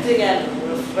comforting and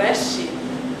refreshing.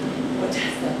 What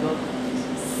has that book?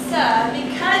 Sir,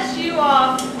 because you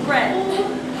are friend,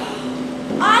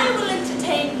 I will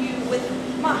entertain you with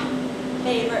my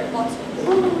favorite bottle.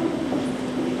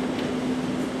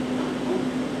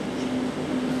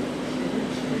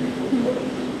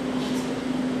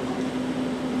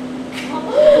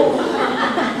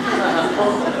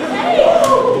 Hey!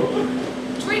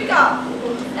 Drink up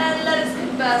and let us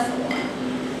converse a while.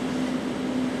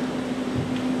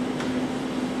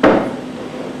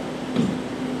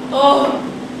 Oh,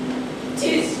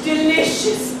 'tis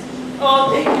delicious.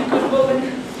 Oh, thank you, good woman.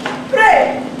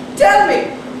 Pray, tell me,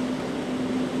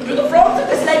 do the frogs of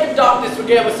this lake of darkness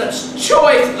regale with such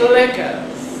choice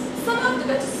liquors? Some of the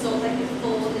better souls I can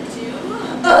afford to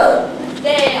do.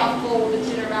 They are full of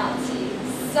generosity.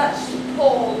 Such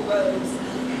poor rogues.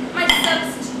 My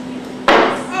substitute.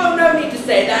 Oh, no need to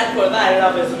say that, for thy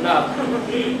love is enough.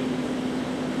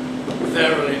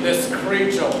 Verily, this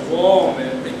creature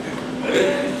warmeth.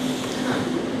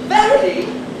 Verily,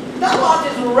 thou art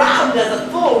as round as a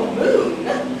full moon,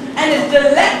 and as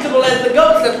delectable as the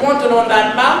goats that wanton on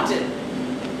that mountain.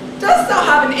 Dost thou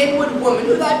have an inward woman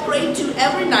who thou prayed to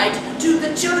every night, to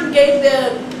the children gave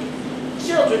their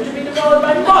children to be devoured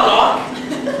by Moloch?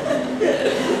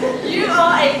 You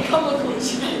are a comical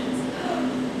child.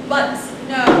 But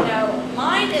no,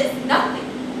 mine is nothing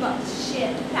but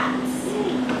sheer facts.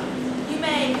 You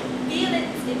may feel it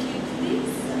if you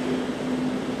please.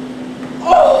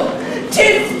 Oh,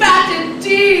 'tis fat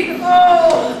indeed!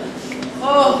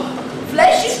 Oh,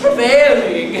 flesh is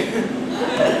prevailing.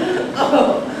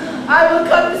 Oh, I will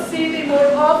come to see thee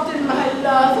more often, my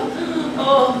love.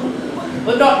 Oh,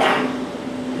 but not now,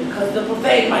 because the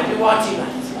profane might be watching us.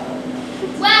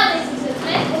 Well, ladies and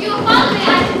gentlemen, if you will follow me, I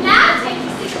can now take you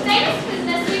to see the famous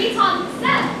prisoner, Sweeney Todd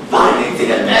himself. Finding to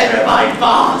the murder of my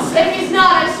boss. If he's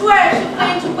not, I swear I shall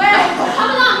faint away.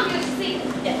 Come along if you wish to see him.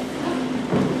 Yes.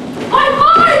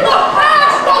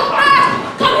 Look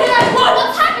back! Come here at once!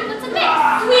 What's happened? What's amiss?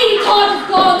 Sweeney Todd is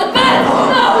gone. The bell!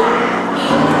 No!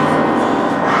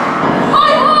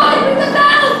 Hi! Ring the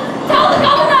bell! Tell the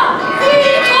governor!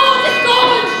 Sweeney Todd is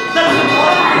gone! That's the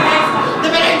point! The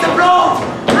villain's abroad!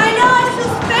 I know I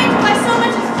shall faint by so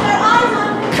much as their eyes on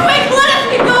me. Quick, let us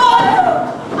be gone!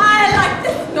 I like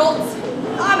this nonsense.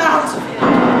 I'm out of here.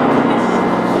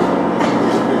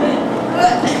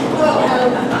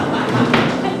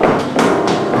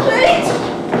 Wait!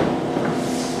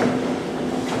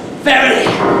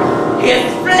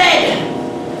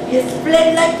 they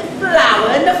split like the flower,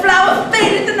 and the flower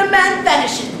fadeth and the man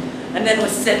vanisheth. And then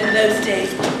was said in those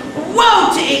days,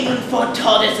 woe to England, for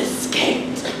Todd has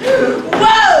escaped.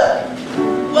 Woe!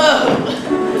 Woe!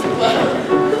 Woe!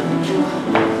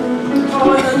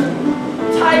 Oh,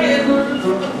 the tiger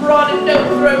with the broad and no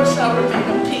throat shall remain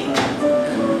a peace.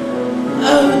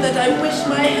 Oh, that I wish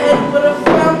my head were a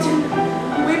fountain,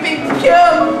 weeping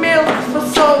pure milk for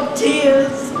salt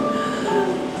tears.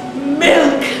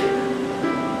 Milk!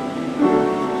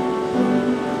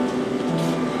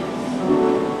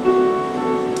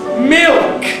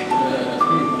 Milk!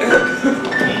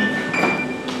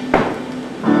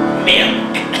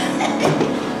 Milk!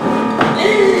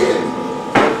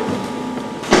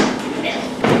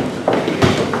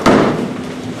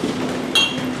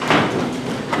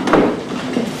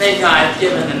 I think I've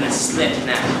given them the slip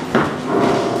now.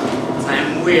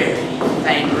 I'm weary,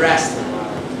 faint rested.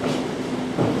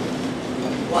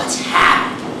 What's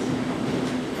happened?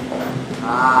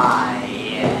 Ah,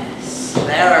 yes.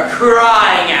 They were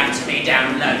crying after me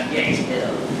down Ludgate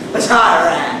Hill. But I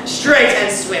ran, straight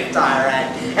and swift I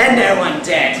ran, and no one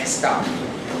dared to stop me.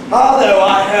 Although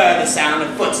I heard the sound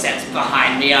of footsteps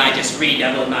behind me, I just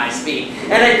redoubled my speed,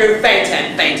 and it grew fainter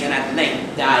and fainter, and at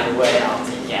length died away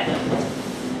altogether.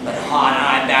 But on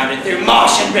I bounded through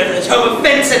marsh and rivers, over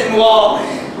fence and wall,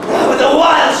 with a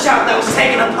wild shout that was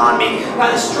taken upon me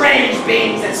by the strange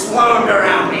beings that swarmed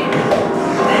around me.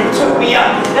 They took me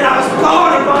up, and I was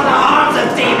borne upon the arms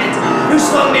of demons, who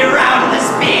swung me round with a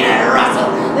speed and rustle,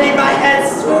 made my head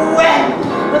swim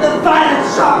with a violent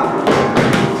shock,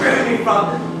 threw me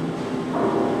from them.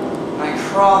 I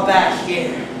crawled back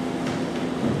here.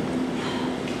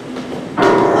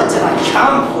 What did I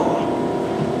come for?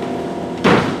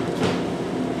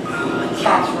 I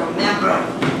can't remember.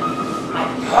 My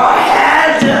poor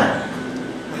head!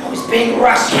 I was being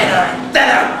rushed hither and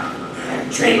thither.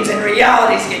 Dreams and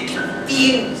realities get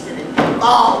confused and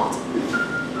involved.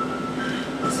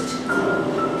 Was it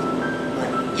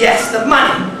money? Yes, the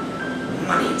money!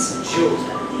 Money and some jewels, I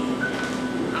believe.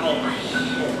 Oh, my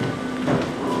head.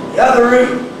 The other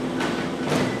room.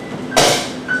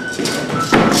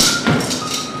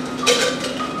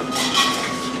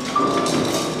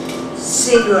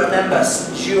 Seem to remember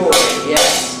some jewelry,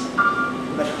 yes.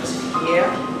 But was it here?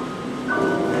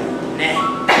 Nay.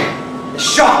 The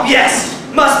shop, yes!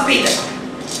 Must be the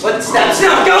footsteps.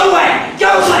 No, go away! Go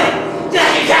away!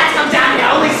 You can't come down here.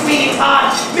 Only Sweeney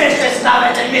Todd, Mistress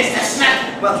Lovett, and Mr.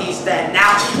 Smith. Well, he's there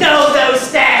now. No, those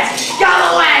stairs. Go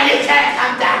away! You can't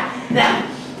come down. Now,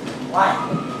 why?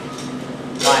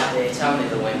 Why, they tell me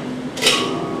the way.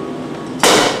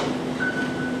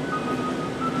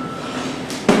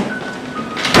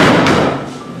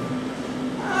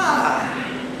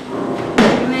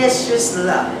 Mistress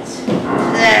Lovett,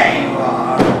 there you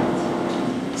are.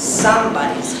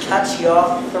 Somebody's cut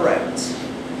your throat.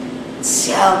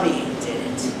 Tell me who did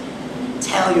it.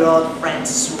 Tell your old friend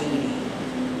Sweeney.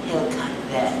 He'll cut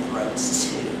their throats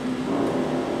too.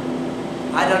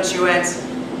 Why don't you answer?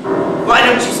 Why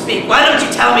don't you speak? Why don't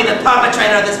you tell me the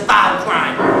perpetrator of this foul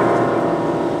crime?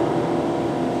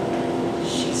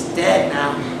 She's dead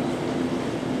now.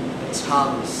 Her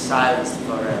tongue was silenced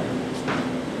forever.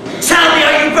 Tell me,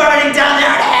 are you burning down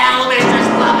there in hell, Mistress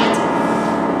Lovett?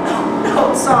 No,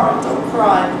 I'm sorry. Don't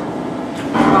cry.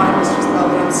 Don't cry, Mistress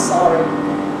Lovett. I'm sorry.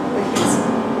 Please,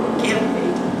 forgive me.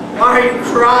 Why are you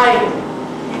crying?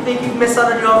 You think you've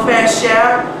misuttered your fair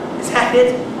share? Is that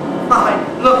it? Fine.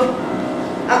 Look,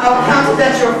 I'll count it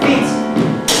at your feet.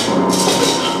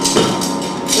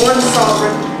 1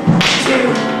 sovereign,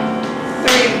 2,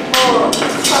 3, 4,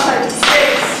 5, 6.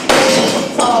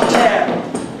 It's all there.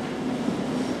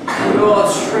 Your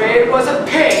trade was a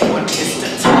paid one, Mr.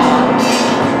 Todd.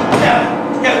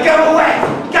 No, go away!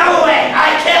 Go away!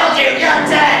 I killed you! You're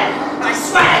dead! I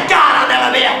swear to God I'll never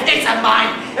be a piece of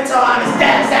mine until I'm as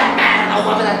dead as that man and the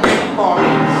woman that did it for me.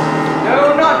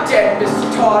 No, not dead, Mr.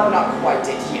 Todd. Not quite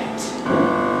dead yet.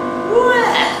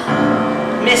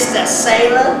 Well, Mr.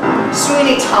 Sailor,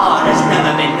 Sweeney Todd has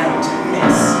never been known to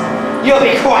miss. You'll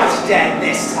be quite dead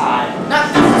this time.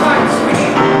 Not this time, Sweeney.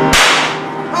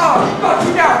 Oh, got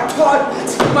you now, Todd!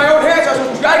 My own hands, I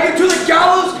shall drag you to the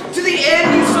gallows, to the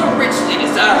end you so richly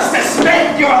deserve. Mr.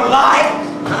 Smith, you're alive?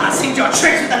 It seems your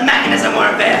tricks with the mechanism were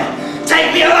avail.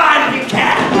 Take me alive if you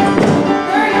can!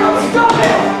 There you go, stop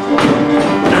it!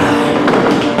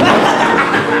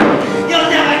 You'll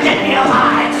never get me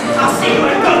alive! I'll see you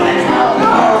in both in hell!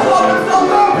 No, stop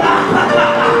it!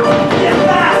 Get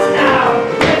fast now!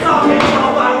 It's all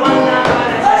controlled by one number.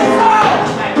 Let's go!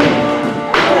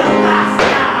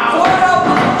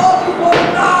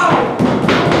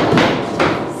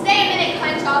 Stay a minute,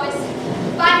 kind Jarvis.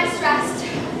 Find Mr.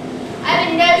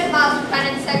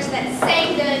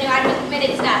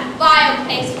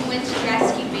 place from whence you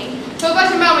rescued me. For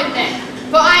but a moment then,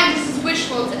 for I am just as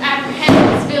wishful to apprehend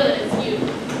this villain as you.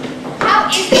 How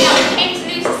is it that we came to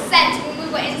lose a scent when we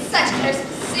were in such close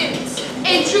pursuit?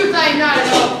 In truth, I am not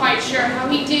at all quite sure how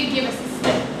he did give us the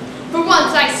slip. For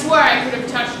once, I swear I could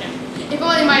have touched him, if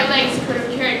only my legs could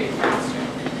have carried me faster.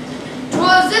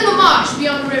 'Twas in the marsh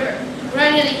beyond the river, where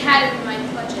I nearly had him in my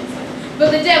clutches.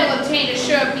 But the devil obtained a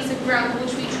sure piece of ground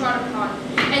which we trod upon,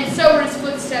 and so were his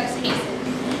footsteps hastened.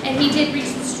 And he did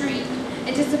reach the street,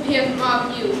 and disappear from our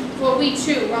view, for we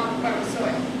too were on the firm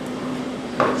soil.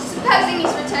 Supposing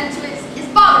he's returned to his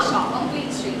barber shop on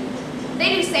Fleet Street.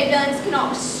 They do say villains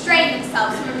cannot restrain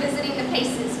themselves from visiting the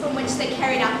places from which they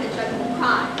carried out their dreadful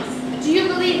crimes. Do you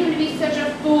believe him to be such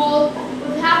a fool?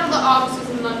 With half of the officers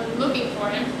in London looking for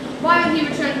him, why would he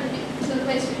return to the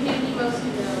place from whom he most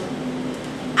known?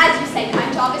 As you say,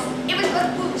 kind Jarvis, it was but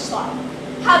a foolish thought.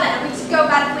 How then are we to go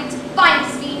about it to find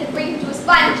his Sweeney and bring him to his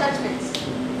final judgment?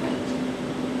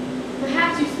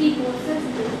 Perhaps you speak more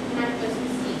sensibly than I first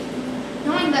conceived.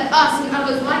 Knowing that us and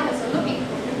others like us are looking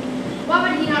for him, why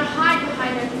would he not hide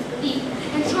behind our disbelief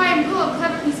and try and pull a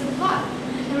clever piece of plot,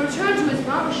 and return to his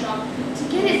barber shop to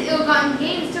get his ill-gotten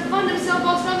gains to fund himself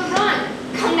whilst on the run?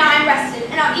 Come now, I'm rested,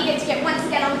 and I'm eager to get once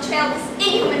again on the trail of this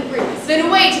inhuman brute. Then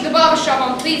away to the barber shop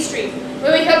on Fleet Street,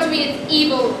 where we hope to meet its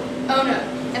evil owner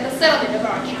and the settlement of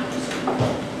our accounts.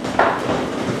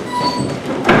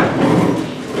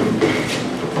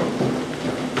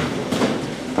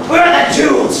 Where are the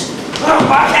jewels? Oh,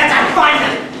 why can't I find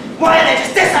them? Why did they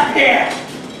just disappear?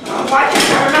 Oh, why can't I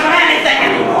remember anything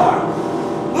anymore?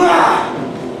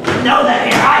 I know they're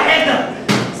here. I hid them.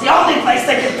 It's the only place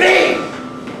they could be.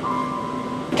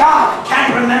 God, I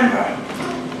can't remember.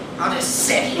 I'll just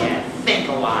sit here and think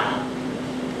a while.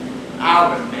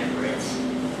 I'll remember it.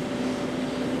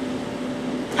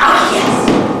 Ah, yes!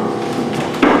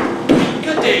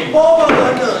 Good day, Bob. I'd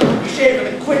like a shave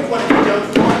and a quick one if you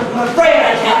don't mind. I'm afraid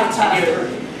I can't attend you.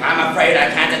 I'm afraid I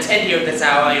can't attend you at this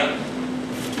hour.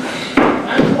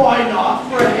 And why not,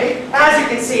 pray? As you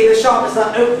can see, the shop is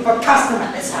not open for custom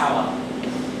at this hour.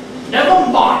 Never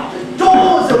mind. The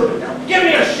door's open now. Give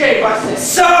me a shave, I say.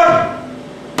 Sir!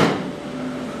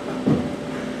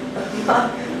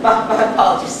 My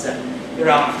apologies, sir.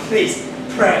 Your Honor, please,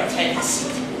 pray take a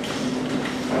seat.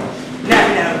 No.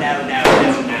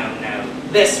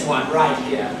 This one right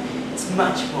here. It's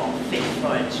much more fit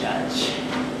for a judge.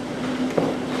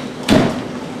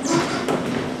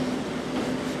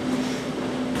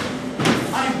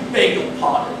 I beg your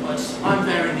pardon, but I'm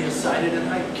very nearsighted and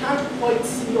I can't quite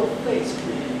see your face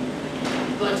clearly.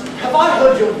 But have I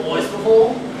heard your voice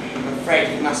before? I'm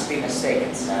afraid you must be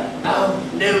mistaken, sir. Oh,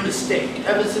 no mistake.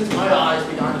 Ever since my eyes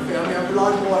began to fail me, I've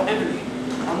relied more heavily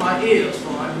on my ears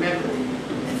for my memory.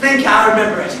 I think I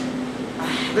remember it. I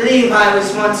believe I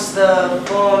was once the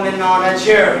foreman on a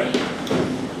jury.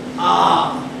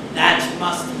 Ah, that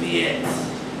must be it.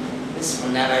 This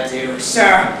will never do.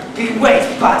 Sir,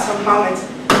 wait but a moment.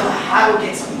 I will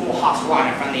get some more hot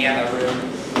water from the other room.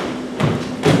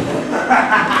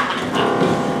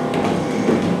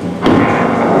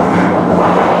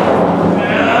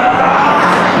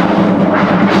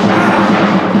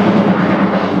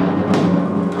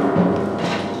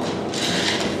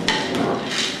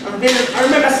 I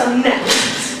remember some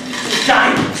necklaces, some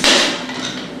diamonds.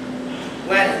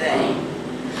 Where are they?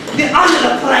 They're under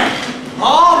the plank.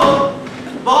 Bob,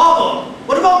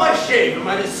 what about my shave? Am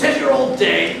I to sit here all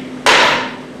day?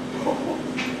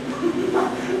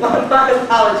 My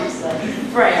apologies, sir.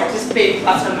 Pray, I'll just be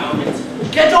but a moment.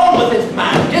 Get on with it,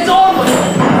 man. Get on with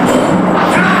it.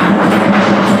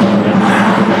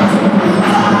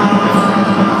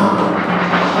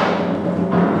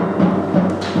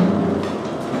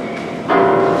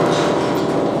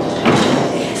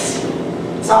 Yes,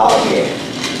 it's all here.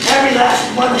 Every last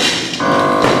one of them.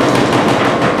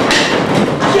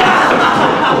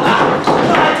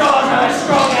 My daughter is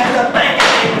strong as a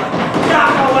bacon.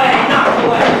 Knock away.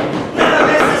 None of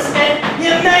this is fit.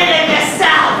 You made it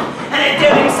yourself, and in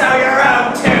doing so, your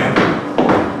own too.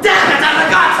 Damn it, I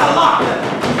forgot to lock them.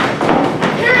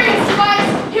 Here he is, Tobias!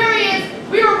 Here he is!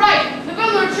 We were right! The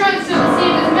villain returns to the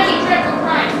scene of many dreadful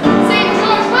crimes. St.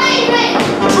 George, wait!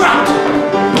 Trapped!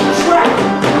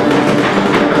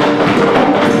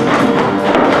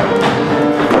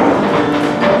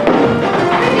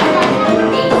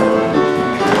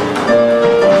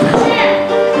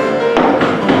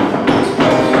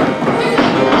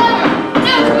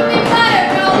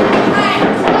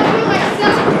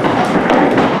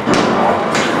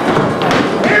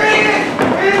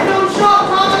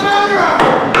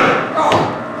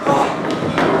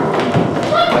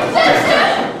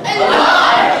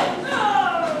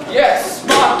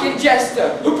 Mark and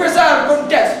Jester, who preserve from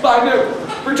death by miracle,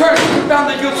 return to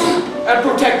confound the guilty and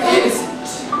protect the innocent.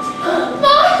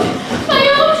 Mark, my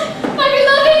own, my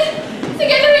beloved,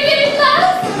 together we get it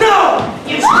last. No!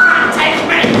 You can't take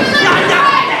me! No,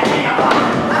 let me alone!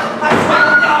 I swear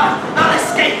to God, I'll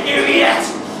escape you yet!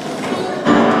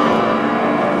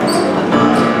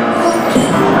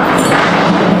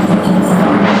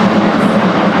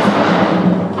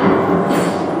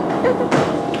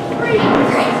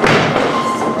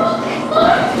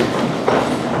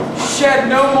 Shed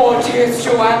no more tears,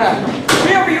 Johanna.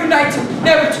 We are reunited,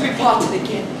 never to be parted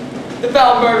again. The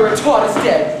foul murderer Todd is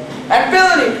dead, and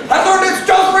villainy has earned its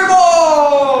just revenge!